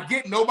 I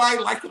get nobody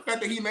likes the fact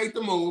that he made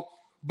the move,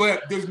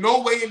 but there's no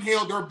way in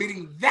hell they're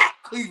beating that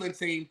Cleveland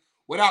team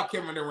without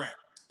Kevin Durant.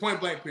 Point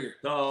blank period.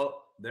 So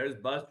there's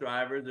bus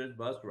drivers, there's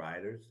bus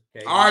riders.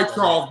 All right,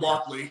 Charles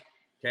Barkley.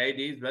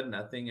 KD's but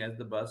nothing as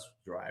the bus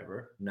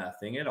driver,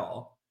 nothing at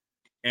all.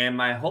 And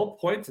my whole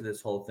point to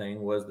this whole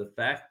thing was the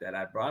fact that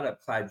I brought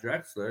up Clyde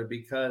Drexler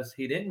because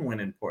he didn't win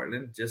in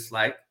Portland, just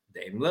like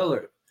Dame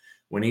Lillard.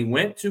 When he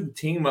went to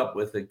team up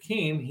with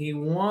Hakeem, he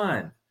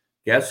won.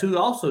 Guess who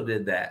also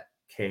did that?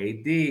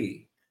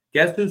 KD.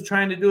 Guess who's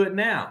trying to do it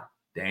now?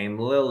 Dame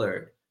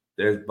Lillard.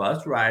 There's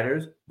bus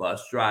riders,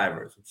 bus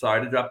drivers. I'm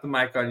sorry to drop the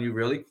mic on you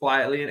really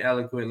quietly and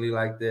eloquently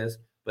like this,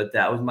 but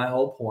that was my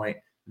whole point.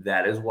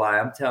 That is why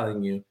I'm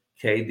telling you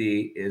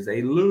KD is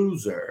a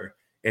loser,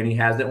 and he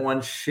hasn't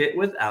won shit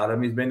without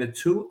him. He's been to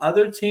 2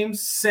 other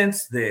teams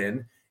since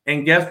then,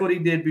 and guess what he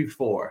did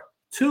before?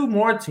 2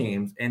 more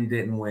teams and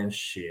didn't win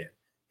shit.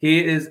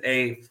 He is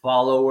a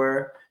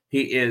follower.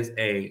 He is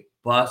a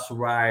bus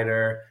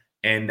rider,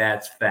 and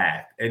that's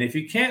fact. And if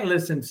you can't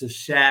listen to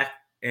Shaq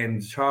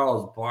and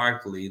Charles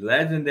Barkley,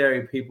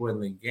 legendary people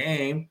in the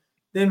game,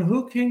 then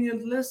who can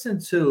you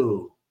listen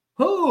to?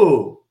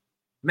 Who?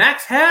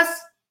 Max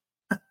Hess?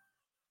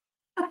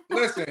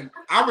 Listen,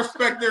 I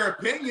respect their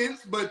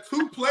opinions, but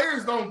 2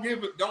 players don't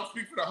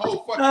speak for the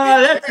whole fucking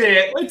that's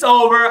it. It's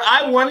over.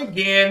 I won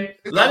again.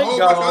 There's Let a it whole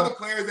go. bunch of other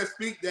players that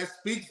speak,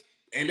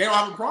 and they don't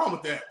have a problem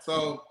with that.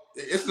 So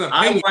it's an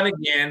opinion. I won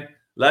again.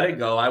 Let it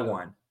go. I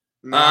won.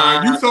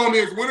 Nah, you told me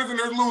there's winners and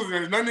there's losers.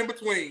 There's nothing in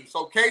between.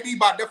 So KD,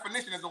 by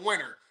definition, is a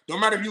winner. No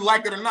matter if you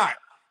like it or not.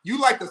 You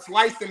like to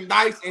slice and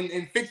dice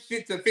and fix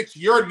shit to fix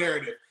your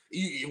narrative.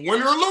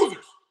 Winner or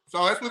losers.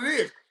 So that's what it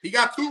is. He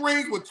got 2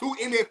 rings with 2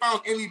 NBA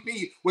Finals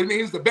MVP, which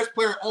means he's the best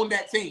player on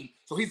that team.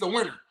 So he's a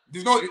winner.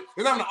 There's not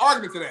an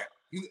argument to that.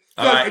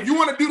 Right. If you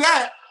want to do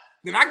that,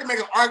 then I can make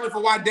an argument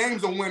for why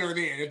Dame's a winner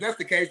then. If that's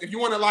the case, if you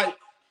want to like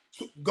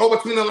go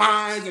between the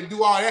lines and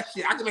do all that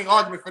shit, I can make an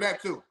argument for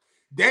that too.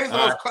 Dame's the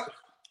most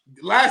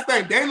last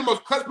thing, Dame's the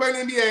most clutch player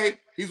in the NBA.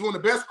 He's one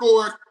of the best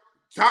scorers,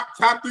 top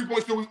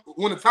 3-point shooter,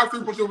 one of the top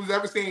 3-point shooters we've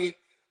ever seen.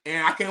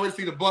 And I can't wait to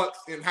see the Bucks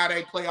and how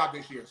they play out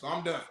this year. So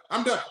I'm done.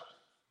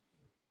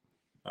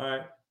 All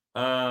right.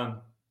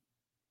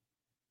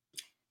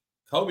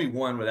 Kobe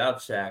won without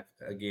Shaq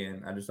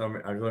again. I just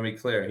want to be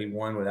clear. He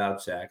won without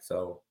Shaq,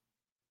 so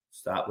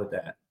stop with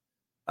that.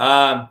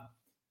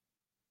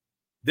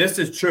 This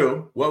is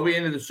true. What we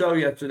ended the show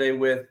yesterday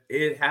with,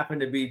 it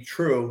happened to be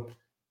true,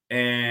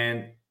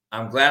 and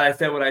I'm glad I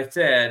said what I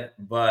said,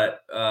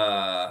 but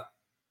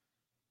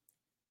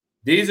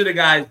these are the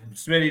guys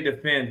Smitty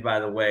defends, by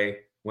the way,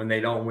 when they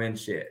don't win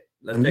shit.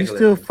 And you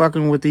still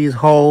fucking with these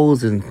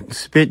hoes and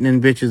spitting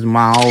in bitches'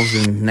 mouths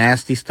and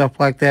nasty stuff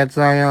like that,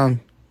 Zion?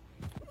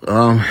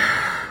 I'm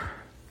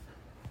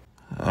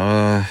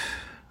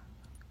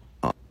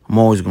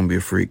always gonna be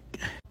a freak.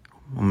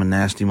 I'm a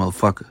nasty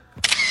motherfucker.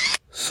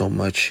 So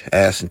much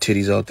ass and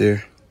titties out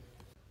there.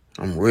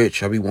 I'm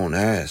rich. I be wanting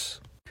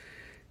ass.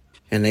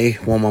 And they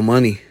want my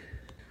money.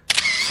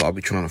 So I'll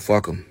be trying to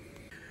fuck them.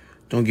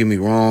 Don't get me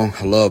wrong.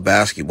 I love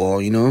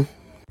basketball, you know?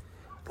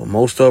 But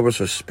most of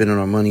us are spending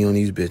our money on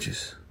these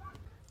bitches.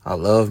 I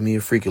love me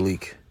a freaky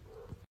leak.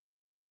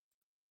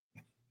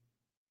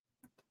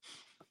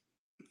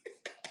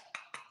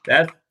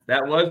 That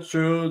was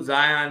true.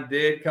 Zion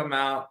did come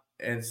out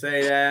and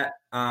say that.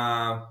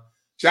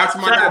 Shout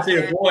out to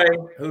your boy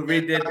who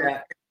redid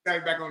that.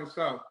 Get back on the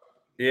show.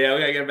 Yeah, we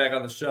gotta get him back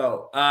on the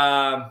show.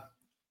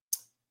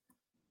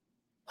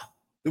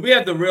 Do we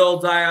have the real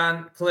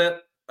Zion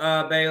clip?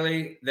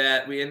 Bailey,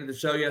 that we ended the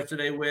show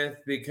yesterday with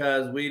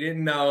because we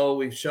didn't know.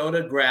 We showed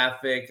a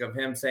graphic of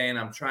him saying,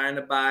 I'm trying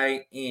to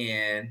buy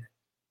in.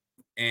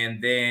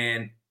 And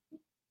then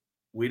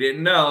we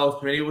didn't know.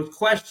 Smitty was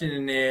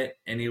questioning it.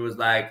 And he was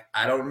like,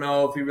 I don't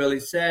know if he really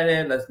said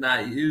it. Let's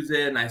not use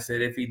it. And I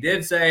said, if he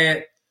did say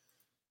it,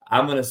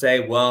 I'm going to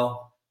say,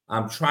 well,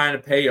 I'm trying to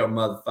pay your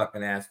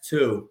motherfucking ass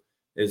too,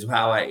 is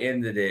how I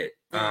ended it.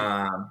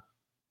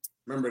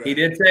 Remember that. He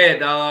did say it,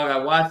 dog. I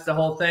watched the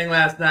whole thing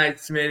last night,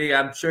 Smitty.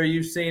 I'm sure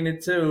you've seen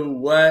it too.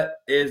 What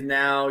is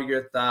now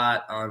your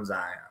thought on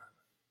Zion?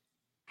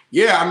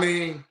 Yeah, I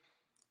mean,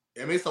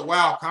 it's a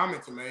wild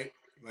comment to make.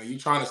 Like, you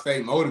trying to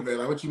stay motivated.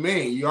 Like, what you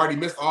mean? You already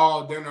missed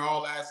all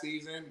last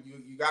season.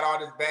 You got all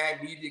this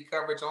bad media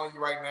coverage on you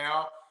right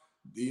now.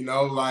 You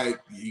know, like,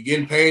 you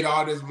getting paid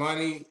all this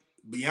money.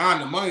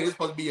 Beyond the money, it's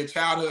supposed to be a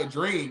childhood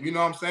dream. You know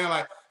what I'm saying?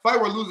 Like, I feel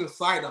like we're losing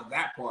sight of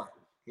that part.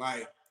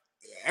 Like,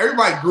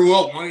 everybody grew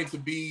up wanting to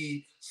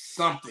be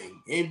something.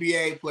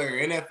 NBA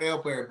player,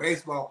 NFL player,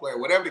 baseball player,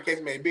 whatever the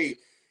case may be.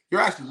 You're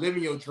actually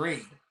living your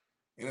dream.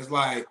 And it's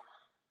like,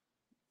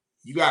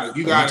 you gotta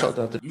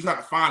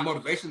find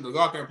motivation to go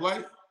out there and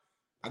play.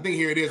 I think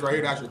here it is right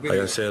here, the actual video.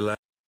 Like I said,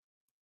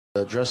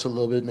 address a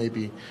little bit,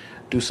 maybe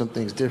do some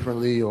things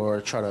differently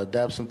or try to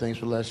adapt some things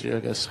from last year.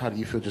 I guess, how do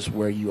you feel just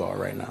where you are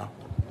right now?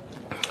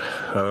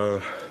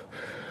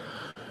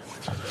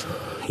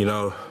 You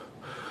know,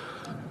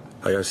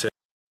 like I said,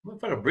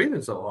 motherfucker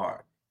breathing so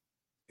hard.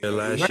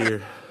 Last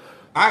year,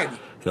 you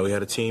know, we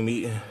had a team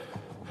meeting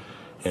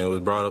and it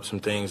was brought up some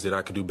things that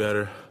I could do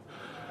better,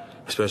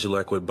 especially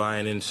like with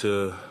buying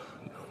into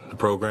the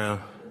program.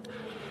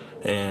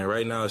 And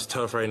right now it's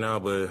tough right now,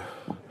 but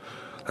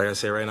like I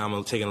said, right now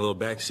I'm taking a little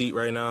back seat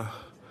right now,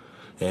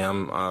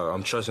 and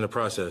I'm trusting the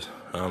process.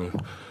 I'm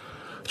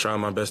trying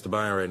my best to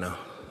buy in right now.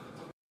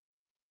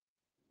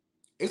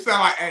 It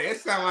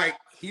sound like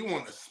he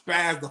want to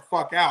spaz the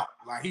fuck out.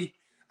 Like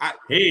that's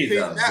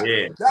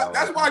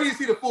why I didn't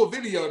see the full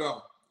video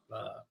though.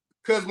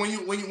 Because when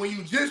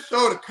you just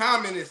show the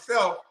comment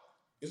itself,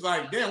 it's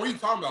like, damn, what are you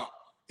talking about?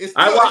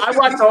 I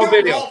watched the whole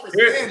video.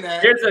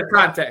 Here's the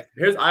context.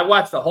 I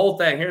watched the whole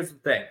thing. Here's the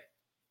thing.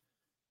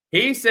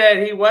 He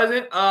said he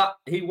wasn't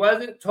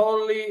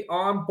totally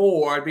on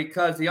board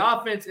because the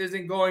offense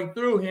isn't going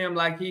through him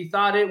like he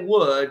thought it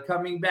would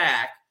coming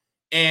back.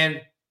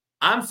 And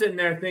I'm sitting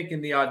there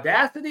thinking the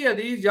audacity of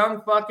these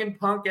young fucking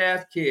punk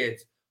ass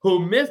kids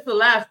who missed the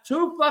last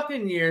 2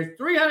 fucking years,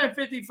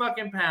 350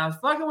 fucking pounds,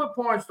 fucking with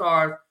porn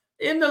stars,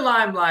 in the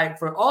limelight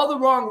for all the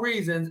wrong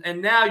reasons,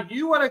 and now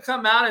you want to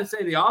come out and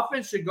say the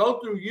offense should go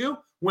through you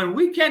when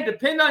we can't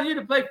depend on you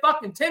to play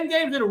fucking 10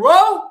 games in a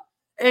row,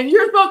 and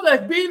you're supposed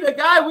to be the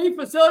guy we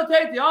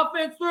facilitate the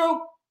offense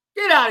through?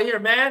 Get out of here,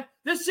 man.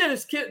 This shit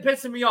is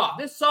pissing me off.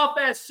 This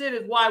soft-ass shit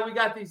is why we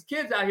got these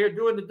kids out here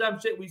doing the dumb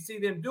shit we see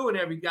them doing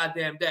every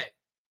goddamn day.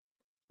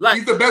 Like,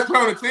 he's the best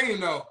player on the team,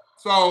 though.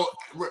 So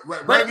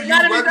whether you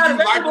like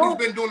what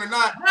he's been doing or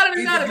not,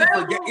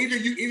 either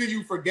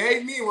you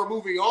forgave me and we're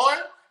moving on,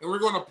 and we're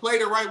going to play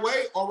the right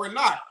way, or we're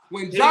not.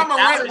 When John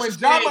Morant comes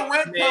back,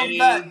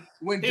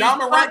 when John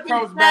Morant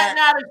comes back,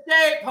 out of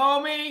shape,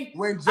 homie.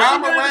 When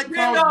John Morant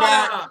comes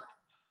back,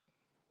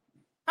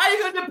 how you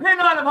going to depend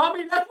on him,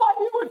 homie? That's why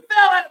you would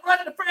fail at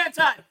running the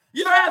franchise.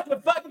 Your ass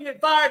would fucking get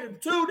fired in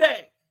 2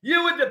 days.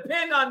 You would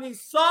depend on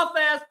these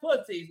soft-ass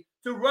pussies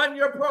to run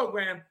your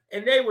program,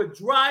 and they would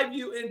drive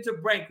you into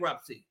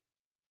bankruptcy.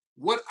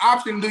 What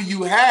option do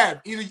you have?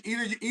 Either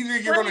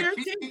you're going to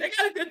keep. They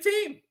got a good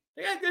team.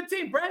 They got a good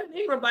team. Brandon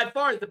Ingram by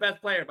far is the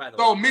best player, by the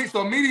way.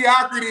 So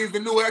mediocrity is the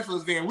new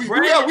excellence. Then we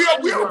have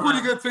a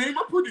pretty good team.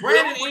 We're pretty good.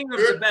 Brandon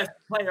Ingram's the best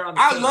player on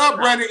the team. I love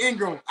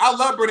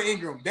Brandon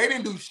Ingram. They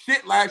didn't do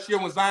shit last year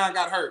when Zion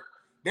got hurt.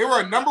 They were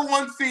a number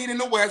 1 seed in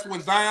the West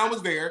when Zion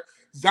was there.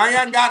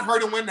 Zion got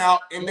hurt and went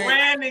out. And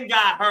Brandon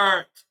got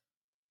hurt.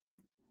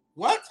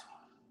 What?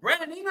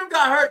 Brandon Ingram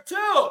got hurt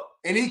too.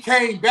 And he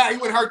came back. He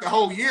went hurt the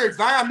whole year.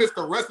 Zion missed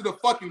the rest of the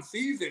fucking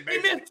season, man.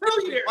 He missed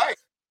 2 years.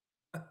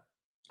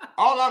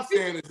 All I'm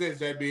saying is this,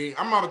 JB.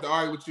 I'm not about to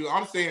argue with you.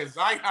 I'm saying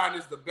Zion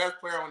is the best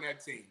player on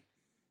that team.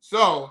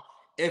 So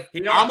if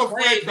I'm a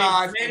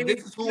franchise and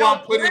this is who I'm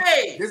putting,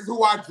 this is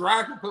who I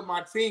draft and put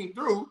my team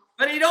through.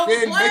 But he don't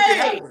then play. Make it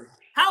happen.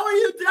 How are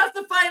you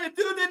justifying a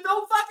dude that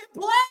don't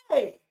fucking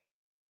play?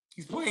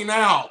 He's playing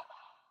now.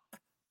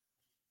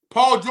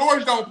 Paul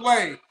George don't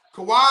play.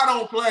 Kawhi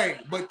don't play.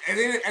 But at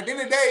the end of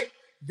the day,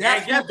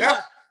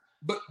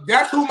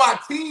 that's who my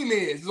team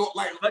is.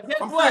 Like,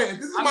 I'm saying,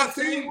 this is my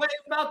team. Way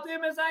about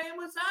them as I am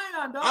with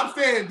Zion, dog. I'm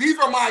saying these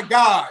are my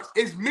guys.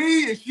 It's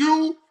me, it's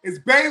you, it's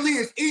Bailey,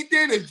 it's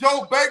Ethan, it's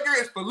Joe Baker,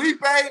 it's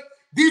Felipe.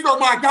 These are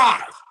my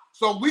guys.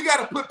 So we got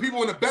to put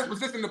people in the best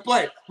position to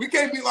play. We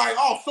can't be like,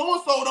 oh,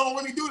 so-and-so don't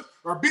really do it,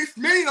 or Big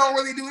Smitty don't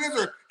really do this,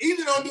 or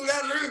Ethan don't do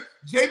that, or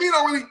JB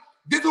don't really.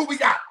 This is what we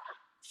got.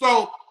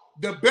 So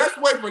the best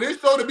way for this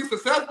show to be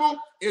successful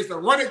is to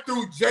run it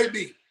through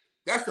JB.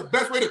 That's the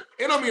best way to.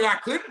 It don't mean I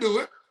couldn't do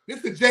it. This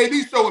is the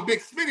JB show with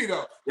Big Smitty,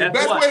 though. The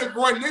best way to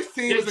run this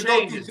team is to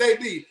go through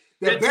JB.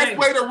 The best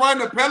way to run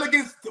the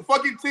Pelicans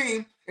fucking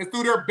team is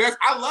through their best.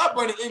 I love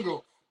Brandon Ingram.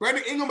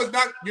 Brandon Ingram is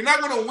not. You're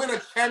not going to win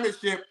a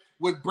championship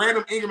with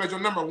Brandon Ingram as your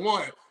number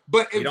one.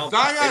 But if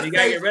Zion you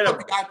gotta get rid of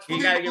him.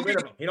 You gotta get rid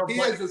of him. He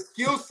has the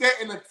skill set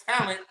and the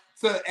talent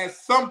to at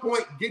some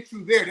point get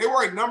you there. They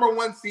were a number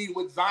one seed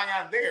with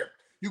Zion there.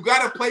 You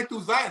got to play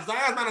through Zion.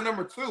 Zion's not a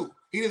number two.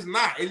 He is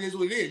not. It is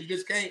what it is. You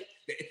just can't.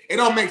 It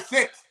don't make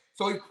sense.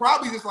 So he's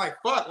probably just like,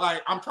 fuck,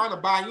 like, I'm trying to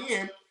buy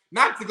in,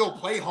 not to go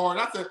play hard,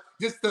 not to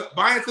just to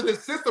buy into the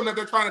system that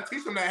they're trying to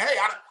teach him that, hey,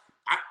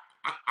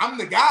 I'm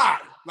the guy.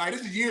 Like,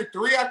 this is year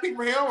 3, I think,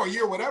 for him, or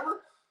year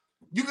whatever.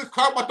 You just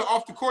talk about the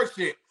off-the-court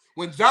shit.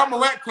 When John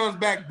Morant comes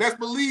back, best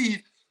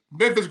believe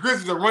Memphis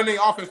Grizzlies are running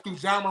their offense through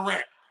John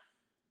Morant.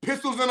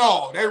 Pistols and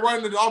all. They're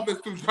running the offense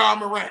through John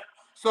Morant.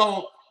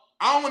 So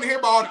I don't want to hear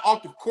about all the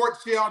off-the-court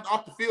shit,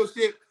 off-the-field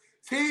shit.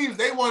 Teams,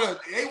 they want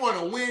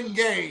to win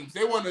games.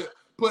 They want to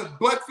put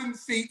butts in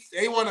seats.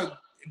 They want to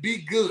be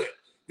good.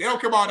 They don't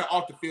care about the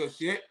off-the-field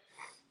shit.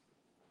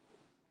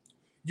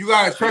 You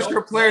got to trust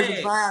your players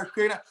to try and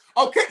create that.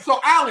 Okay, so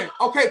Allen.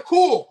 Okay,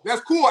 cool.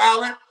 That's cool,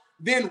 Allen.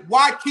 Then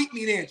why keep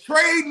me then?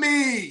 Trade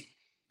me.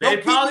 They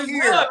probably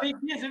will.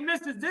 If he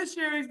misses this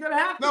year, he's going to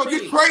have to. No,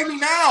 just trade me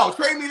now.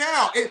 Trade me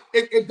now.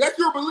 If that's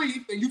your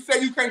belief and you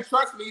say you can't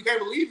trust me, you can't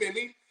believe in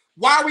me,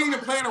 why are we even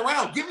playing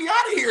around? Get me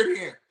out of here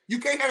then. You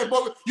can't have it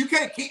both. You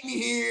can't keep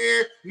me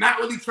here, not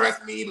really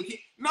trust me. But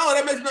no,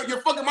 that makes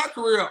you're fucking my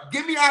career up.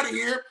 Get me out of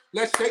here.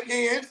 Let's shake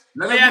hands.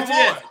 Let me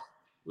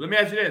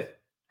ask you this.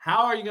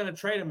 How are you going to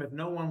trade him if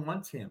no one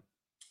wants him?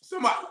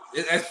 Somebody.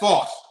 That's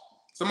false.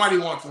 Somebody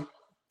wants him.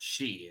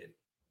 Shit.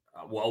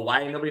 Well,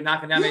 why ain't nobody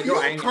knocking down their door?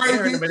 I ain't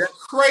crazy.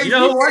 You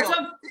know who wants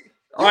him?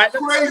 All right,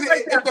 crazy.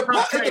 If the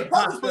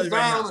Pelicans was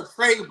down on the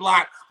trade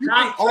block, you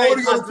think all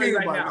the other teams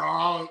right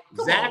now.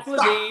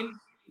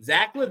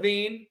 Zach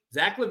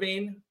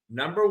LaVine,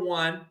 number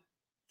one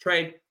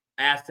trade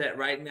asset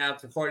right now,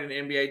 according to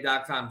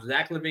NBA.com.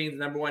 Zach LaVine's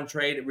number one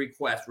trade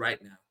request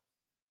right now.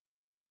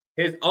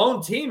 His own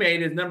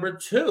teammate is number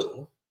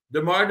 2,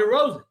 DeMar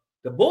DeRozan.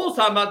 The Bulls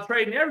talking about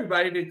trading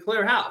everybody to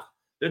clear house.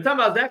 They're talking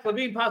about Zach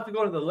LaVine possibly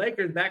going to the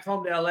Lakers, back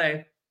home to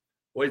L.A.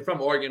 Well, he's from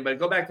Oregon, but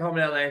go back to home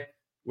to L.A.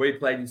 where he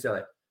played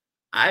UCLA.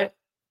 I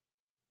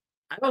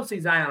don't see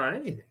Zion on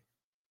anything.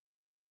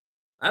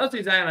 I don't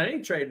see Zion on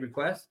any trade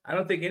request. I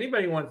don't think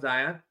anybody wants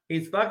Zion.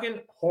 He's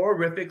fucking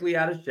horrifically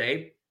out of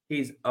shape.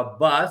 He's a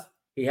bust.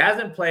 He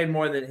hasn't played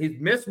he's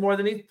missed more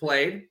than he's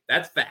played.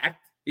 That's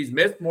fact. He's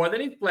missed more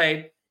than he's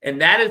played. And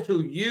that is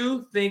who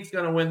you think's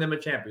going to win them a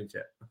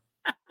championship.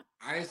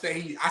 I didn't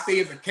say I say he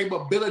has the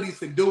capabilities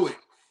to do it.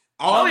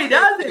 He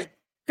doesn't.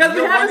 Because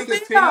we haven't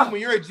seen him. When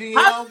you're a GM.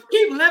 How do you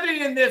keep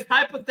living in this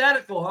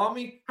hypothetical,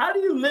 homie? How do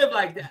you live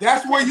like that?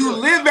 That's where you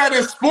live at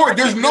in sport.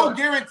 There's no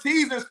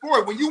guarantees in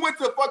sport. When you went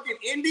to fucking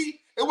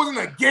Indy, it wasn't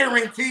a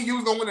guarantee you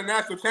was going to win a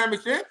national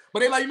championship. But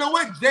they're like, you know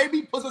what?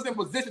 JB puts us in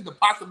position to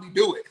possibly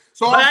do it.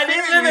 So I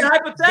didn't live in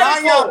hypotheticals.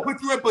 Zion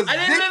puts you in position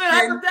I didn't live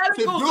in hypotheticals,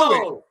 to do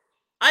though. it.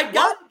 I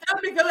got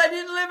that because I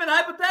didn't live in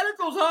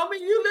hypotheticals, homie.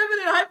 You living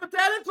in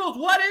hypotheticals.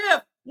 What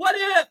if? What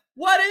if?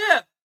 What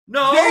if?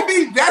 No.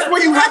 JB, that's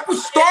where you have to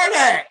start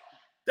at.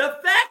 The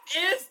fact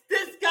is,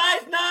 this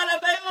guy's not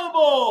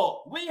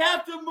available. We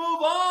have to move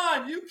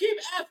on. You keep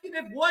asking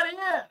if what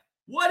if?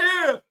 What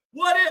if?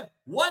 What if?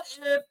 What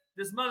if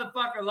this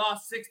motherfucker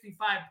lost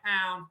 65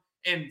 pounds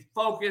and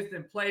focused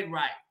and played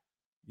right?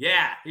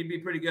 Yeah, he'd be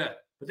pretty good.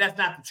 But that's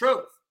not the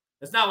truth.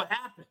 That's not what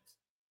happens.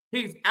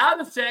 He's out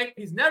of shape.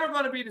 He's never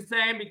going to be the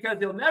same because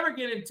he'll never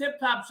get in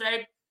tip-top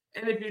shape.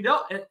 And if you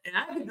don't, and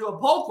I can do a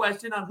poll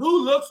question on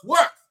who looks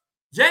worse,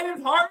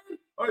 James Harden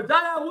or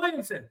Zion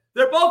Williamson.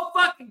 They're both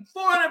fucking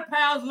 400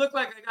 pounds, look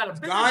like they got a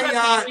big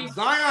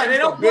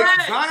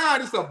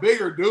Zion is a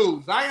bigger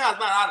dude. Zion's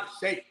not out of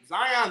shape.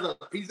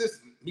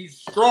 He's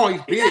strong.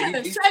 He's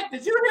big. He's shape.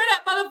 Did you hear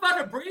that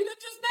motherfucker breathing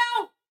just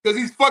now? Because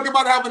he's fucking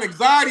about to have an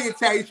anxiety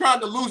attack. He's trying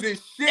to lose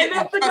his shit. And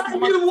that's the guy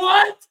you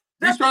want?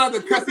 He's trying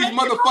to cuss these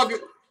motherfuckers.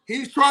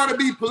 He's trying to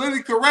be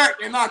politically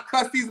correct and not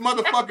cuss these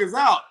motherfuckers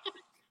out.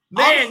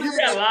 Man, you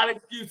got a lot of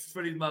excuses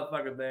for these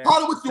motherfuckers, man.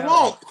 Call it what you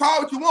want. Call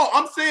it what you want.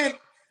 I'm saying,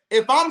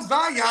 if I'm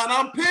Zion,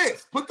 I'm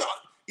pissed.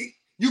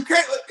 You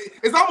can't.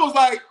 It's almost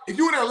like if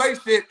you're in a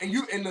relationship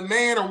and the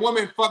man or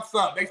woman fucks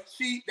up, they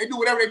cheat, they do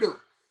whatever they do,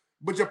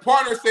 but your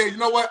partner says, you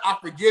know what, I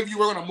forgive you.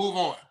 We're gonna move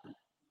on.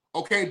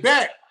 Okay,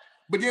 bet.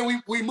 But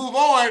then we move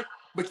on,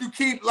 but you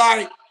keep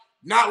like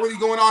not really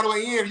going all the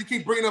way in. You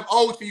keep bringing up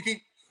old shit. You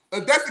keep.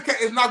 If that's the case,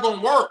 it's not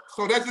gonna work.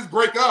 So let's just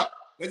break up.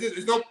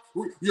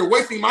 You're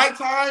wasting my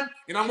time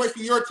and I'm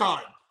wasting your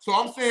time. So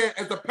I'm saying,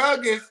 as the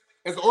Pelicans,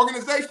 as an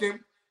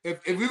organization, if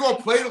we're gonna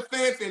play the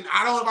fence and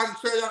I don't know if I can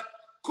trade out,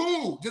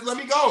 cool, just let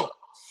me go.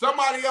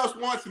 Somebody else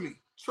wants me.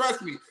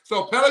 Trust me.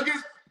 So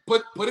Pelicans,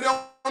 put it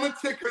on the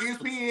ticker,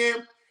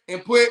 ESPN,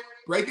 and put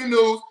breaking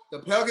news. The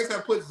Pelicans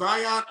have put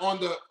Zion on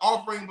the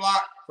offering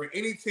block for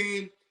any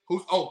team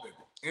who's open.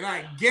 And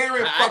I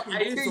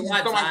guarantee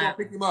somebody's gonna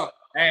pick him up.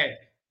 Hey.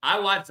 I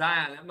watched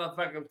Zion. That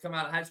motherfucker come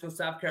out of high school,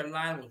 South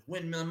Carolina, was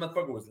windmill.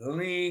 Motherfucker was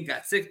lean,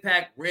 got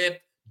six-pack,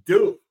 ripped,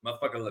 Duke,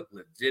 motherfucker looked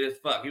legit as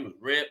fuck. He was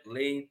ripped,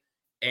 lean,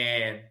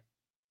 and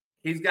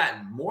he's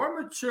gotten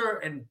more mature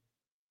and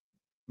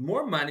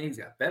more money. He's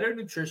got better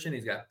nutrition.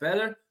 He's got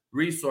better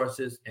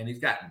resources, and he's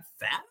gotten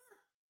fatter.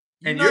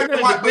 And you're going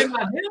to depend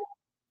on him?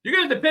 You're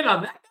going to depend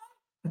on that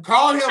guy?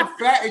 Calling him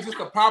fat is just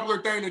a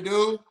popular thing to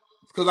do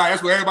because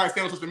that's what everybody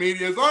says on social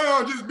media. Is,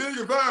 oh, just big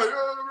and fat.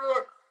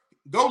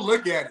 Go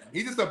look at him.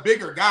 He's just a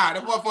bigger guy.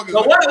 That motherfucker.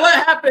 So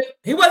what happened?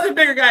 He wasn't a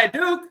bigger guy at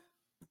Duke.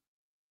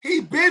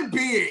 He been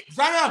big.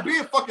 Zion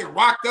being fucking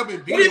rocked up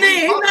and big. What do you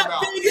mean? He's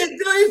not big.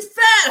 He's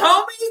fat,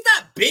 homie. He's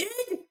not big.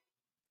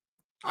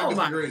 Oh,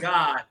 my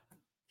God.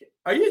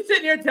 Are you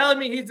sitting here telling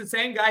me he's the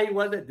same guy he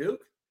was at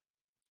Duke?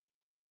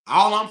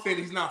 All I'm saying,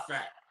 he's not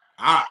fat.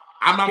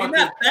 I'm not. He's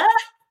not fat?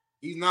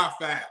 He's not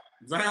fat.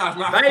 Zion's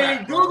not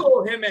fat.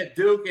 Google him at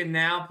Duke and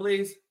now,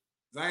 please.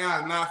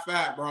 Zion's not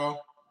fat, bro.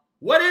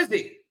 What is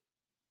he?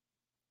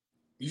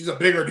 He's just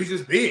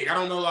big. I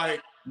don't know,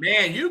 like.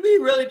 Man, you be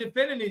really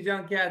defending these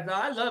young cats, though.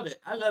 I love it.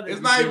 It's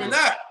not even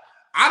that.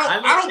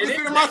 I don't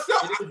consider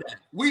myself.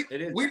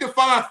 We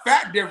define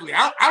fat differently.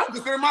 I don't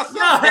consider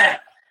myself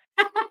fat.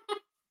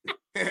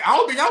 I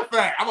don't think I'm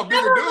fat. I'm a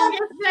bigger dude.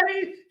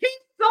 He's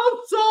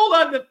so sold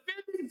on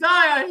defending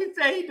Zion. He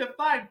said he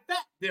defined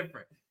fat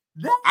different.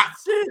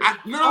 That's it.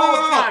 No.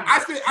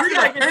 I said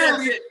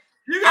apparently.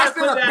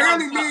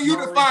 Apparently me and you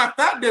define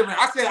fat different.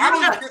 I said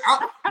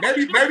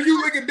maybe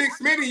you look at Big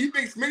Smitty, you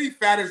think Smitty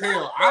fat as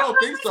hell. I don't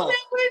think so.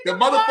 The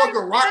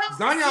motherfucker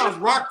Zion's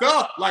rocked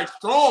up like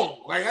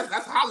strong. Like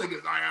that's how I look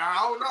at Zion. I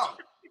don't know.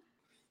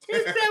 He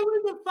said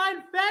we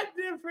define fat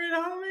different,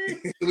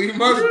 homie. We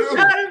must do. You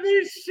gotta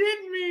be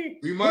shitting me.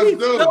 We must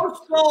do. So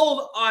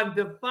sold on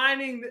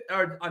defining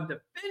or on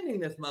defending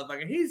this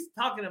motherfucker. He's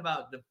talking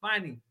about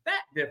defining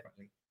fat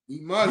differently. We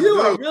must You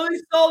are really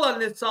sold on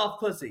this soft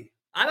pussy.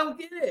 I don't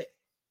get it.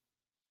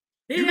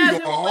 You be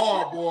going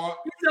hard, boy.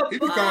 He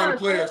be calling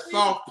players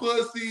soft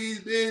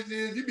pussies,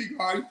 bitches. You be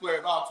calling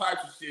players all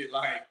types of shit.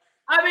 Like,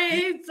 I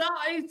mean,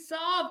 he's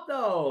soft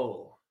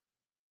though.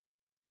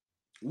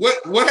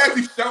 What has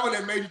he shown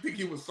that made you think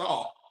he was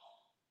soft?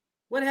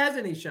 What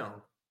hasn't he shown?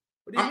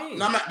 What do you mean?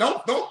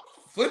 Don't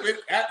flip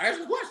it. Ask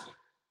the question.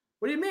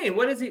 What do you mean?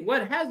 What has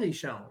he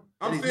shown?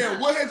 I'm saying,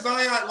 what has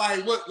Zion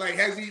like? What like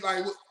has he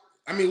like? What,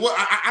 I mean, what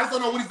I just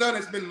don't know what he's done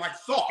that's been like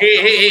soft.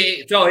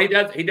 So he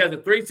does a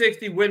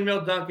 360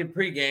 windmill dunk in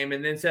pregame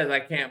and then says I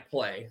can't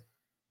play.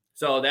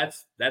 So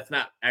that's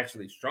not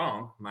actually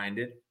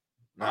strong-minded.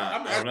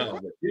 I don't know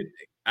what you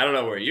think. I don't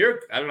know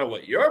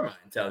what your mind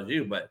tells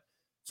you, but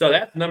so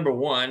that's number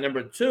one.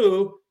 Number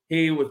two,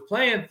 he was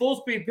playing full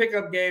speed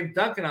pickup games,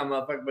 dunking on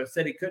motherfuckers, but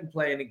said he couldn't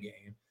play in the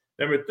game.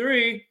 Number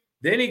three,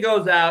 then he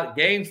goes out,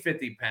 gains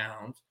 50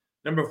 pounds.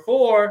 Number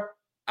four,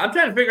 I'm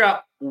trying to figure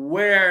out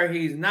where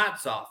he's not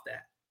soft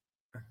at.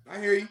 I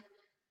hear you.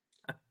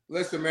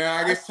 Listen,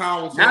 man, I guess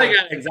time was now he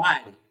got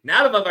anxiety.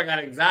 Now the motherfucker got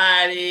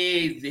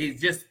anxiety. He's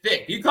just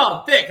thick. You call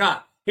him thick, huh?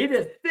 He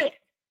just thick.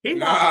 He's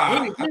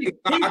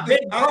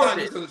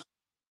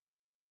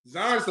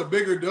Zion's a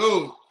bigger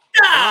dude.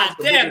 God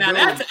damn, now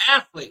that's an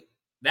athlete.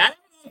 That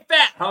ain't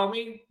fat,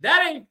 homie.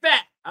 That ain't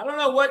fat. I don't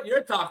know what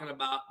you're talking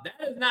about.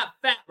 That is not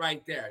fat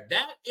right there.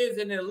 That is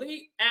an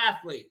elite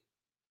athlete.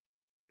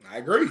 I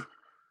agree.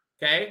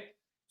 Okay.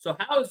 So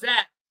how is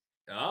that?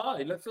 Oh,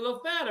 he looks a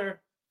little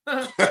fatter.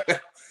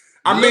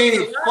 I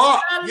mean,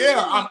 fuck.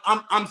 Yeah,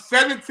 I'm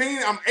 17.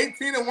 I'm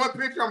 18 in one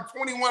picture. I'm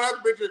 21 other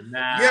picture.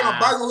 Yeah, my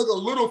body's gonna look a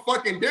little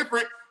fucking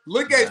different.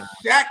 Look at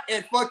Shaq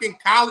at fucking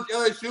college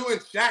LSU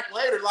and Shaq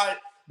later. Like,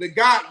 the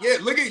guy,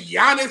 look at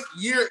Giannis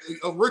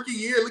rookie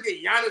year. Look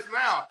at Giannis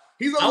now.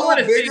 He's a little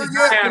bigger.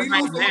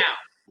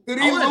 Did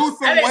he lose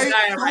some weight?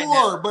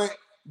 Sure, but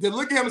to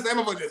look at him and say,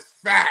 I'm just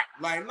fat.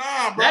 Like,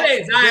 nah, bro. That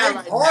ain't Zion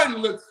right Harden now.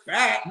 looks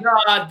fat.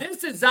 No,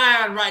 this is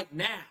Zion right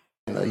now.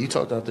 You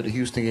talked after the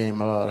Houston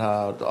game about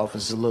how the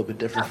offense is a little bit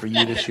different for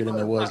you this year than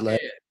it was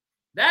last.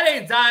 That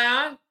ain't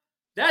Zion.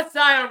 That's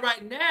Zion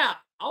right now.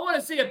 I want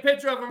to see a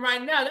picture of him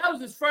right now. That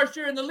was his first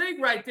year in the league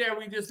right there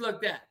we just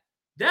looked at.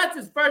 That's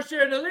his first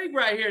year in the league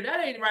right here.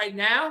 That ain't right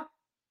now.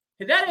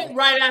 That ain't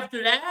right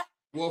after that.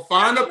 Well,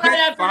 find a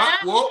picture.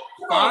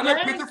 Find a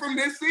picture from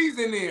this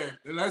season there.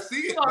 And let's see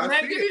it. Come on,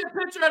 man. Give me the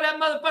picture of that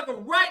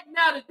motherfucker right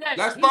now today.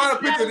 Let's find a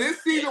picture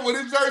this season with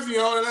his jersey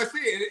on and let's see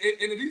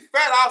it. And if he's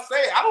fat, I'll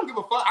say it. I don't give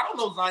a fuck. I don't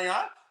know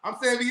Zion. I'm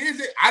saying if he is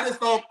it, I just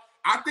don't.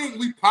 I think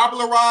we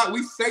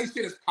say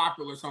shit is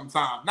popular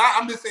sometimes.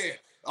 I'm just saying,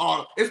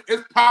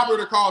 it's popular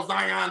to call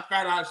Zion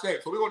fat out of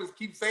shape. So we're going to just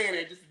keep saying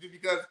it just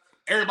because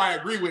everybody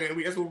agree with it.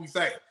 That's what we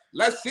say.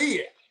 Let's see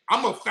it.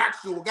 I'm a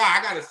factual guy.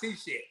 I got to see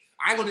shit.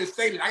 I ain't gonna just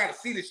say that. I gotta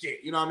see the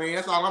shit. You know what I mean?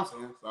 That's all I'm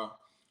saying. So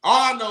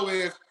all I know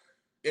is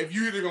if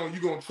you either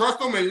gonna trust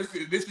them and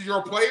this is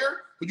your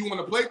player who you want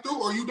to play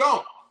through, or you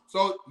don't.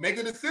 So make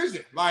a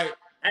decision. Like,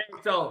 hey,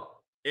 so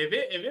if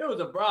it was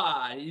a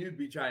broad, you'd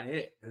be trying to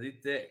hit because he's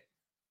thick.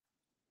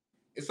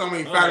 It's so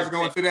many factors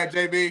going to that,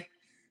 JB.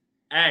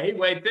 Hey, he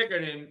way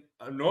thicker than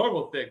a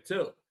normal thick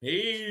too.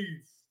 He's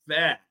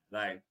fat,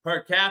 like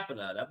per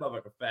capita. That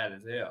motherfucker fat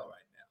as hell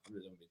right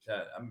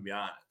now. I'm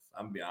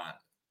gonna be honest.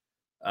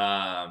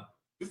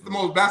 This is the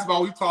most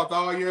basketball we've talked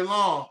all year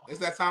long. It's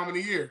that time of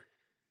the year.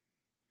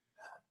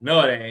 No,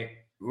 it ain't.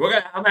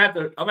 I'm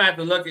gonna have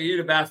to look at you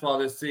to basketball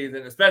this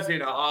season, especially in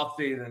the off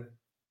season.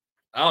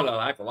 I don't know.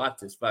 I can watch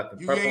this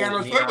fucking. You ain't got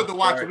no choice but to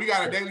watch it. We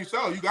got a daily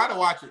show. You got to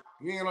watch it.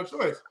 You ain't got no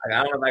choice.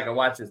 I don't know if I can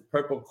watch this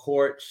purple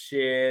court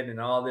shit and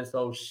all this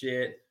old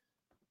shit.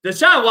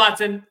 Deshaun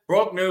Watson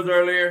broke news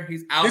earlier.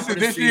 He's out.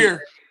 This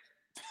year.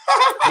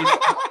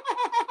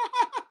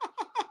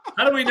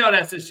 How do we know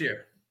that's this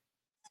year?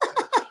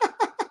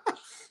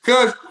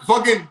 Because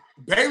fucking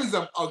Bailey's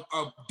a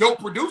dope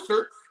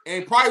producer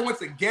and probably went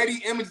to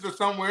Getty Images or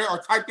somewhere or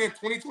typed in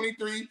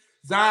 2023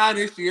 Zion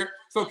this year.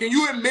 So can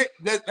you admit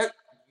that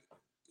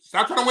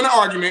stop trying to win an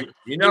argument.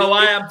 You know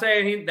why I'm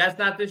saying that's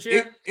not this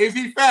year? Is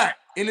he fat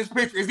in this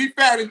picture? Is he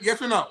fat? Yes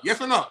or no?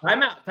 Yes or no?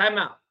 Time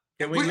out.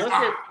 Can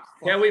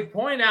we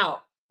point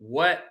out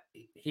when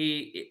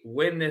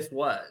this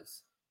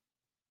was?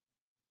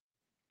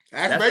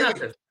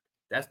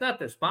 That's not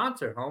the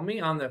sponsor,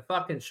 homie, on the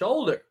fucking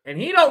shoulder. And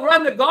he don't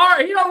run the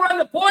guard. He don't run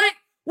the point.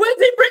 When's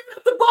he bringing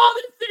up the ball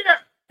this year?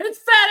 His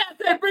fat ass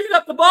ain't bringing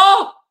up the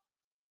ball.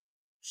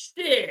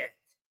 Shit.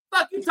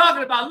 Fuck you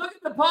talking about? Look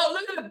at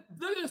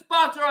the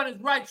sponsor on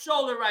his right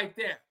shoulder right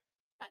there.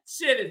 That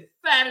shit is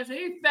fat as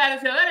he's fat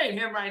as hell. That ain't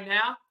him right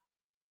now.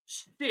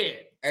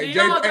 Shit. Hey,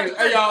 y'all,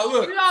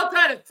 look. Y'all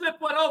trying to flip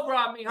one over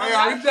on me, homie. Hey,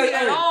 I see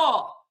it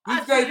all.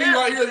 This JB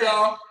right here,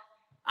 y'all.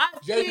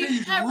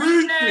 JB's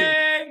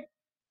reaching.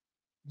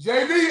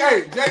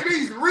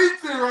 JB's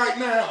reaching right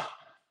now.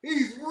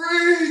 He's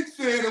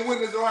reaching to win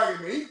this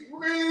argument. He's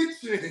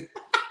reaching.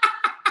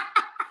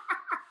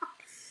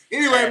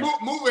 Anyway,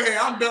 move ahead.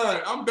 I'm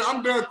done. I'm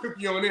done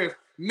cooking on this.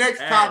 Next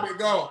topic,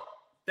 go.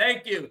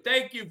 Thank you,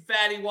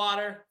 Fatty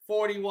Water,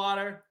 40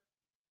 Water,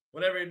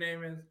 whatever your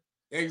name is.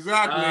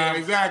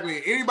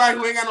 Exactly. Anybody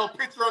who ain't got no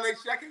picture on their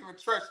check can't even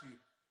trust you.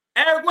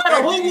 Eric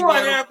Weddle, who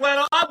won? Eric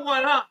Weddle, I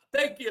won up.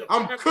 Thank you.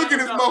 I'm cooking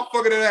this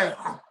motherfucker today.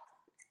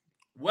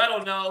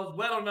 Weddle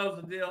knows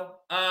the deal.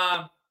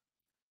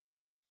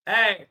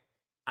 Hey,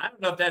 I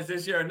don't know if that's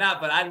this year or not,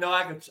 but I know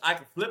I can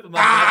flip him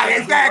up.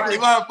 Exactly,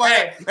 motherfucker.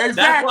 Hey,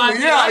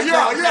 exactly.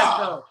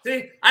 Yeah.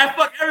 See, I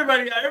fuck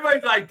everybody.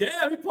 Everybody's like,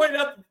 damn, he pointed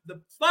up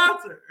the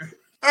sponsor.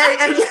 Hey,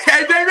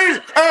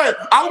 JB. Hey,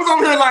 I was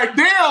over here like,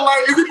 damn,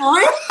 like, is he for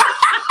real?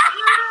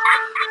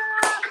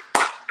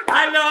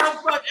 I know, I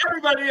fucked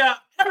everybody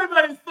up.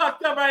 Everybody's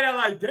fucked up right now.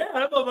 Like, damn,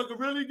 that motherfucker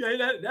really gay.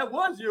 That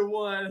was your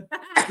one.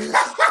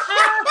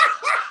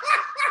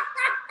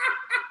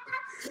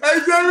 Hey,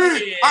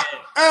 Jamie,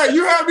 hey,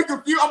 you have me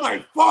confused. I'm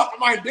like, fuck. I'm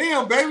like,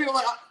 damn, baby.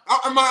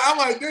 I'm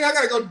like, damn, I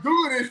gotta go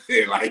do this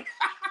shit. Like,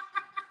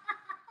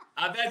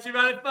 I bet you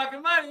running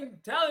fucking money. I'm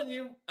telling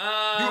you.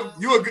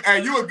 You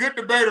a good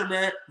debater,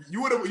 man.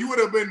 You would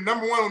have been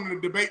number one on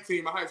the debate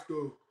team in high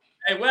school.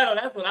 Hey, Weddle,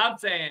 that's what I'm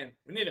saying.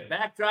 We need a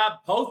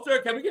backdrop poster.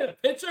 Can we get a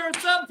picture or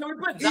something? Can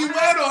we put?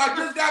 Weddle,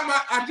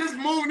 I just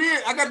moved in.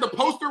 I got the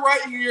poster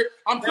right here.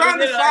 I'm trying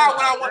to decide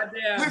what I want.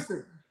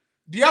 Listen.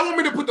 Do y'all want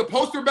me to put the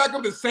poster back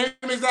up the same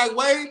exact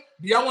way?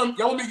 Do y'all want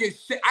me to get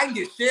I can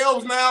get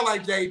shelves now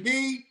like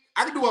JB.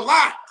 I can do a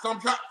lot. So I'm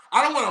trying.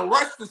 I don't want to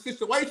rush the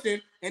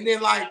situation and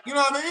then you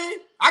know what I mean?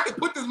 I can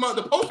put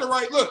the poster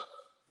right. Look,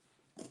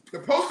 the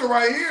poster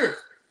right here.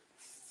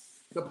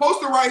 The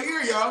poster right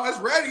here, y'all. That's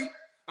ready.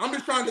 I'm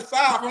just trying to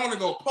decide if I want to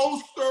go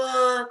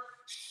poster,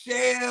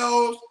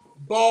 shelves,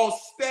 Ball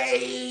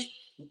State,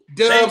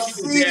 Dub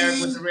C.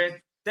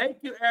 Thank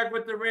you, Eric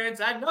with the wrench.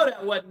 I know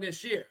that wasn't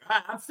this year.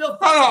 I'm still.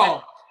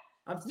 Hold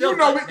on. You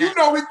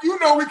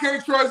know we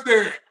can't trust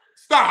Derek.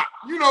 Stop.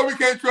 You know we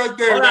can't trust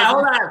Derek.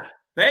 Hold on.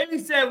 Baby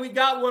said we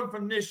got one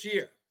from this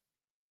year.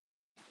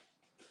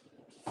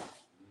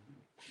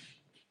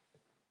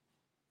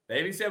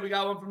 Baby said we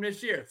got one from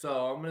this year,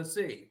 so I'm gonna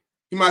see.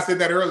 He might have said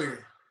that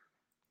earlier.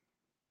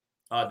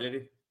 Oh, did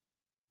he?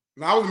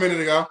 No, that was a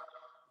minute ago.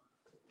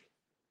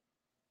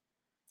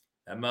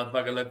 That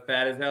motherfucker look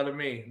fat as hell to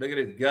me. Look at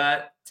his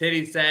gut,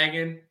 titty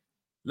sagging.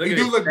 He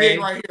do look big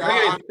right here. Look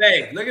at his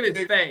face. Look at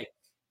his face.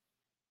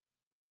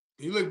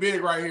 He look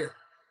big right here.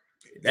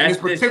 That's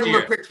in this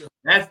particular picture.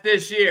 That's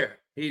this year.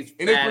 He's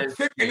in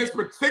this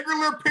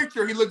particular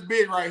picture. He looks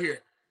big right here.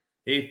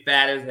 He's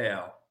fat as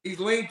hell. He's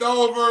leaned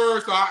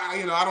over, so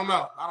I don't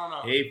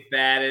know. He's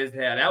fat as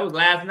hell. That was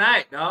last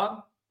night,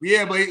 dog.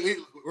 Yeah, but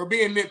we're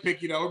being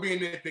nitpicky, though. We're being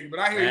nitpicky. But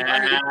I hear you.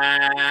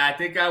 I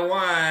think I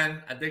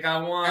won. At the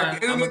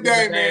end of the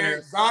day,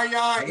 man,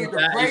 Zion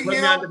either play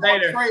him or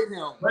trade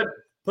him.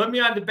 Put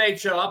me on debate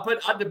show. I'll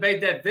debate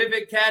that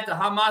Vivek cat, the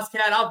Hamas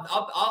cat.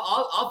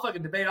 I'll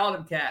fucking debate all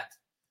them cats.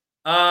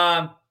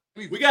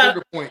 We got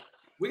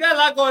a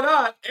lot going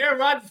on. Aaron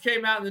Rodgers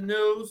came out in the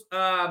news.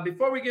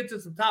 Before we get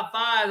to some top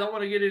fives, I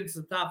want to get into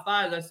some top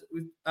fives.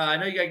 I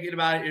know you got to get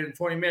about it in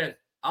 20 minutes.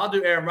 I'll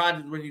do Aaron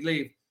Rodgers when you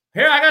leave.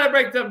 Here, I got to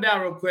break them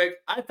down real quick.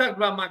 I talked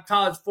about my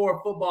college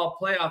football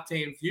playoff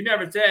teams. You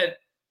never said,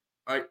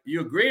 you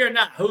agree or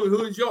not?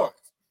 Who's yours?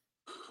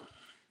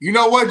 You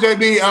know what,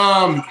 JB?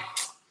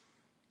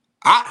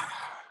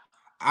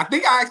 I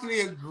think I actually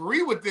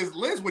agree with this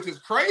list, which is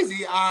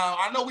crazy.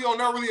 I know we don't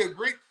really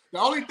agree. The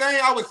only thing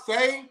I would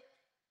say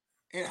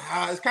and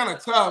it's kind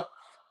of tough.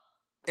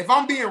 If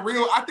I'm being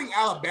real, I think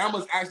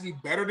Alabama's actually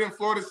better than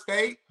Florida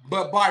State,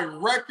 but by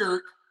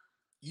record,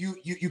 you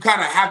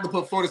kind of have to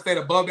put Florida State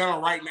above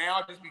them right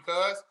now just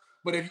because.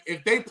 But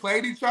if they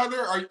played each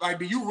other,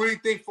 do you really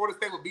think Florida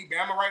State would beat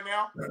Bama right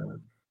now?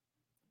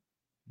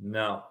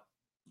 No.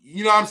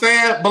 You know what I'm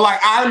saying? But like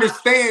I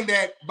understand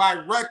that by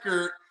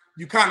record,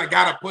 you kind of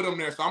got to put them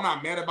there. So I'm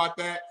not mad about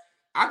that.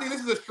 I think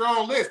this is a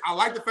strong list. I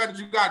like the fact that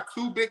you got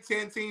 2 Big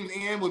Ten teams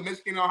in with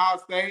Michigan and Ohio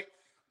State.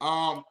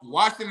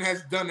 Washington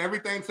has done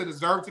everything to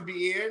deserve to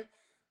be in.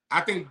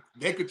 I think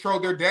they control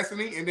their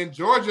destiny. And then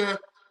Georgia,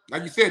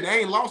 like you said, they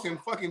ain't lost in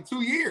fucking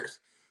 2 years.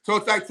 So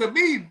it's like, to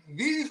me,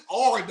 these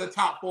are the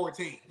top 4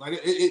 teams.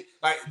 Like,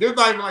 like there's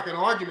not even like an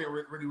argument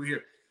really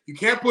here. You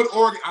can't put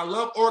Oregon. I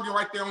love Oregon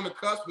right there on the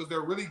cusp because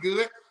they're really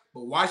good.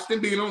 But Washington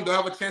being them,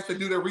 they'll have a chance to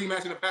do their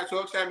rematch in the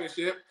Pac-12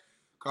 championship.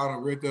 Caught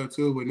them right there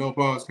too, but no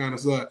pause kind of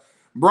sucked.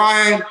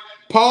 Brian,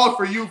 pause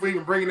for you for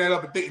even bringing that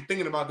up and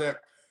thinking about that.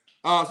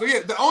 So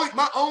yeah,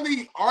 my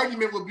only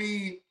argument would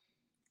be,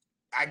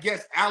 I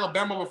guess,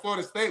 Alabama or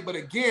Florida State. But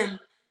again,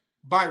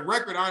 by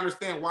record, I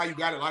understand why you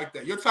got it like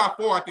that. Your top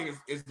 4, I think,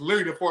 is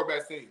literally the 4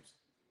 best teams.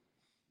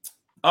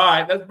 All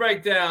right, let's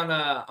break down.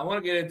 I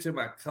want to get into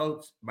my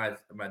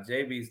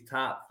JB's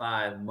top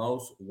 5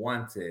 most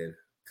wanted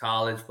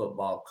college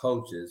football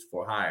coaches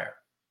for hire.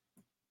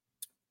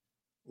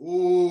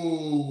 Ooh.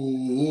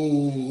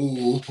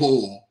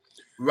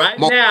 Right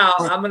now,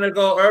 I'm going to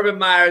go Urban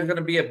Meyer is going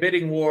to be a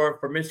bidding war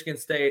for Michigan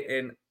State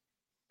and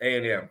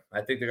A&M.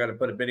 I think they're going to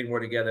put a bidding war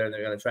together, and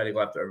they're going to try to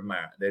go after Urban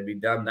Meyer. They'd be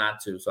dumb not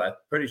to. So I'm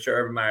pretty sure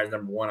Urban Meyer is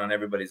number 1 on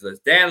everybody's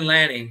list. Dan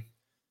Lanning.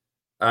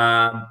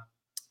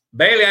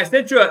 Bailey, I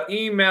sent you an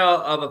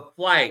email of a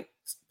flight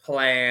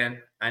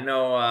plan. I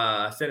know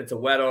I sent it to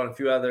Weddle and a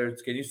few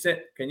others. Can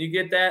you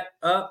get that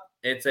up?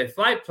 It's a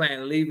flight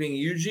plan leaving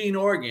Eugene,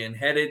 Oregon,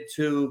 headed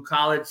to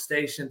College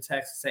Station,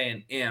 Texas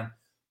A&M.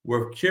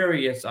 We're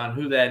curious on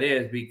who that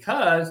is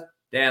because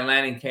Dan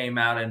Lanning came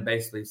out and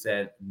basically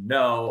said,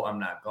 no, I'm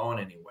not going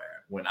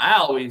anywhere. When I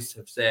always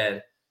have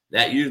said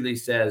that usually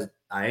says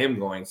I am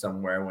going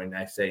somewhere when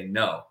I say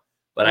no.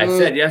 But I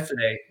said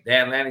yesterday,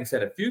 Dan Lanning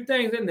said a few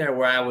things in there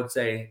where I would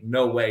say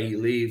no way he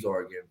leaves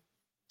Oregon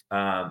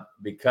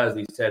because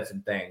he said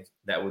some things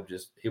that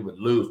he would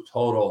lose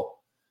total,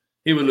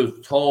 his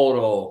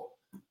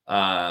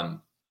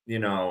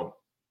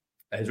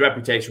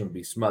reputation would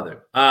be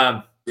smothered.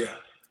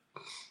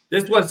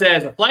 This one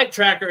says, a flight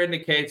tracker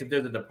indicates if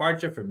there's a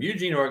departure from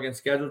Eugene, Oregon,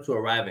 scheduled to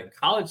arrive in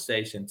College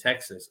Station,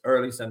 Texas,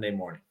 early Sunday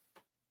morning.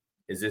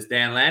 Is this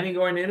Dan Lanning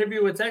going to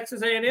interview with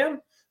Texas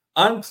A&M?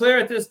 Unclear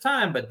at this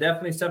time, but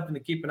definitely something to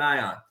keep an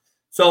eye on.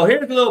 So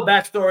here's a little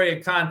backstory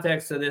and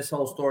context to this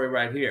whole story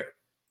right here.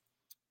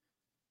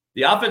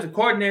 The offensive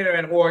coordinator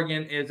at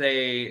Oregon is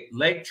a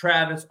Lake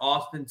Travis,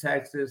 Austin,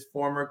 Texas,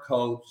 former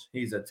coach.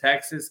 He's a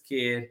Texas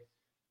kid.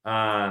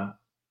 But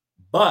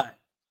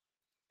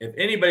if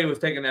anybody was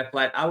taking that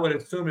flight, I would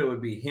assume it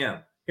would be him.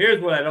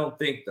 Here's what I don't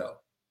think, though.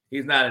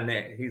 He's not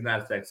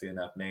a sexy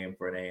enough name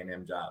for an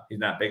A&M job. He's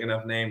not big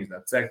enough name. He's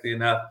not sexy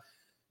enough.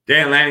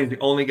 Dan Lanning's the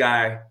only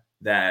guy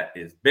that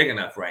is big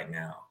enough right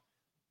now.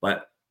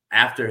 But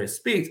after his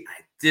speech,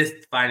 I just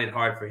find it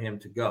hard for him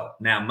to go.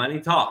 Now, money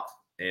talks.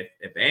 If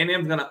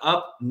A&M's going to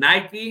up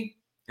Nike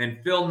and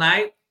Phil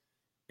Knight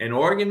and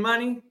Oregon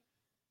money,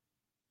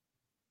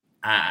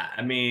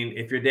 I mean,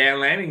 if you're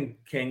Dan Lanning,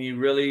 can you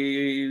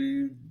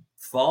really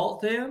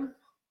fault him?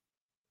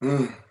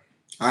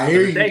 I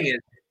hear you. The thing is,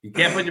 you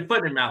can't put your foot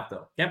in your mouth,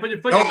 though. Can't put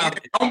your foot in your mouth.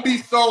 Don't be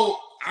so,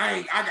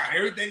 I got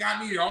everything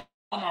I need on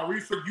my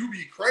research. You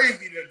be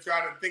crazy to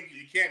try to think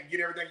you can't get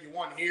everything you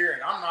want here.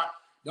 And I'm not,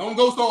 don't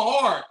go so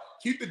hard.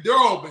 Keep the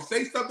door open.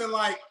 Say something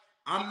like,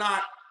 I'm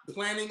not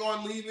planning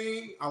on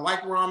leaving. I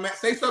like where I'm at.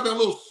 Say something a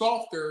little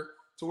softer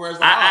to where it's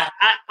like,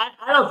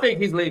 I don't think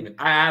he's leaving.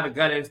 I have a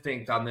gut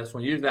instinct on this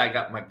one. Usually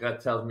my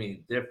gut tells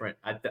me different.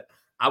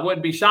 I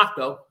wouldn't be shocked,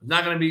 though. It's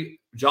not going to be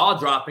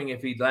jaw-dropping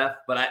if he left,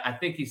 but I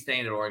think he's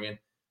staying at Oregon.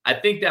 I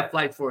think that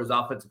flight's for his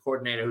offensive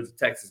coordinator, who's a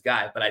Texas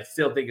guy, but I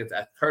still think it's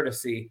a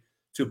courtesy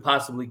to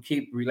possibly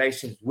keep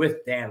relations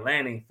with Dan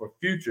Lanning for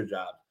future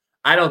jobs.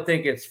 I don't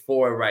think it's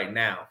for right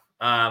now.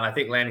 I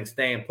think Lanning's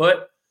staying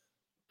put.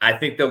 I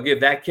think they'll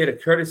give that kid a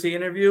courtesy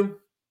interview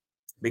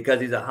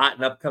because he's a hot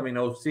and upcoming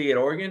OC at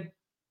Oregon,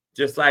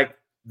 just like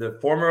the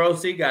former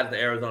OC got the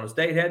Arizona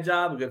State head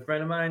job, a good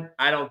friend of mine.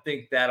 I don't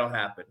think that'll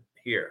happen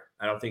here.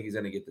 I don't think he's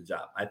going to get the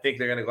job. I think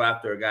they're going to go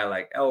after a guy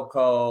like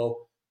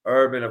Elko.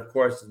 Urban, of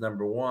course, is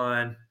number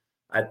 1.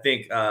 I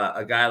think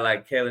a guy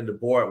like Kalen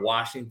DeBoer at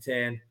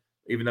Washington,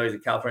 even though he's a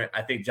California,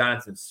 I think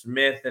Jonathan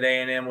Smith at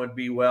A&M would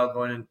be well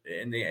going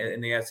in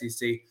the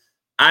SEC.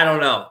 I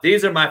don't know.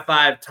 These are my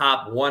 5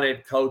 top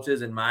wanted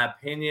coaches, in my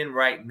opinion,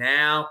 right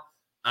now.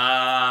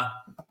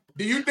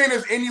 Do you think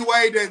there's any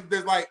way that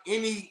there's like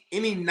any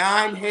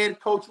 9 head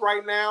coach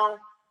right now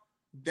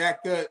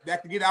that could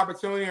get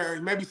opportunity,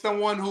 or maybe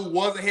someone who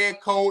was a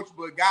head coach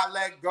but got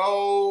let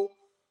go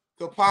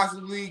could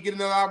possibly get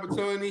another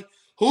opportunity?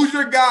 Who's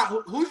your guy?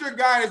 Who's your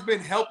guy that's been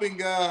helping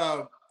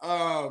at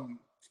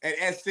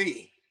SC?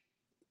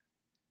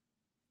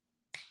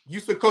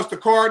 used to coach the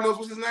Cardinals.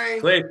 What's his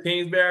name? Cliff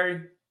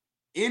Kingsbury.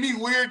 Any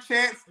weird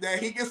chance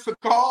that he gets a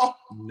call?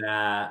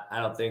 Nah, I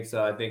don't think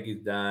so. I think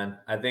he's done.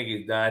 I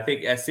think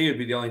SC would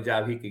be the only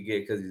job he could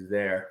get because he's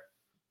there.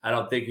 I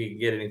don't think he can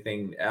get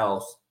anything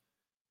else.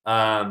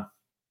 That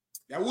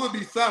would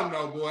be something,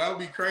 though, boy. That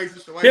would be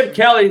crazy. Chip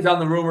Kelly's on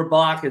the rumor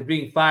block as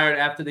being fired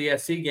after the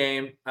SC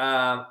game.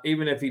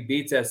 Even if he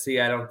beats SC,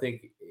 I don't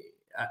think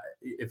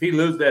if he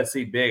loses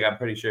SC big, I'm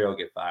pretty sure he'll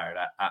get fired.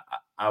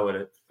 I would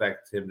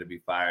expect him to be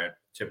fired.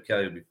 Chip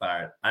Kelly will be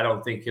fired. I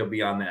don't think he'll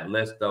be on that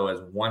list though as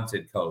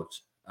wanted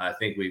coach. I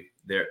think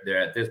they're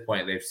at this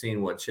point they've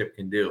seen what Chip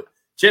can do.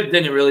 Chip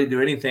didn't really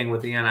do anything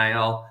with the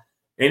NIL,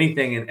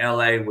 anything in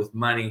LA with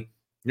money.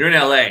 You're in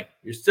LA.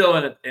 You're still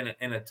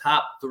in a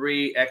top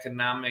 3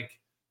 economic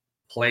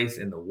place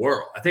in the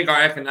world. I think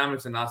our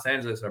economics in Los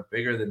Angeles are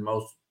bigger than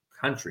most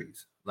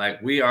countries. Like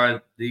we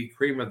are the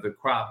cream of the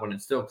crop when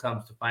it still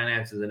comes to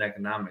finances and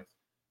economics.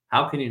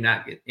 How can you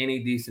not get any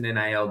decent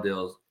NIL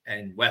deals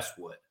in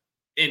Westwood?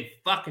 In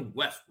fucking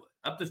Westwood,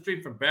 up the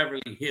street from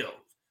Beverly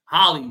Hills,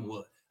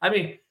 Hollywood. I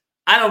mean,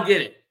 I don't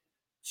get it.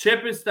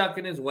 Chip is stuck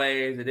in his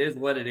ways. It is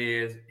what it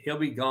is. He'll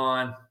be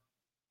gone.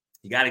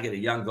 You got to get a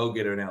young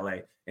go-getter in LA,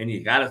 and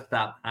you got to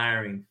stop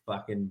hiring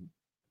fucking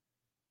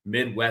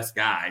Midwest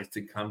guys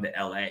to come to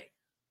LA.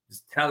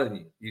 Just telling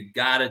you, you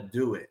got to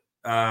do it.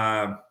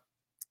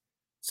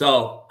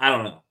 So I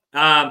don't know.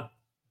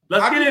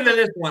 Let's get into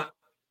this one.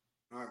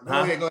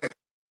 Go ahead.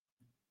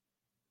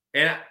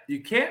 And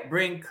you can't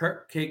bring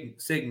Kirk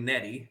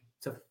Signetti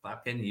to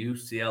fucking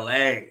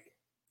UCLA.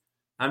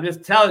 I'm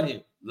just telling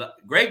you, look,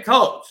 great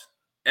coach.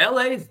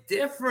 LA's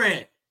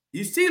different.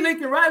 You see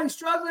Lincoln Riley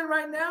struggling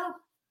right now?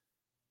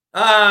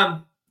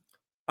 All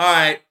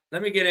right,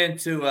 let me get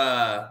into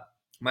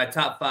my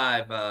top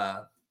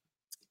 5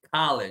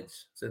 college,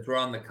 since we're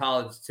on the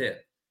college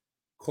tip.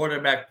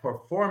 Quarterback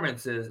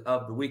performances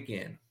of the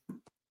weekend.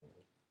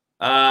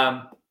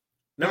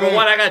 Number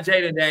 1, I got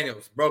Jaden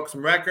Daniels. Broke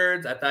some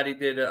records. I thought he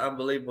did an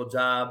unbelievable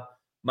job.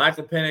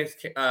 Michael Penix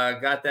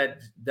got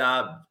that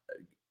job.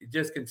 He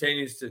just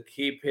continues to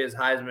keep his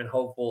Heisman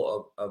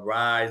hopeful of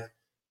rise.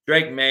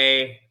 Drake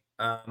May,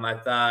 I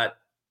thought,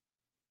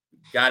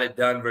 got it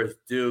done versus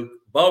Duke.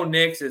 Bo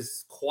Nix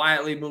is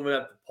quietly moving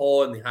up the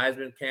poll in the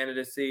Heisman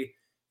candidacy.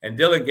 And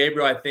Dylan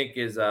Gabriel, I think,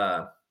 is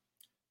I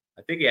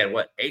think he had,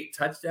 8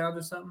 touchdowns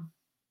or something?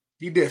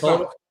 He did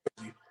total.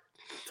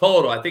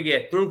 I think he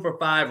had threw for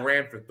 5,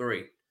 ran for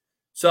 3.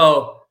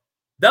 So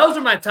those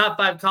are my top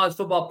 5 college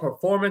football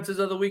performances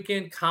of the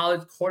weekend,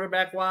 college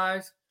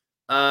quarterback-wise.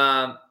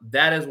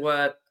 That's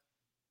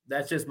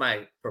just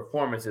my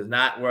performances,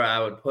 not where I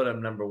would put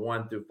them number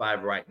 1 through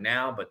 5 right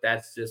now, but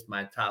that's just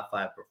my top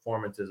 5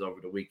 performances over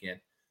the weekend.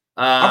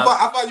 I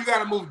thought you got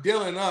to move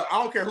Dylan up.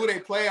 I don't care who they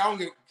play. I don't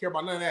care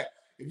about none of that.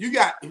 If you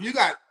got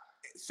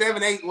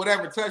 7, 8,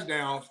 whatever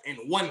touchdowns in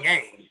one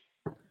game,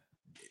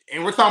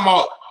 and we're talking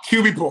about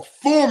QB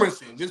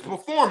performances, just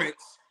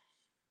performance,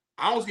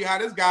 I don't see how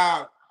this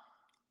guy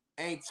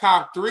ain't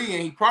top 3,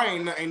 and he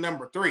probably ain't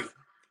number 3.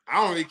 I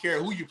don't really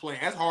care who you playing.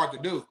 That's hard to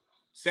do.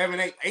 7,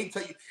 8, 8.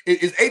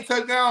 Is 8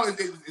 touchdowns?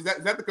 Is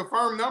that the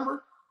confirmed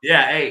number?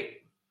 Yeah, 8.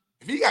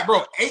 If he got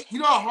 8, you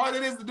know how hard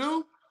it is to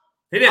do.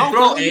 He didn't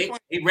throw 8.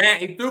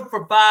 He threw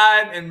for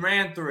 5 and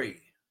ran 3.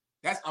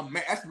 That's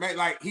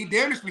like he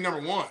damn near should be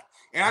number 1.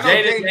 And I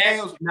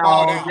know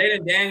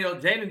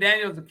Jaden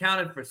Daniels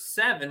accounted for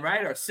 7,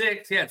 right? Or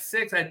 6. He had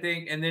 6, I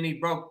think, and then he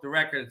broke the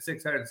record at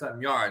 600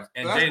 something yards.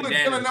 And that's Jaden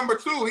Daniels number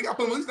 2. He got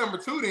put at least number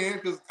 2 then,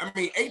 because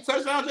 8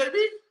 touchdowns,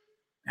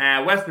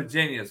 JB. West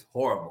Virginia is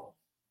horrible.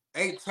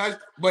 8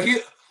 touchdowns, but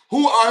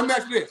who are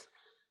match this?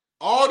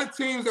 All the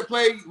teams that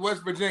play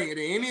West Virginia,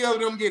 did any of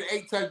them get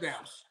 8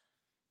 touchdowns?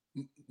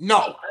 No,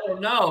 I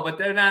don't know, but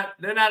they're not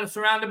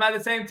surrounded by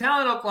the same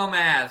talent Oklahoma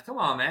has. Come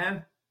on,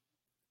 man.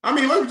 I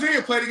mean, West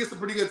Virginia played against a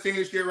pretty good team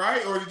this year,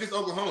 right? Or is it just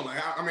Oklahoma?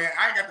 I mean,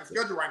 I ain't got the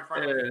schedule right in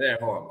front of me. They're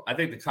horrible. I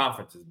think the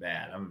conference is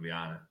bad. I'm gonna be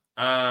honest.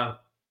 I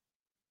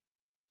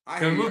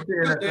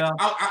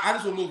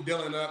just will move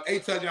Dylan up.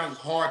 8 touchdowns is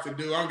hard to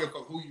do. I don't give a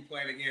fuck who you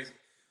playing against.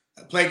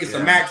 Play against the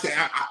MAC.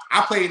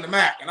 I played in the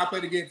MAC, and I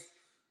played against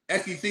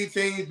SEC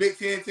teams, Big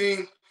Ten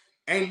teams.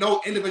 Ain't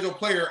no individual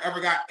player ever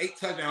got 8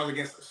 touchdowns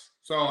against us.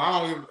 So I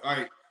don't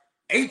even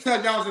 8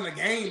 touchdowns in a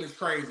game is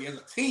crazy as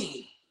a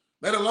team,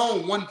 let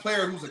alone one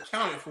player who's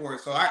accounted for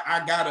it. So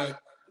I gotta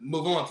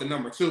move on to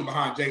number 2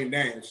 behind Jaden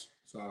Daniels.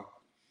 So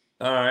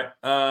all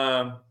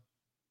right.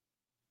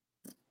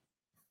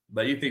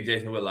 But you think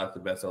Jason Whitlock's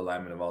the best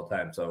lineman of all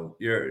time, so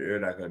you're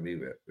not going to be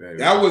very.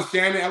 That was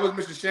Shannon. That was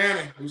Mr.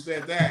 Shannon who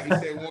said that. He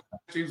said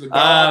he was a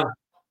dog.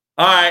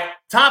 All right,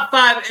 top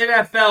 5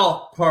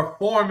 NFL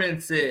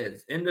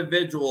performances,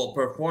 individual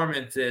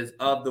performances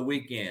of the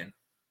weekend.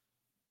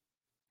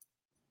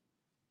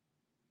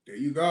 There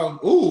you go.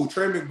 Ooh,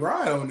 Trey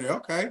McBride on there.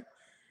 Okay.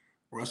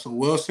 Russell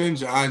Wilson,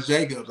 John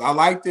Jacobs. I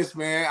like this,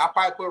 man. I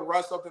probably put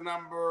Russ up to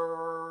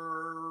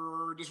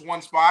number just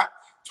one spot.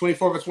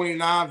 24 for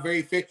 29,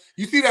 very fit.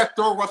 You see that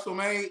throw Russell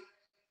made?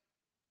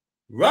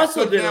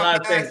 Russell did a lot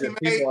of things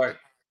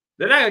that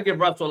they're not gonna give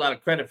Russell a lot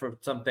of credit for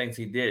some things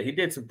he did. He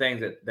did some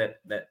things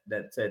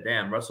that said,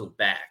 "Damn, Russell's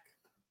back."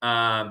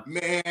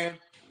 Man,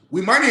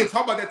 we might need to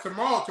talk about that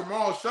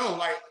tomorrow's show.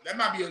 Like that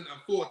might be a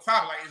full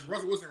topic. Like is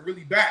Russell wasn't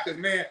really back because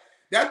man,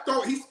 that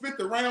throw he spit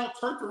around,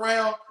 turned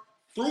around,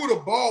 threw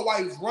the ball while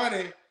he was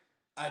running,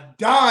 a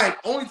dime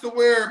only to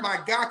where my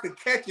guy could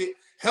catch it.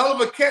 Hell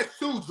of a catch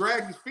too,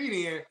 dragged his feet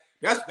in.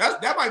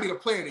 That might be the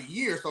play of the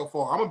year so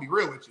far. I'm gonna be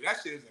real with you. That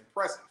shit is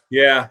impressive.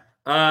 Yeah.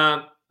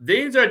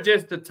 These are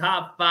just the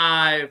top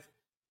 5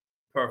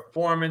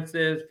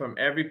 performances from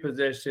every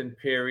position,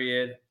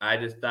 period. I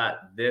just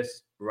thought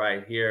this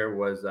right here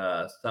was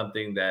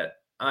something that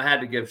I had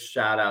to give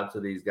shout out to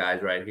these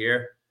guys right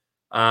here.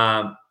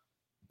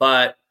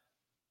 But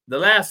the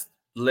last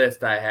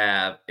list I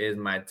have is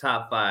my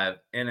top 5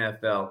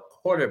 NFL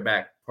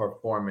quarterback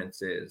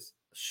performances,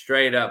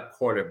 straight up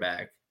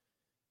quarterback.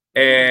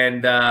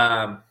 And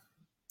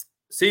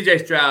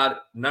CJ Stroud,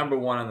 number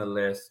 1 on the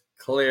list,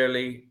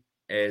 clearly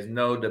is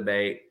no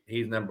debate.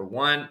 He's number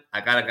 1.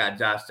 I got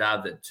Josh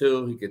Dobbs at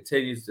 2. He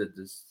continues to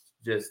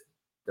just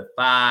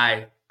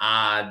defy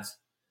odds.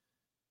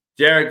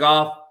 Jared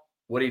Goff,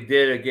 what he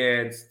did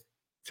against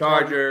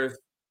Chargers.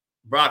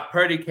 Brock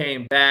Purdy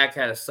came back,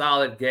 had a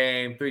solid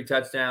game, 3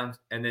 touchdowns,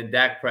 and then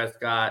Dak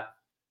Prescott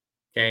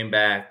came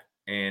back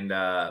and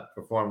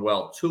performed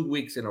well 2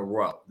 weeks in a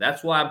row.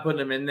 That's why I'm putting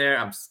him in there.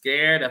 I'm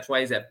scared. That's why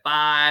he's at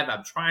 5.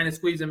 I'm trying to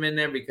squeeze him in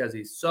there because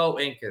he's so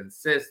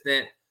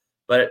inconsistent.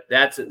 But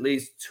that's at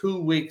least 2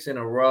 weeks in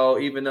a row,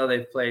 even though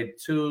they've played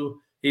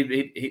 2.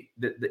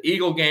 The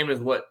Eagle game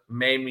is what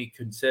made me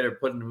consider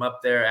putting him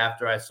up there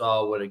after I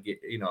saw what it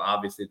get.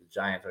 Obviously the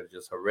Giants are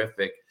just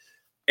horrific.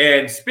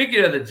 And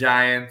speaking of the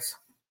Giants,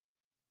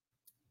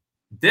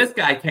 this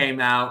guy came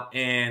out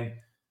and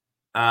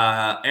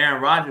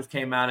Aaron Rodgers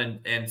came out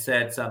and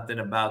said something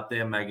about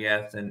them, I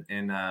guess. And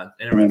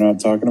they're not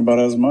talking about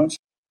as much.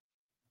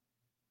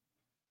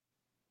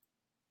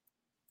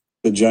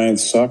 The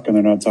Giants suck, and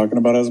they're not talking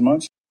about as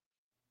much.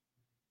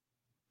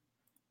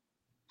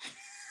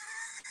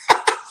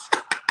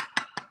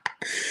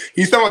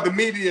 He's talking about the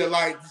media,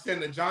 like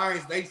saying the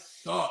Giants, they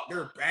suck,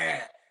 they're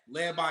bad,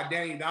 led by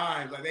Danny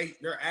Dimes, like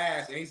they're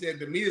ass. And he said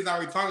the media's not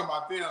really talking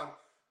about them,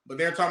 but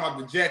they're talking about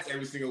the Jets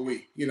every single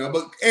week.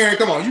 But Aaron,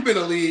 come on, you've been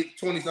in the league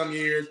 20-some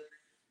years.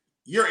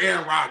 You're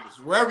Aaron Rodgers.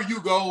 Wherever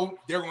you go,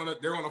 they're gonna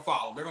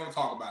follow. They're gonna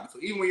talk about it. So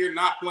even when you're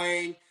not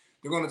playing,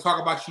 they're gonna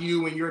talk about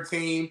you and your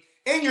team.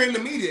 And you're in the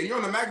media. You're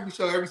on the McAfee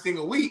show every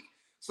single week.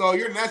 So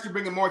you're naturally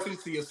bringing more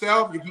attention to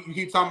yourself. You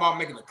keep talking about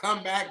making a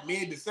comeback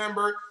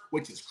mid-December,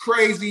 which is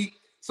crazy.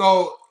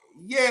 So,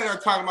 yeah, they're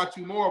talking about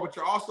you more, but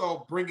you're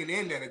also bringing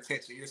in that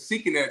attention. You're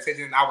seeking that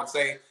attention, I would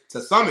say, to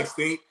some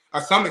extent.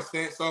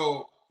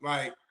 So,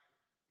 like,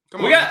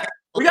 come on.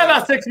 We got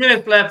about 6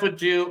 minutes left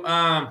with you.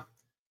 And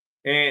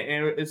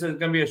it's going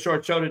to be a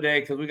short show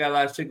today because we got a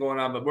lot of shit going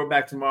on, but we're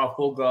back tomorrow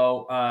full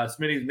go.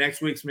 Smitty,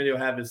 next week, Smitty will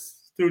have his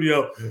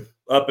studio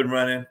up and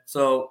running.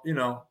 So,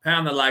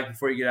 pound the like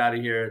before you get out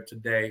of here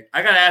today.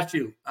 I got to ask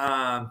you,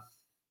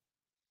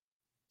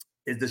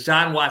 is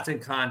Deshaun Watson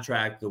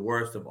contract the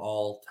worst of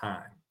all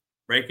time?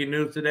 Breaking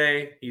news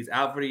today, he's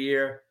out for the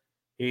year.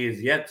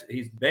 He's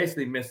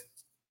basically missed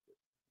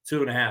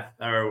 2.5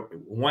 or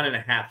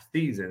 1.5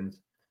 seasons.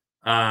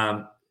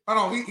 Hold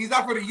on, he's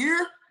out for the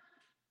year?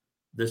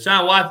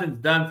 Deshaun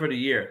Watson's done for the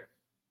year.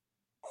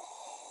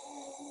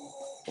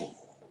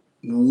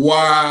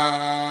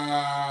 Wow.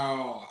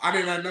 I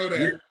did not know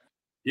that.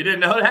 You didn't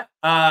know that?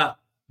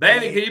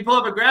 Bailey, can you pull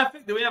up a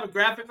graphic? Do we have a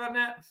graphic on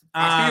that?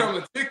 I see it on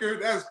the ticker.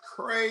 That's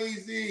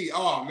crazy.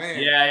 Oh,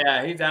 man.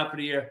 Yeah. He's out for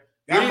the year.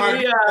 We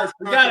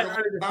got it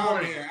early this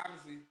morning.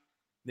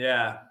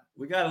 Yeah,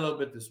 we got a little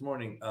bit this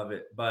morning of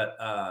it, but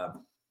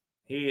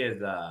he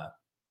is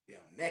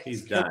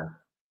he's done.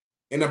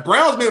 And the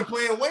Browns been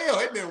playing well.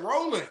 They've been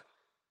rolling.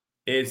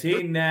 Is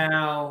he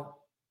now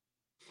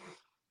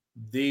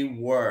the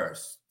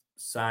worst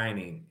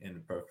signing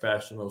in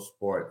professional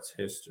sports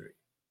history?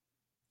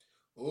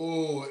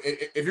 Oh,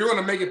 if you're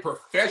going to make it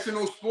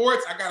professional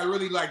sports, I got to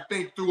really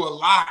think through a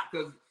lot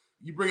because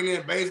you bringing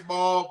in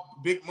baseball,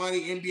 big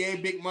money,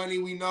 NBA, big money,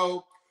 we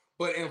know.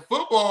 But in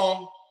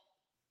football,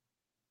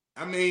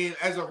 I mean,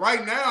 as of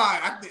right now,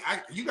 I think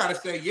you got to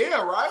say,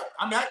 yeah, right?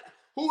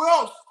 Who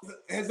else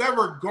has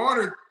ever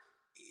garnered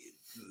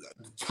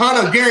a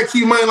ton of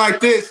guaranteed money like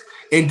this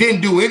and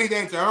didn't do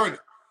anything to earn it?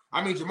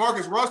 I mean,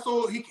 Jamarcus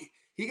Russell,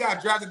 he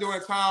got drafted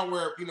during a time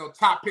where,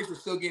 top picks were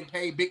still getting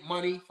paid big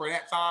money for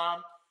that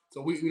time. So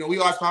we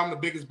always call him the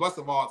biggest bust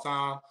of all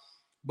time.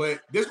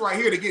 But this right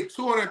here, to get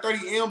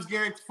 230 M's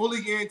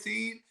fully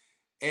guaranteed,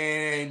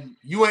 and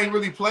you ain't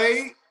really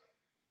played,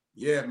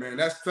 yeah, man,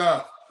 that's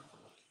tough.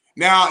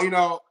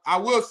 Now, I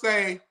will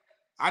say,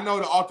 I know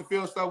the off the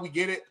field stuff, we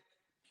get it.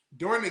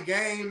 During the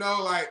game,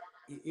 though,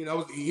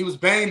 he was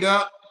banged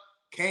up,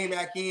 came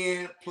back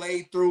in,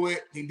 played through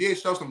it. He did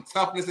show some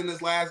toughness in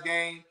this last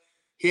game.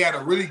 He had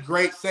a really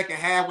great second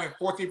half, went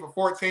 14 for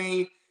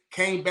 14.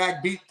 Came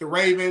back, beat the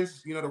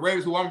Ravens, the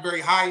Ravens who I'm very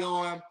high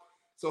on.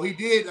 So he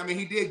did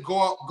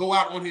go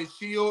out on his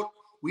shield.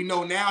 We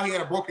know now he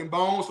had a broken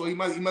bone, so he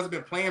must have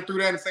been playing through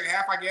that in the second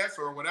half, I guess,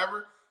 or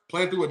whatever,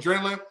 playing through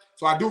adrenaline.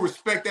 So I do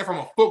respect that from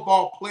a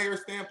football player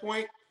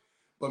standpoint.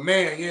 But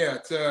man, yeah,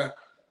 to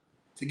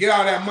get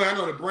all that money, I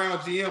know the Brown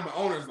GM and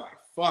owners like,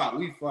 fuck,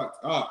 we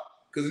fucked up.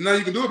 Because there's nothing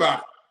you can do about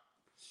it.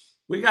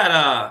 We got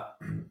I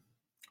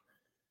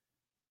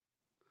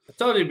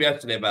told you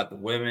yesterday about the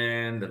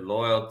women, the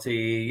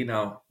loyalty. You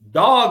know,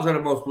 dogs are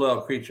the most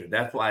loyal creature.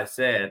 That's why I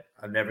said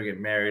I'll never get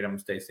married. I'm gonna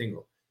stay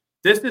single.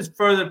 This is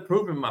further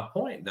proving my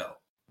point, though.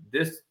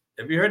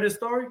 Have you heard this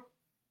story?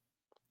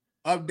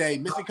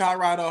 Update: Missing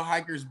Colorado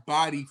hiker's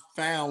body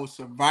found with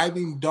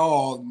surviving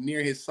dog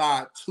near his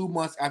side 2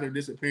 months after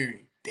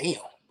disappearing. Damn.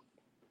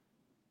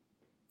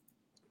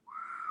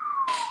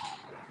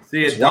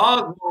 See, a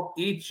dog won't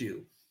eat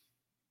you.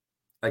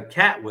 A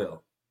cat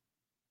will.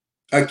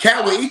 A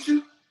cat will eat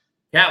you?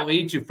 Cat will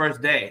eat you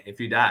first day if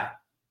you die.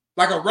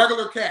 Like a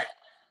regular cat?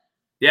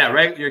 Yeah,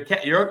 right.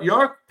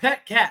 Your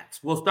pet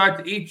cats will start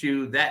to eat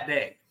you that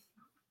day.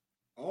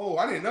 Oh,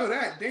 I didn't know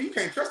that. Then you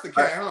can't trust the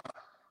cat, huh?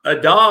 A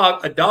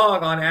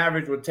dog on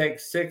average would take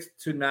 6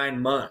 to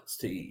 9 months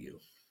to eat you.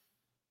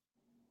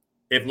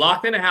 If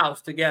locked in a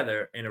house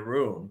together in a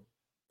room,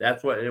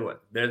 that's what it was.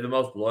 They're the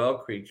most loyal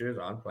creatures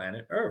on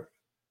planet Earth.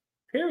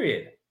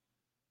 Period.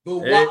 But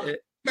why?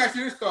 Back to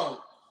this though.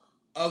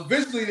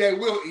 Eventually they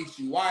will eat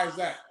you. Why is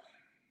that?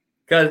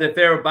 Because if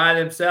they're by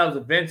themselves,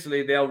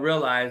 eventually they'll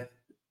realize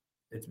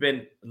it's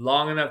been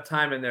long enough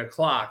time in their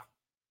clock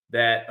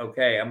that,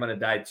 okay, I'm going to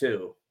die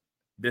too.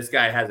 This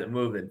guy hasn't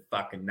moved in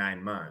fucking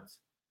 9 months.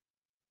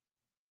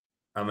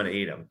 I'm going to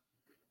eat him.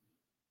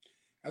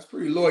 That's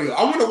pretty loyal.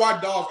 I wonder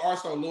why dogs are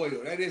so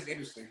loyal. That is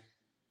interesting.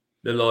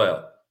 They're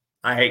loyal.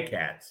 I hate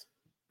cats.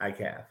 I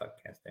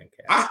fuck cats. Stand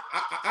cats.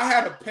 I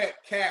had a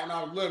pet cat when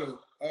I was little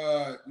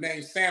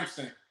named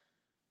Samson.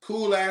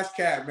 Cool ass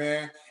cat,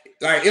 man.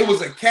 Like, it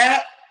was a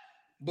cat,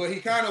 but he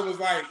kind of was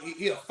like,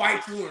 he'll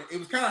fight you. And it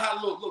was kind of had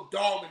a little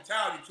dog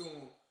mentality to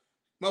him.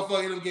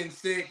 Motherfucker ended up getting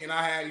sick, and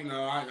I had,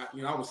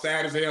 I was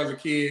sad as hell as a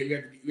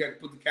kid. We had to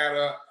put the cat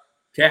up.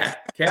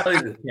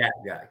 Kelly's a cat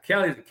guy.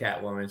 Kelly's a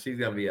cat woman. She's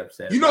gonna be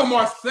upset.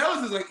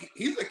 Marcellus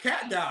he's a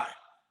cat guy.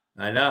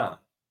 I know.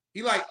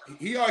 He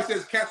always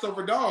says cats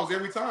over dogs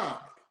every time.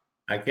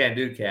 I can't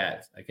do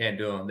cats. I can't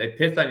do them. They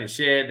piss on your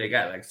shit. They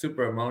got like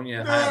super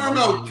ammonia.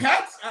 No.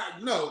 Cats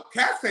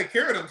take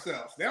care of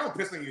themselves. They don't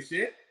piss on your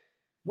shit.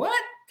 What?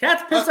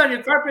 Cats piss on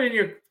your carpet and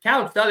your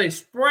couch. Though they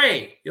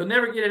spray. You'll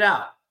never get it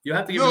out. You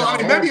have to give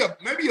it.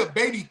 Maybe a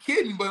baby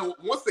kitten,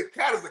 but once the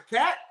cat is a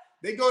cat,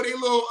 they go their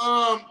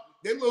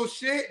little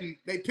shit and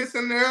they piss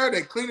in there.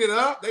 They clean it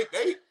up. They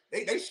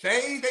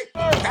shave.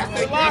 Cats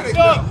take care of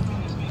themselves.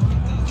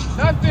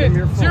 Nothing.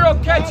 0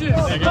 catches. 0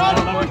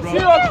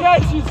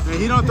 catches. Man,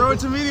 he don't throw it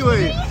to me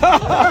anyway.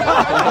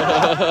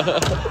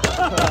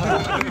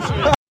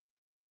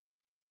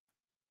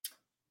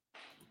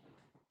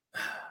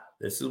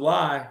 This is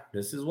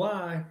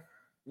why.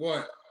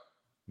 What?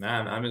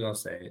 Nah, I'm just gonna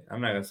say it.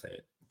 I'm not gonna say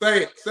it.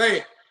 Say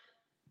it.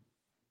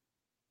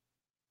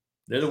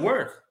 They're the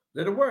worst.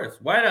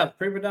 Whiteouts,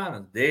 prima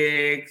donnas,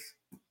 Diggs.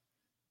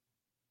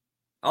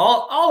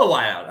 All the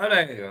whiteouts. I'm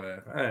not gonna go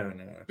there. I don't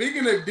know.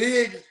 Speaking of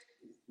Diggs,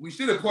 we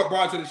should have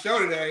brought to the show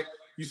today.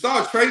 You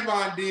saw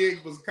Trayvon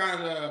Diggs was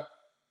kind of,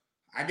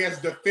 I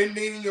guess,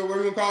 defending or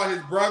whatever you call it,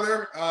 his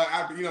brother.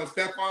 After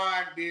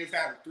Stephon Diggs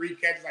had 3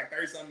 catches, like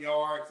 30-something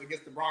yards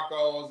against the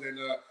Broncos, and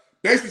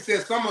basically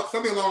said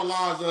something along the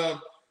lines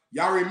of,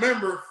 y'all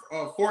remember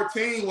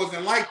 14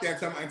 wasn't like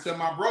that until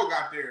my bro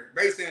got there.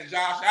 Basically saying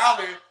Josh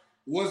Allen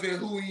wasn't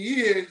who he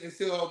is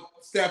until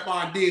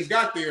Stephon Diggs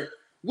got there.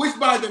 Which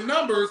by the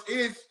numbers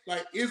is a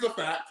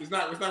fact. It's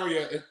not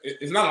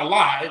a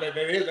lie.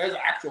 There's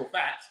actual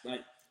facts.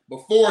 Like,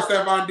 before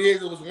Stephon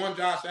Diggs, it was one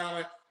Josh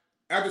Allen.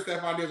 After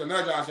Stephon Diggs,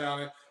 another Josh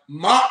Allen.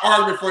 My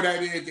argument for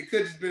that is it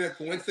could just been a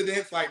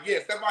coincidence. Like, yeah,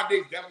 Stephon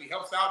Diggs definitely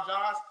helps out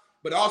Josh,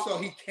 but also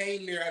he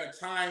came there at a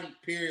time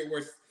period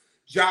where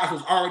Josh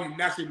was already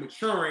naturally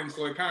maturing,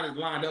 so it kind of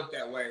lined up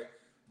that way.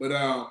 But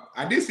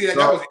I did see that.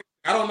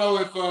 I don't know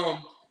if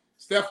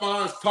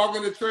Stephon's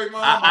talking to Trayvon.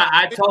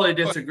 I totally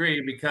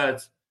disagree,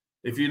 because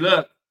if you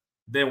look,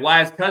 then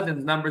why is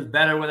Cousins' numbers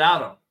better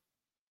without him?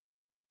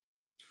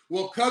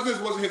 Well,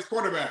 Cousins wasn't his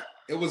quarterback.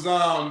 It was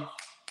what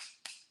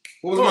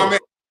was my man?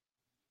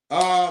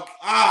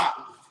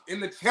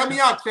 Help me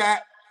out,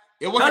 chat.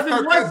 It wasn't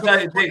Cousins.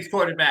 Was Diggs'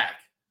 quarterback.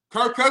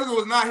 Kirk Cousins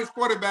was not his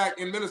quarterback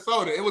in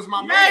Minnesota. It was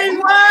my man. Yeah, he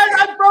was.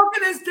 I've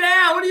broken this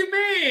down. What do you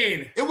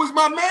mean? It was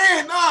my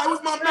man. No, it was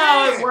my man.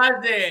 No, it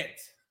wasn't.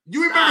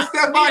 You remember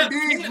Stephon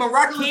Diggs'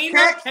 miraculous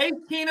catch? Case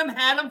Keenum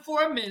had him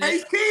for a minute.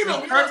 Case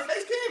Keenum.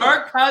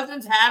 Kirk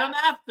Cousins had him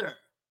after.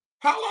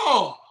 How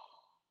long?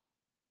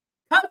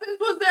 Cousins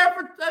was there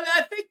for,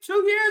 I think, 2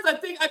 years. I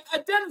think I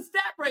did a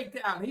stat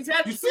breakdown. He's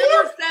had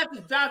similar stats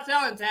as Josh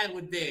Allen's had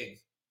with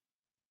Diggs.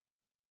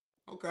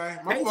 Okay.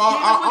 Case Keenum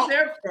was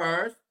there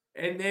first,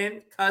 and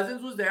then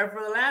Cousins was there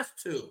for the last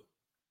 2.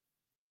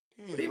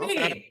 What do you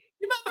mean?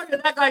 You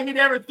motherfuckers act like he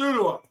never threw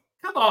to him.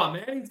 Come on,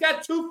 man. He's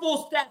got 2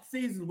 full stat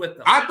seasons with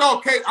them. I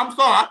thought Case. I'm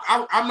sorry.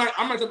 I'm not.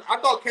 I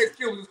thought Case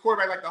Keenum was his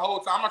quarterback like the whole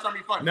time. I'm not trying to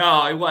be funny.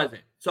 No, he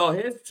wasn't. So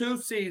his 2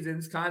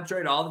 seasons,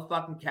 contrary to all the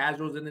fucking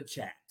casuals in the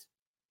chat,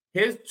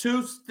 his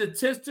 2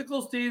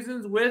 statistical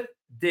seasons with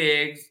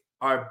Diggs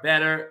are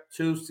better.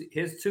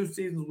 His 2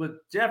 seasons with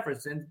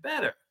Jefferson's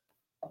better.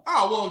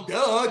 Oh, well,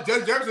 duh.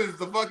 Jefferson is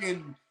the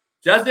fucking...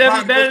 Justin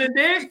Jefferson's better than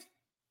Diggs?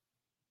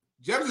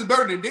 Jefferson's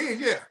better than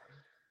Diggs, yeah.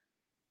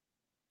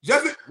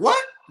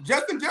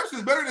 Justin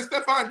Jefferson's better than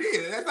Stephon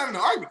Diggs. That's not even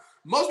an argument.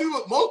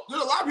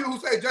 There's a lot of people who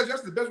say Justin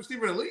Jefferson's the best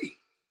receiver in the league.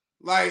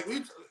 Like, what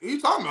are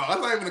you talking about?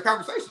 That's not even a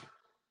conversation.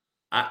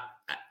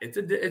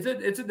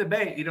 It's a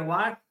debate. You know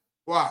why?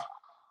 Why?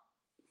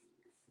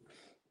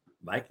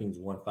 Vikings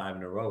won 5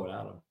 in a row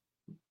without him.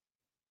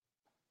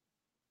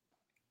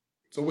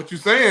 So what you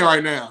saying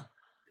right now?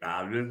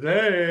 I'm just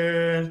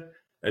saying.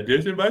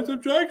 Addition by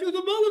subtraction is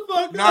a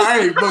motherfucker. Nah,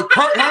 hey, but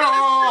Kirk,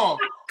 hold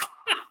on.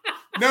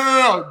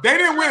 No. They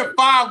didn't win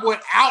 5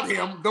 without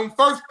him. Them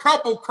first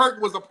couple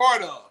Kirk was a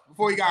part of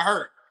before he got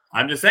hurt.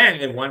 I'm just saying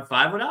they won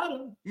 5 without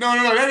him. No.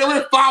 They didn't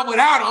win 5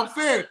 without him. I'm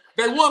saying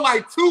they won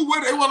like 2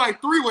 with. They won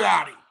like 3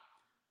 without him.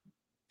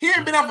 He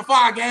ain't been out for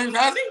 5 games,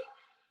 has he?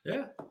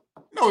 Yeah.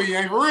 No, he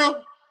ain't for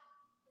real.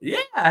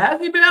 Yeah, has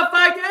he been out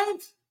 5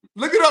 games?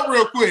 Look it up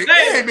real quick.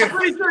 Hey, I'm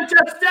pretty sure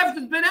Justin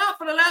Jefferson's been out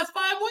for the last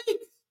 5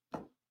 weeks.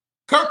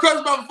 Kirk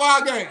Cousins about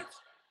 5 games.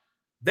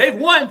 They've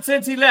won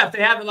since he left.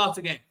 They haven't lost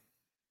a game.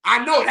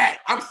 I know that.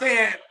 I'm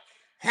saying,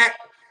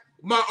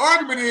 my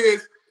argument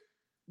is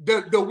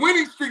the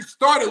winning streak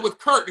started with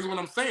Kirk. Is what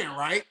I'm saying,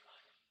 right?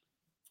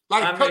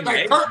 Like Kirk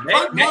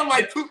won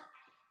like 2.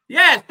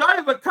 Yeah, it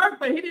started with Kirk,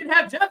 but he didn't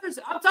have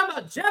Jefferson. I'm talking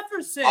about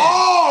Jefferson.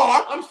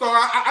 Oh, I'm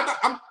sorry.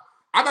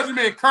 I thought you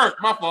meant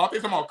Kirk. My fault.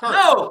 You're talking about Kirk.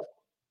 No,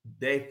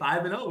 they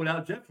 5-0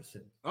 without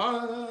Jefferson.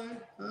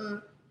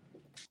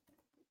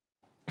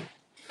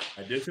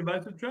 Addition by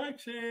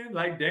subtraction,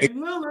 like Dame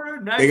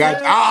Lillard. They got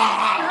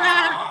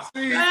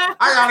see, I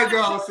gotta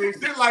go. See,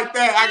 shit like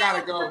that, I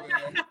gotta go,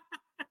 man.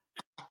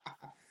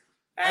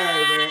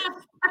 Hey, man.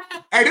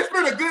 Hey, this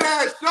been a good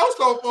ass show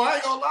so far. I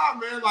ain't gonna lie,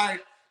 man.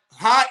 Like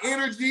high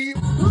energy.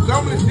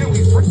 Some of the shit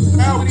we freaked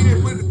out when he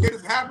didn't put it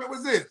this happened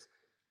was this.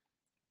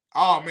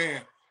 Oh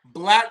man,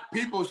 black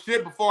people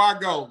shit. Before I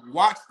go,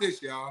 watch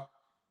this, y'all.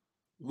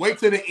 Wait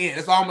till the end.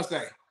 That's all I'm gonna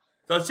say.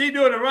 So she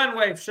doing a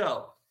runway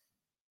show.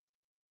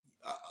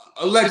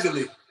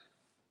 Allegedly.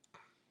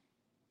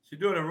 She's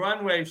doing a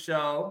runway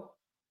show.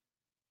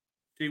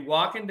 She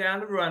walking down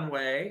the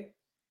runway.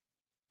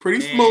 Pretty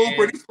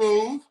smooth.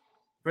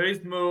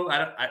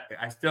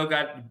 I still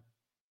got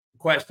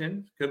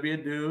questions. Could be a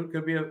dude.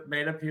 Could be a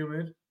made-up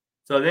human.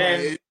 So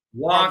then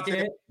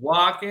walking.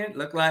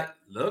 Look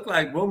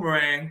like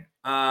Boomerang. Look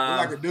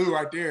like a dude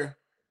right there.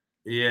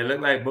 Yeah, look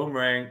like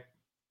Boomerang.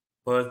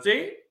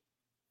 Pussy.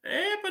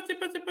 Hey, pussy.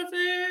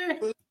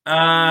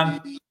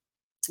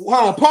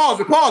 Hold on, pause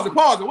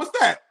it. What's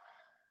that?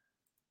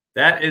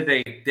 That is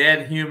a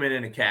dead human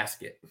in a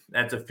casket.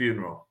 That's a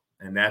funeral,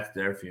 and that's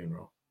their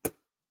funeral.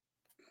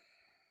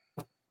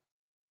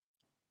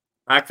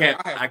 I can't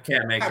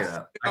make it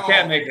up. I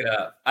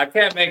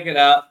can't make it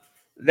up.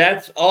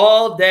 That's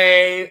all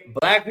day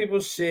black people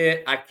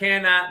shit. I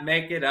cannot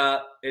make it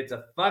up. It's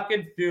a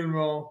fucking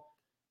funeral.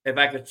 If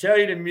I could tell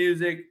you the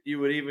music, you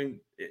would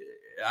even.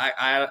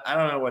 I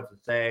don't know what to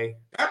say.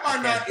 That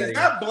might not. Is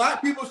that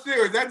black people shit,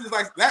 or is that just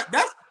like that?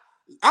 That's.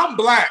 I'm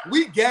black.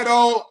 We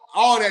ghetto.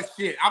 All that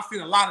shit. I've seen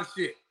a lot of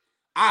shit.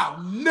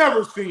 I've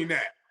never seen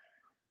that.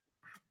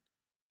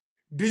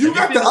 Do you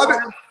got the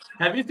other?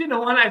 Have you seen the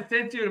one I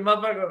sent you? The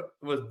motherfucker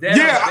was dead.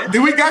 Yeah.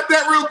 Do we got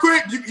that real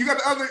quick? You got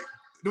the other?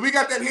 Do we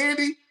got that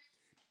handy?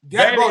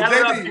 Yeah, bro,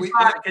 JB,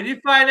 can you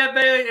find that,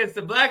 Bailey? It's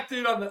the black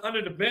dude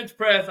under the bench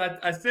press.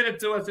 I sent it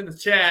to us in the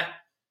chat.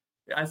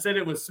 I said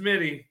it was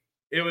Smitty.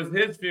 It was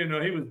his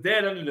funeral. He was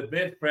dead under the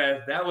bench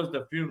press. That was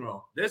the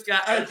funeral. This guy.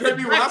 Hey,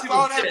 JB, when I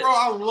saw that, bro,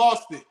 I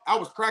lost it. I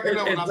was cracking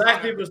up when I saw that.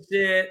 Black people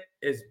shit.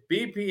 It's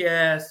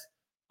BPS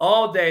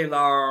all day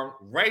long.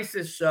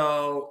 Racist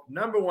show.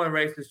 Number 1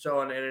 racist show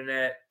on the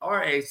internet.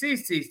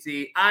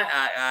 RACCCIIISSS.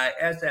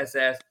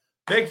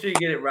 Make sure you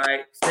get it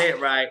right. Say it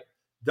right.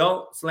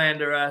 Don't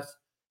slander us.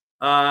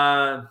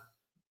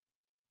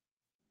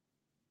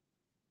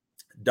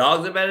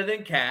 Dogs are better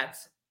than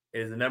cats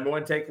is the number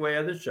 1 takeaway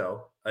of the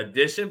show.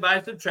 Addition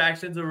by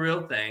subtraction is a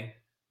real thing.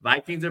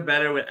 Vikings are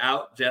better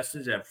without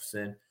Justin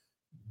Jefferson.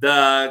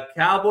 The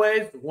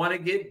Cowboys want to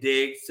get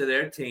Diggs to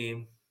their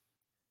team.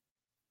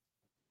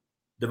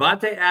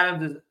 Devontae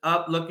Adams is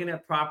up looking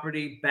at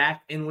property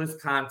back in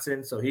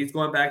Wisconsin, so he's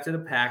going back to the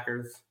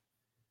Packers.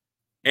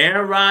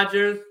 Aaron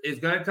Rodgers is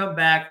going to come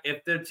back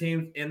if their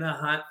team's in the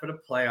hunt for the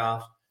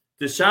playoffs.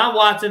 Deshaun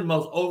Watson,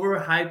 most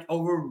overhyped,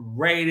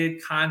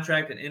 overrated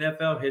contract in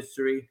NFL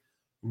history.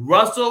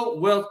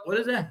 Russell Wilson, what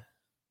is that?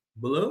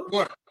 Balloon?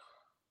 What?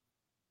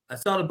 I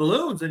saw the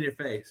balloons in your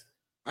face.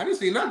 I didn't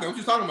see nothing. What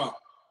you talking about?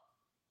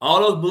 All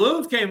those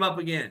balloons came up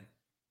again.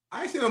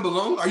 I ain't seen no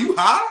balloons. Are you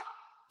high?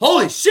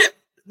 Holy shit.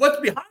 What's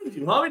behind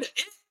you, homie?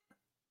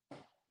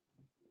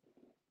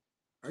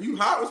 Are you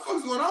hot? What the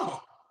fuck's going on?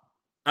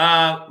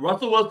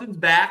 Russell Wilson's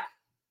back.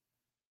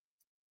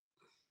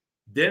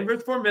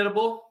 Denver's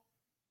formidable.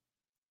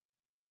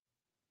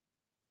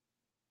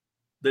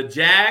 The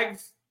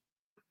Jags.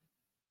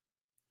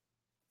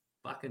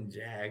 Fucking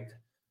Jags.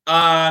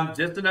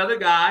 Just another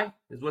guy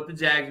is what the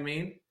Jags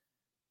mean.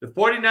 The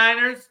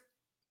 49ers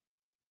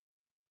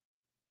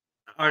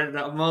are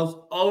the most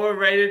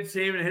overrated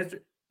team in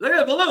history. Look at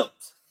the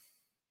balloons.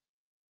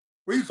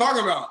 What are you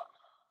talking about?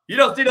 You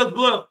don't see those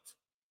balloons.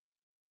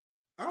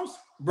 I don't,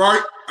 bro.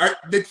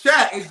 The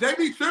chat is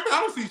JB tripping.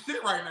 I don't see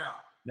shit right now.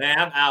 Man,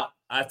 I'm out.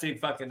 I see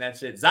fucking that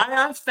shit.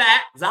 Zion's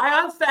fat.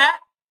 Zion's fat.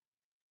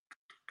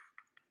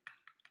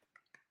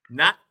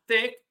 Not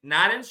thick.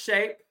 Not in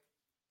shape.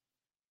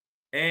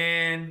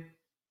 And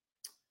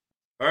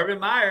Urban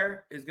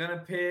Meyer is going to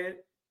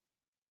pit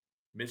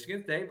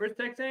Michigan State versus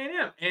Texas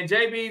A&M. And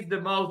JB's the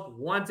most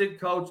wanted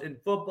coach in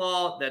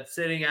football that's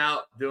sitting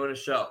out doing a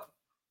show.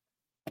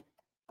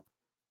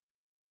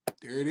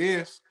 There it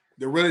is.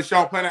 The realest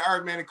show, Planet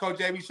Earth, man. The Coach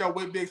JB show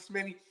with Big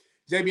Smitty.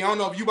 JB, I don't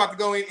know if you about to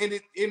go in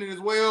it as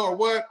well or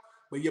what,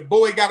 but your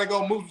boy got to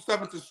go move some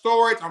stuff into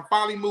storage. I'm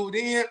finally moved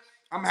in.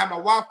 I'm going to have my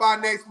Wi-Fi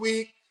next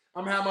week.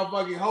 I'm going to have my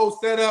fucking whole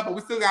setup, but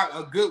we still got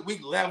a good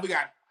week left. We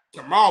got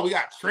tomorrow, we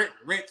got Trent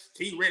Rich,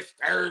 T-Rich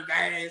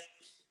Thursdays.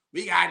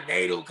 We got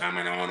Nato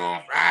coming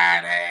on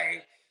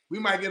Friday. We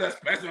might get a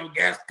special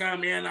guest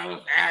come in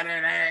on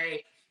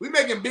Saturday. We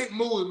making big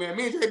moves, man.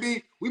 Me and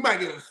JB, we might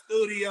get a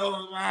studio,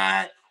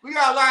 right? We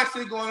got a lot of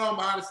shit going on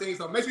behind the scenes,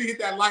 so make sure you hit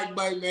that like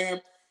button,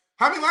 man.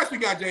 How many likes we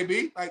got,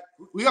 JB? Like,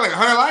 we got like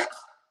 100 likes?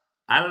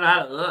 I don't know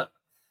how to look.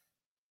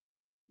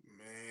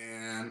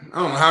 Man, I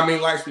don't know how many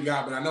likes we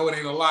got, but I know it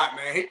ain't a lot,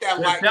 man. Hit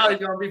that like button. Chip Kelly's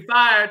going to be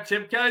fired.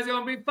 Chip Kelly's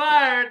going to be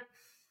fired.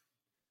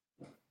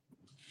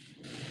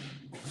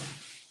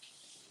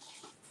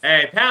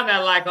 Hey, pound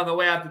that like on the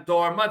way out the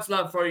door. Much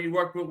love for you.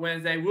 Workbook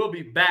Wednesday. We'll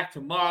be back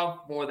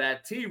tomorrow for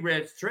that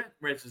T-Rich, Trent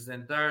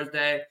Richardson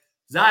Thursday.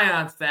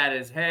 Zion's fat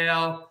as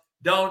hell.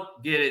 Don't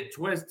get it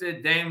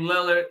twisted. Dame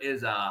Lillard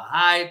is a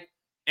hype.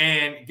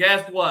 And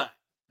guess what?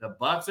 The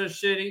Bucks are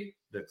shitty.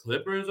 The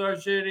Clippers are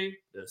shitty.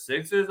 The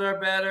Sixers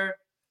are better.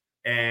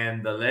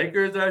 And the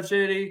Lakers are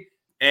shitty.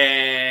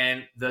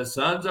 And the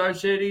Suns are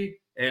shitty.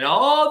 And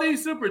all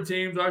these super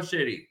teams are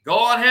shitty. Go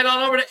on, head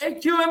on over to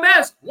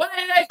AQMS,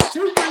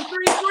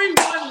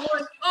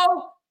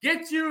 188-233-3110.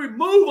 Get you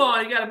move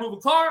on. You got to move a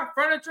car,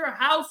 furniture,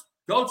 house.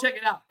 Go check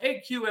it out.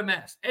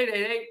 AQMS,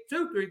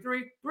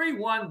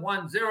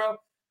 888-233-3110.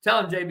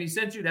 Tell them JB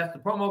sent you. That's the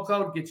promo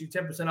code. Get you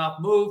 10%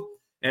 off move.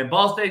 And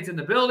Ball State's in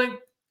the building.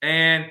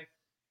 And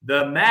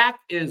the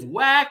Mac is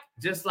whack,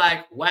 just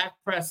like Whack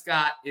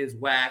Prescott is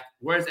whack.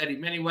 Where's Eddie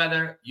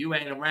Manyweather? You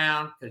ain't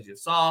around because you're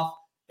soft.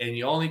 And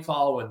you only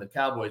call when the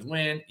Cowboys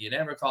win. You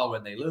never call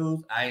when they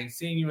lose. I ain't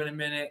seen you in a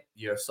minute.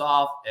 You're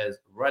soft as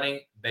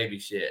running baby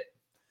shit.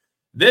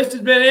 This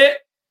has been it.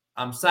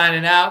 I'm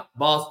signing out.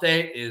 Ball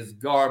State is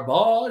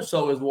garbage.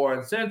 So is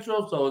Warren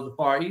Central. So is the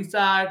Far East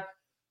Side.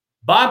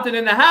 Bompton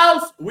in the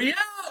house. We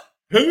out.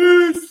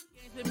 Peace.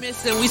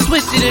 We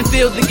switched it and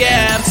filled the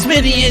gap.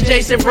 Smitty and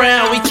Jason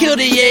Brown, we killed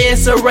it, yeah,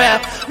 it's a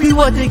wrap. We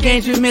what the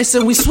games we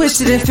missing, we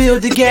switched it and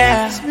filled the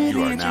gap.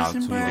 You are now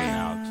tuning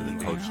out to the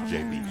Coach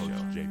JB Show.